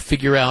and you got to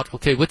figure out,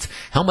 okay,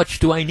 how much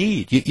do I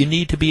need? You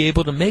need to be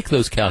able to make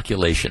those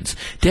calculations.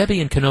 Debbie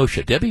in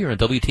Kenosha. Debbie, you're on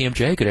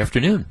WTMJ. Good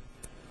afternoon.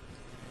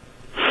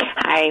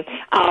 Hi.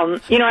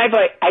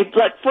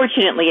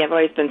 Fortunately, I've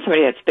always been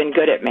somebody that's been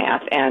good at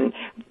math, and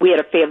we had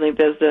a family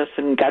business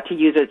and got to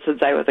use it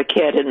since I was a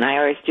kid, and I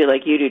always do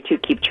like you do too,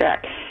 keep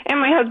track. And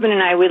my husband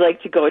and I, we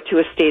like to go to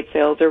estate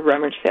sales or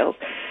rummage sales,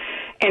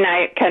 and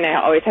I kind of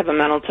always have a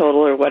mental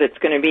total or what it's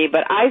going to be,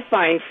 but I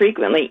find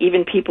frequently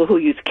even people who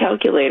use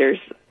calculators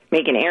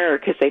make an error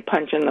because they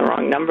punch in the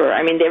wrong number.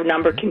 Their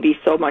number can be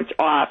so much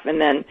off,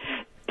 and then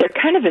they're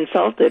kind of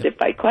insulted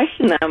if I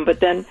question them, but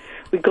then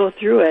we go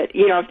through it.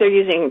 If they're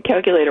using a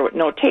calculator with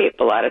no tape,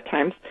 a lot of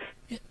times,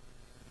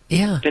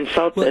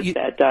 insulted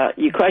that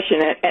you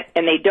question it,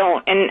 and they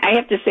don't. And I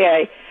have to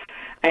say,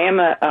 I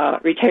am a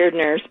retired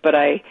nurse, but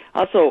I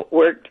also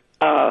worked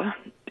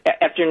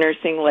after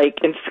nursing, like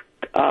in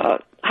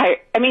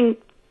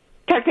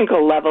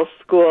technical level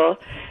school,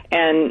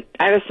 and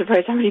I was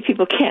surprised how many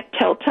people can't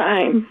tell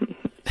time,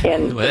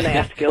 and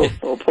math skills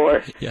so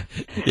poor. Yeah,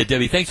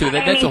 Debbie, thanks for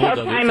that. That's a whole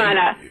other thing.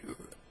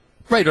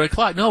 Right, or a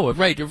clock. No,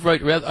 right.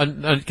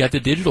 Got the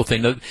digital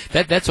thing.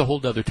 That's a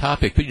whole other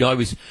topic. But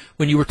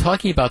when you were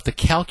talking about the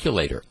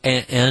calculator,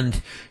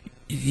 and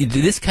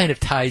this kind of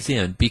ties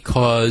in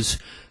because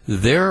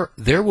there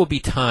will be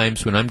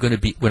times when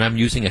I'm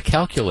using a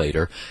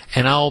calculator,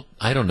 and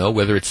I don't know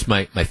whether it's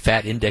my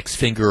fat index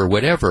finger or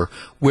whatever,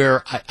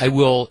 where I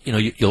will,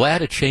 you'll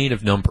add a chain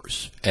of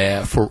numbers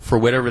for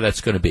whatever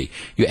that's going to be.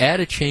 You add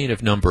a chain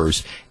of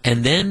numbers,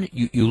 and then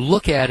you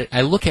look at it.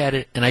 I look at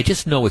it, and I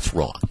just know it's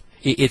wrong.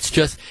 It's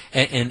just,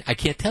 and I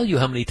can't tell you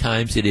how many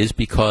times it is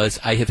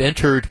because I have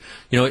entered,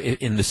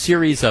 in the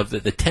series of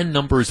the 10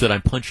 numbers that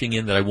I'm punching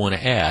in that I want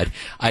to add,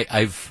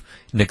 I've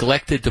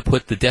neglected to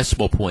put the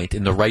decimal point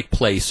in the right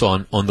place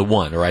on the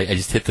one, or I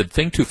just hit the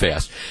thing too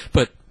fast.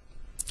 But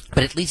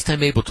at least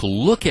I'm able to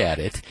look at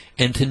it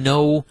and to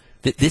know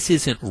that this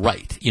isn't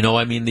right.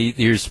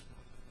 There's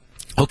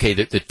okay,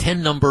 the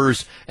 10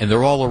 numbers, and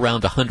they're all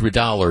around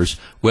 $100.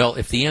 Well,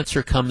 if the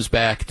answer comes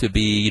back to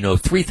be,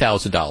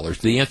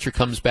 $3,000, the answer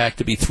comes back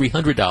to be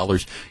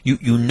 $300,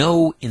 you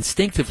know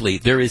instinctively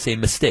there is a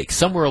mistake.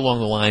 Somewhere along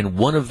the line,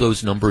 one of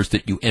those numbers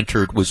that you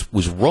entered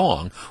was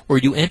wrong, or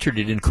you entered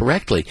it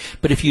incorrectly.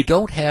 But if you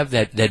don't have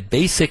that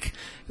basic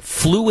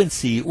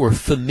fluency or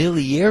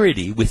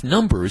familiarity with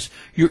numbers,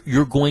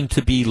 you're going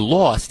to be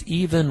lost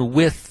even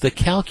with the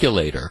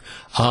calculator.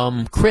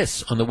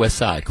 Chris on the West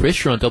Side.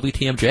 Chris, you're on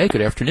WTMJ.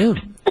 Good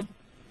afternoon.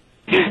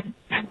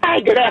 Hi,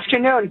 good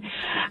afternoon.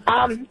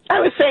 I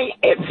was saying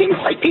it seems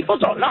like people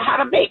don't know how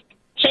to make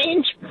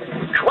change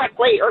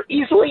correctly or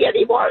easily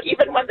anymore,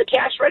 even when the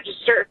cash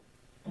register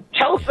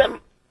tells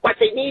them what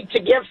they need to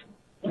give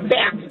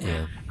back.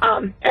 Yeah.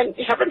 And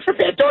heaven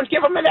forbid, don't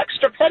give them an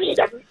extra penny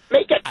to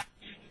make it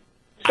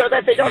so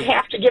that they don't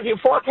have to give you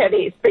 4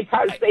 pennies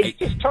because they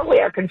just totally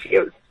are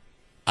confused.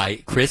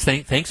 Chris,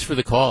 thanks for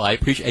the call. I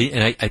appreciate,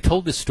 and I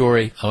told this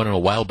story, I don't know, a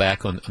while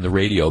back on the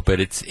radio, but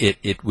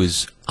it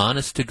was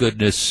honest to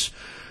goodness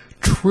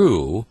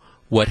true.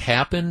 What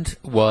happened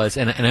was,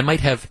 and I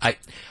might have,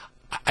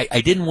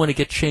 I didn't want to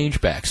get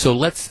change back. So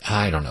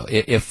I don't know,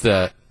 if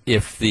the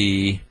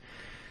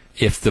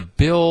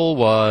bill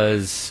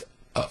was,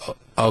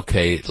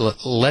 okay,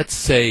 let's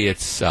say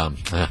it's, I'm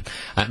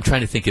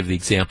trying to think of the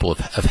example of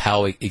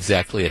how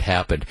exactly it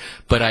happened,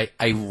 but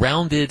I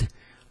rounded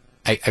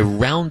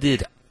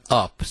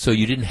up so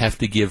you didn't have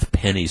to give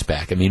pennies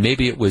back. I mean,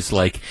 maybe it was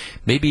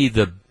maybe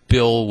the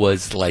bill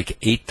was like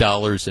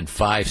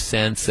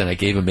 $8.05 and I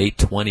gave them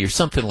 $8.20 or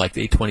something like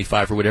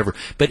 $8.25 or whatever,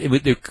 but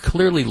they're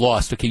clearly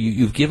lost. Okay,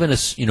 you've given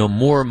us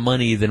more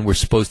money than we're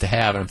supposed to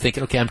have, and I'm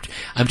thinking, okay,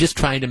 I'm just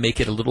trying to make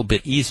it a little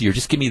bit easier.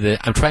 Just give me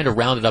I'm trying to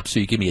round it up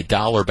so you give me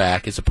 $1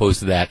 back as opposed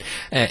to that,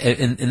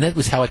 and that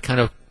was how it kind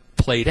of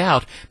played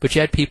out. But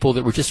you had people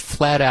that were just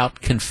flat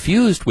out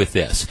confused with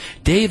this.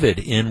 David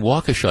in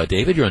Waukesha.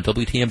 David, you're on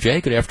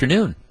WTMJ. Good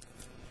afternoon.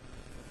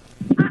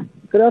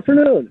 Good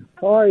afternoon.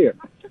 How are you?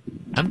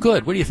 I'm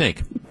good. What do you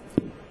think?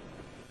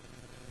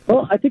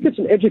 Well, I think it's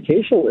an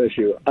educational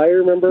issue. I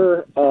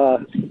remember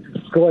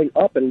going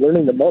up and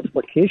learning the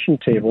multiplication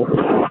table,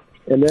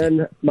 and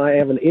then I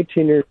have an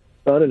 18-year-old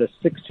son and a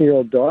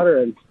 16-year-old daughter,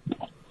 and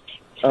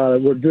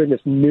we're doing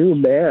this new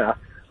math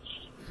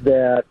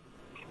that,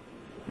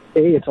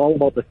 it's all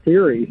about the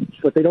theory,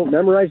 but they don't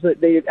memorize it.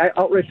 They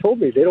outright told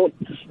me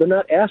they're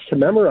not asked to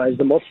memorize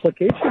the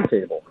multiplication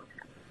table.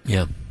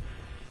 Yeah.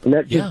 And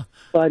that just,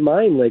 by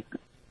mind,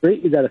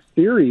 great, you got a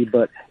theory,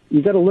 but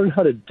you got to learn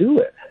how to do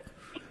it.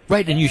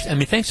 Right,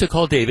 and thanks for the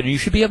call, David, and you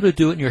should be able to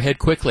do it in your head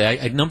quickly.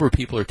 A number of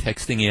people are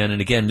texting in, and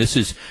again,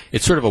 it's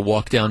sort of a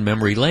walk down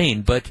memory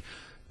lane, but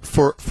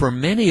for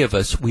many of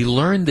us, we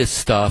learned this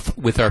stuff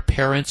with our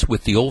parents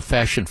with the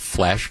old-fashioned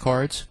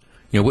flashcards.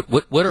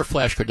 What are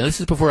flashcards? Now, this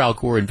is before Al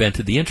Gore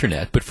invented the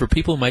Internet, but for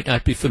people who might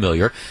not be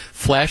familiar,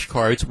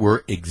 flashcards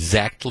were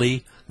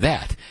exactly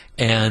that.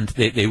 And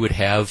they would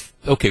have,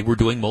 okay, we're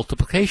doing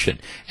multiplication.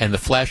 And the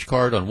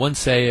flashcard on one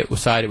side, it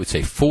would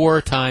say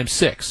 4 times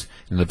 6.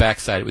 And the back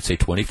side, it would say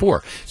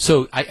 24.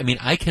 So,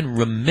 I can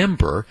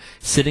remember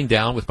sitting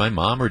down with my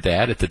mom or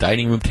dad at the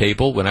dining room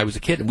table when I was a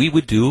kid, and we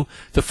would do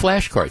the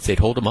flashcards. They'd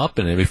hold them up,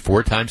 and it'd be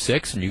 4 times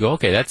 6, and you go,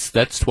 okay,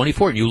 that's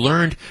 24. And you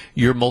learned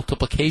your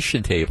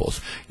multiplication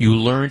tables. You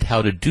learned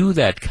how to do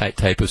that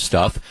type of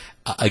stuff,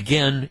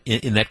 again,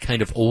 in that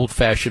kind of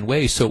old-fashioned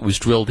way, so it was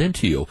drilled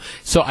into you.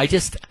 So I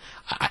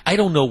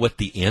don't know what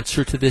the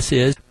answer to this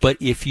is, but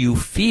if you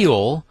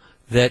feel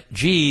that,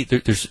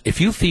 if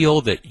you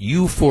feel that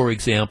you, for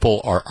example,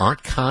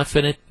 aren't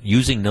confident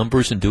using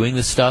numbers and doing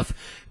this stuff,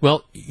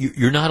 well,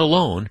 you're not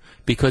alone,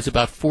 because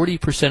about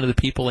 40% of the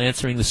people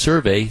answering the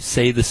survey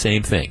say the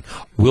same thing.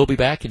 We'll be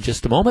back in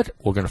just a moment.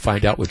 We're going to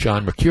find out what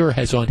John McCure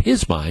has on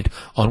his mind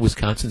on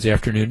Wisconsin's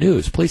Afternoon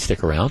News. Please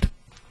stick around.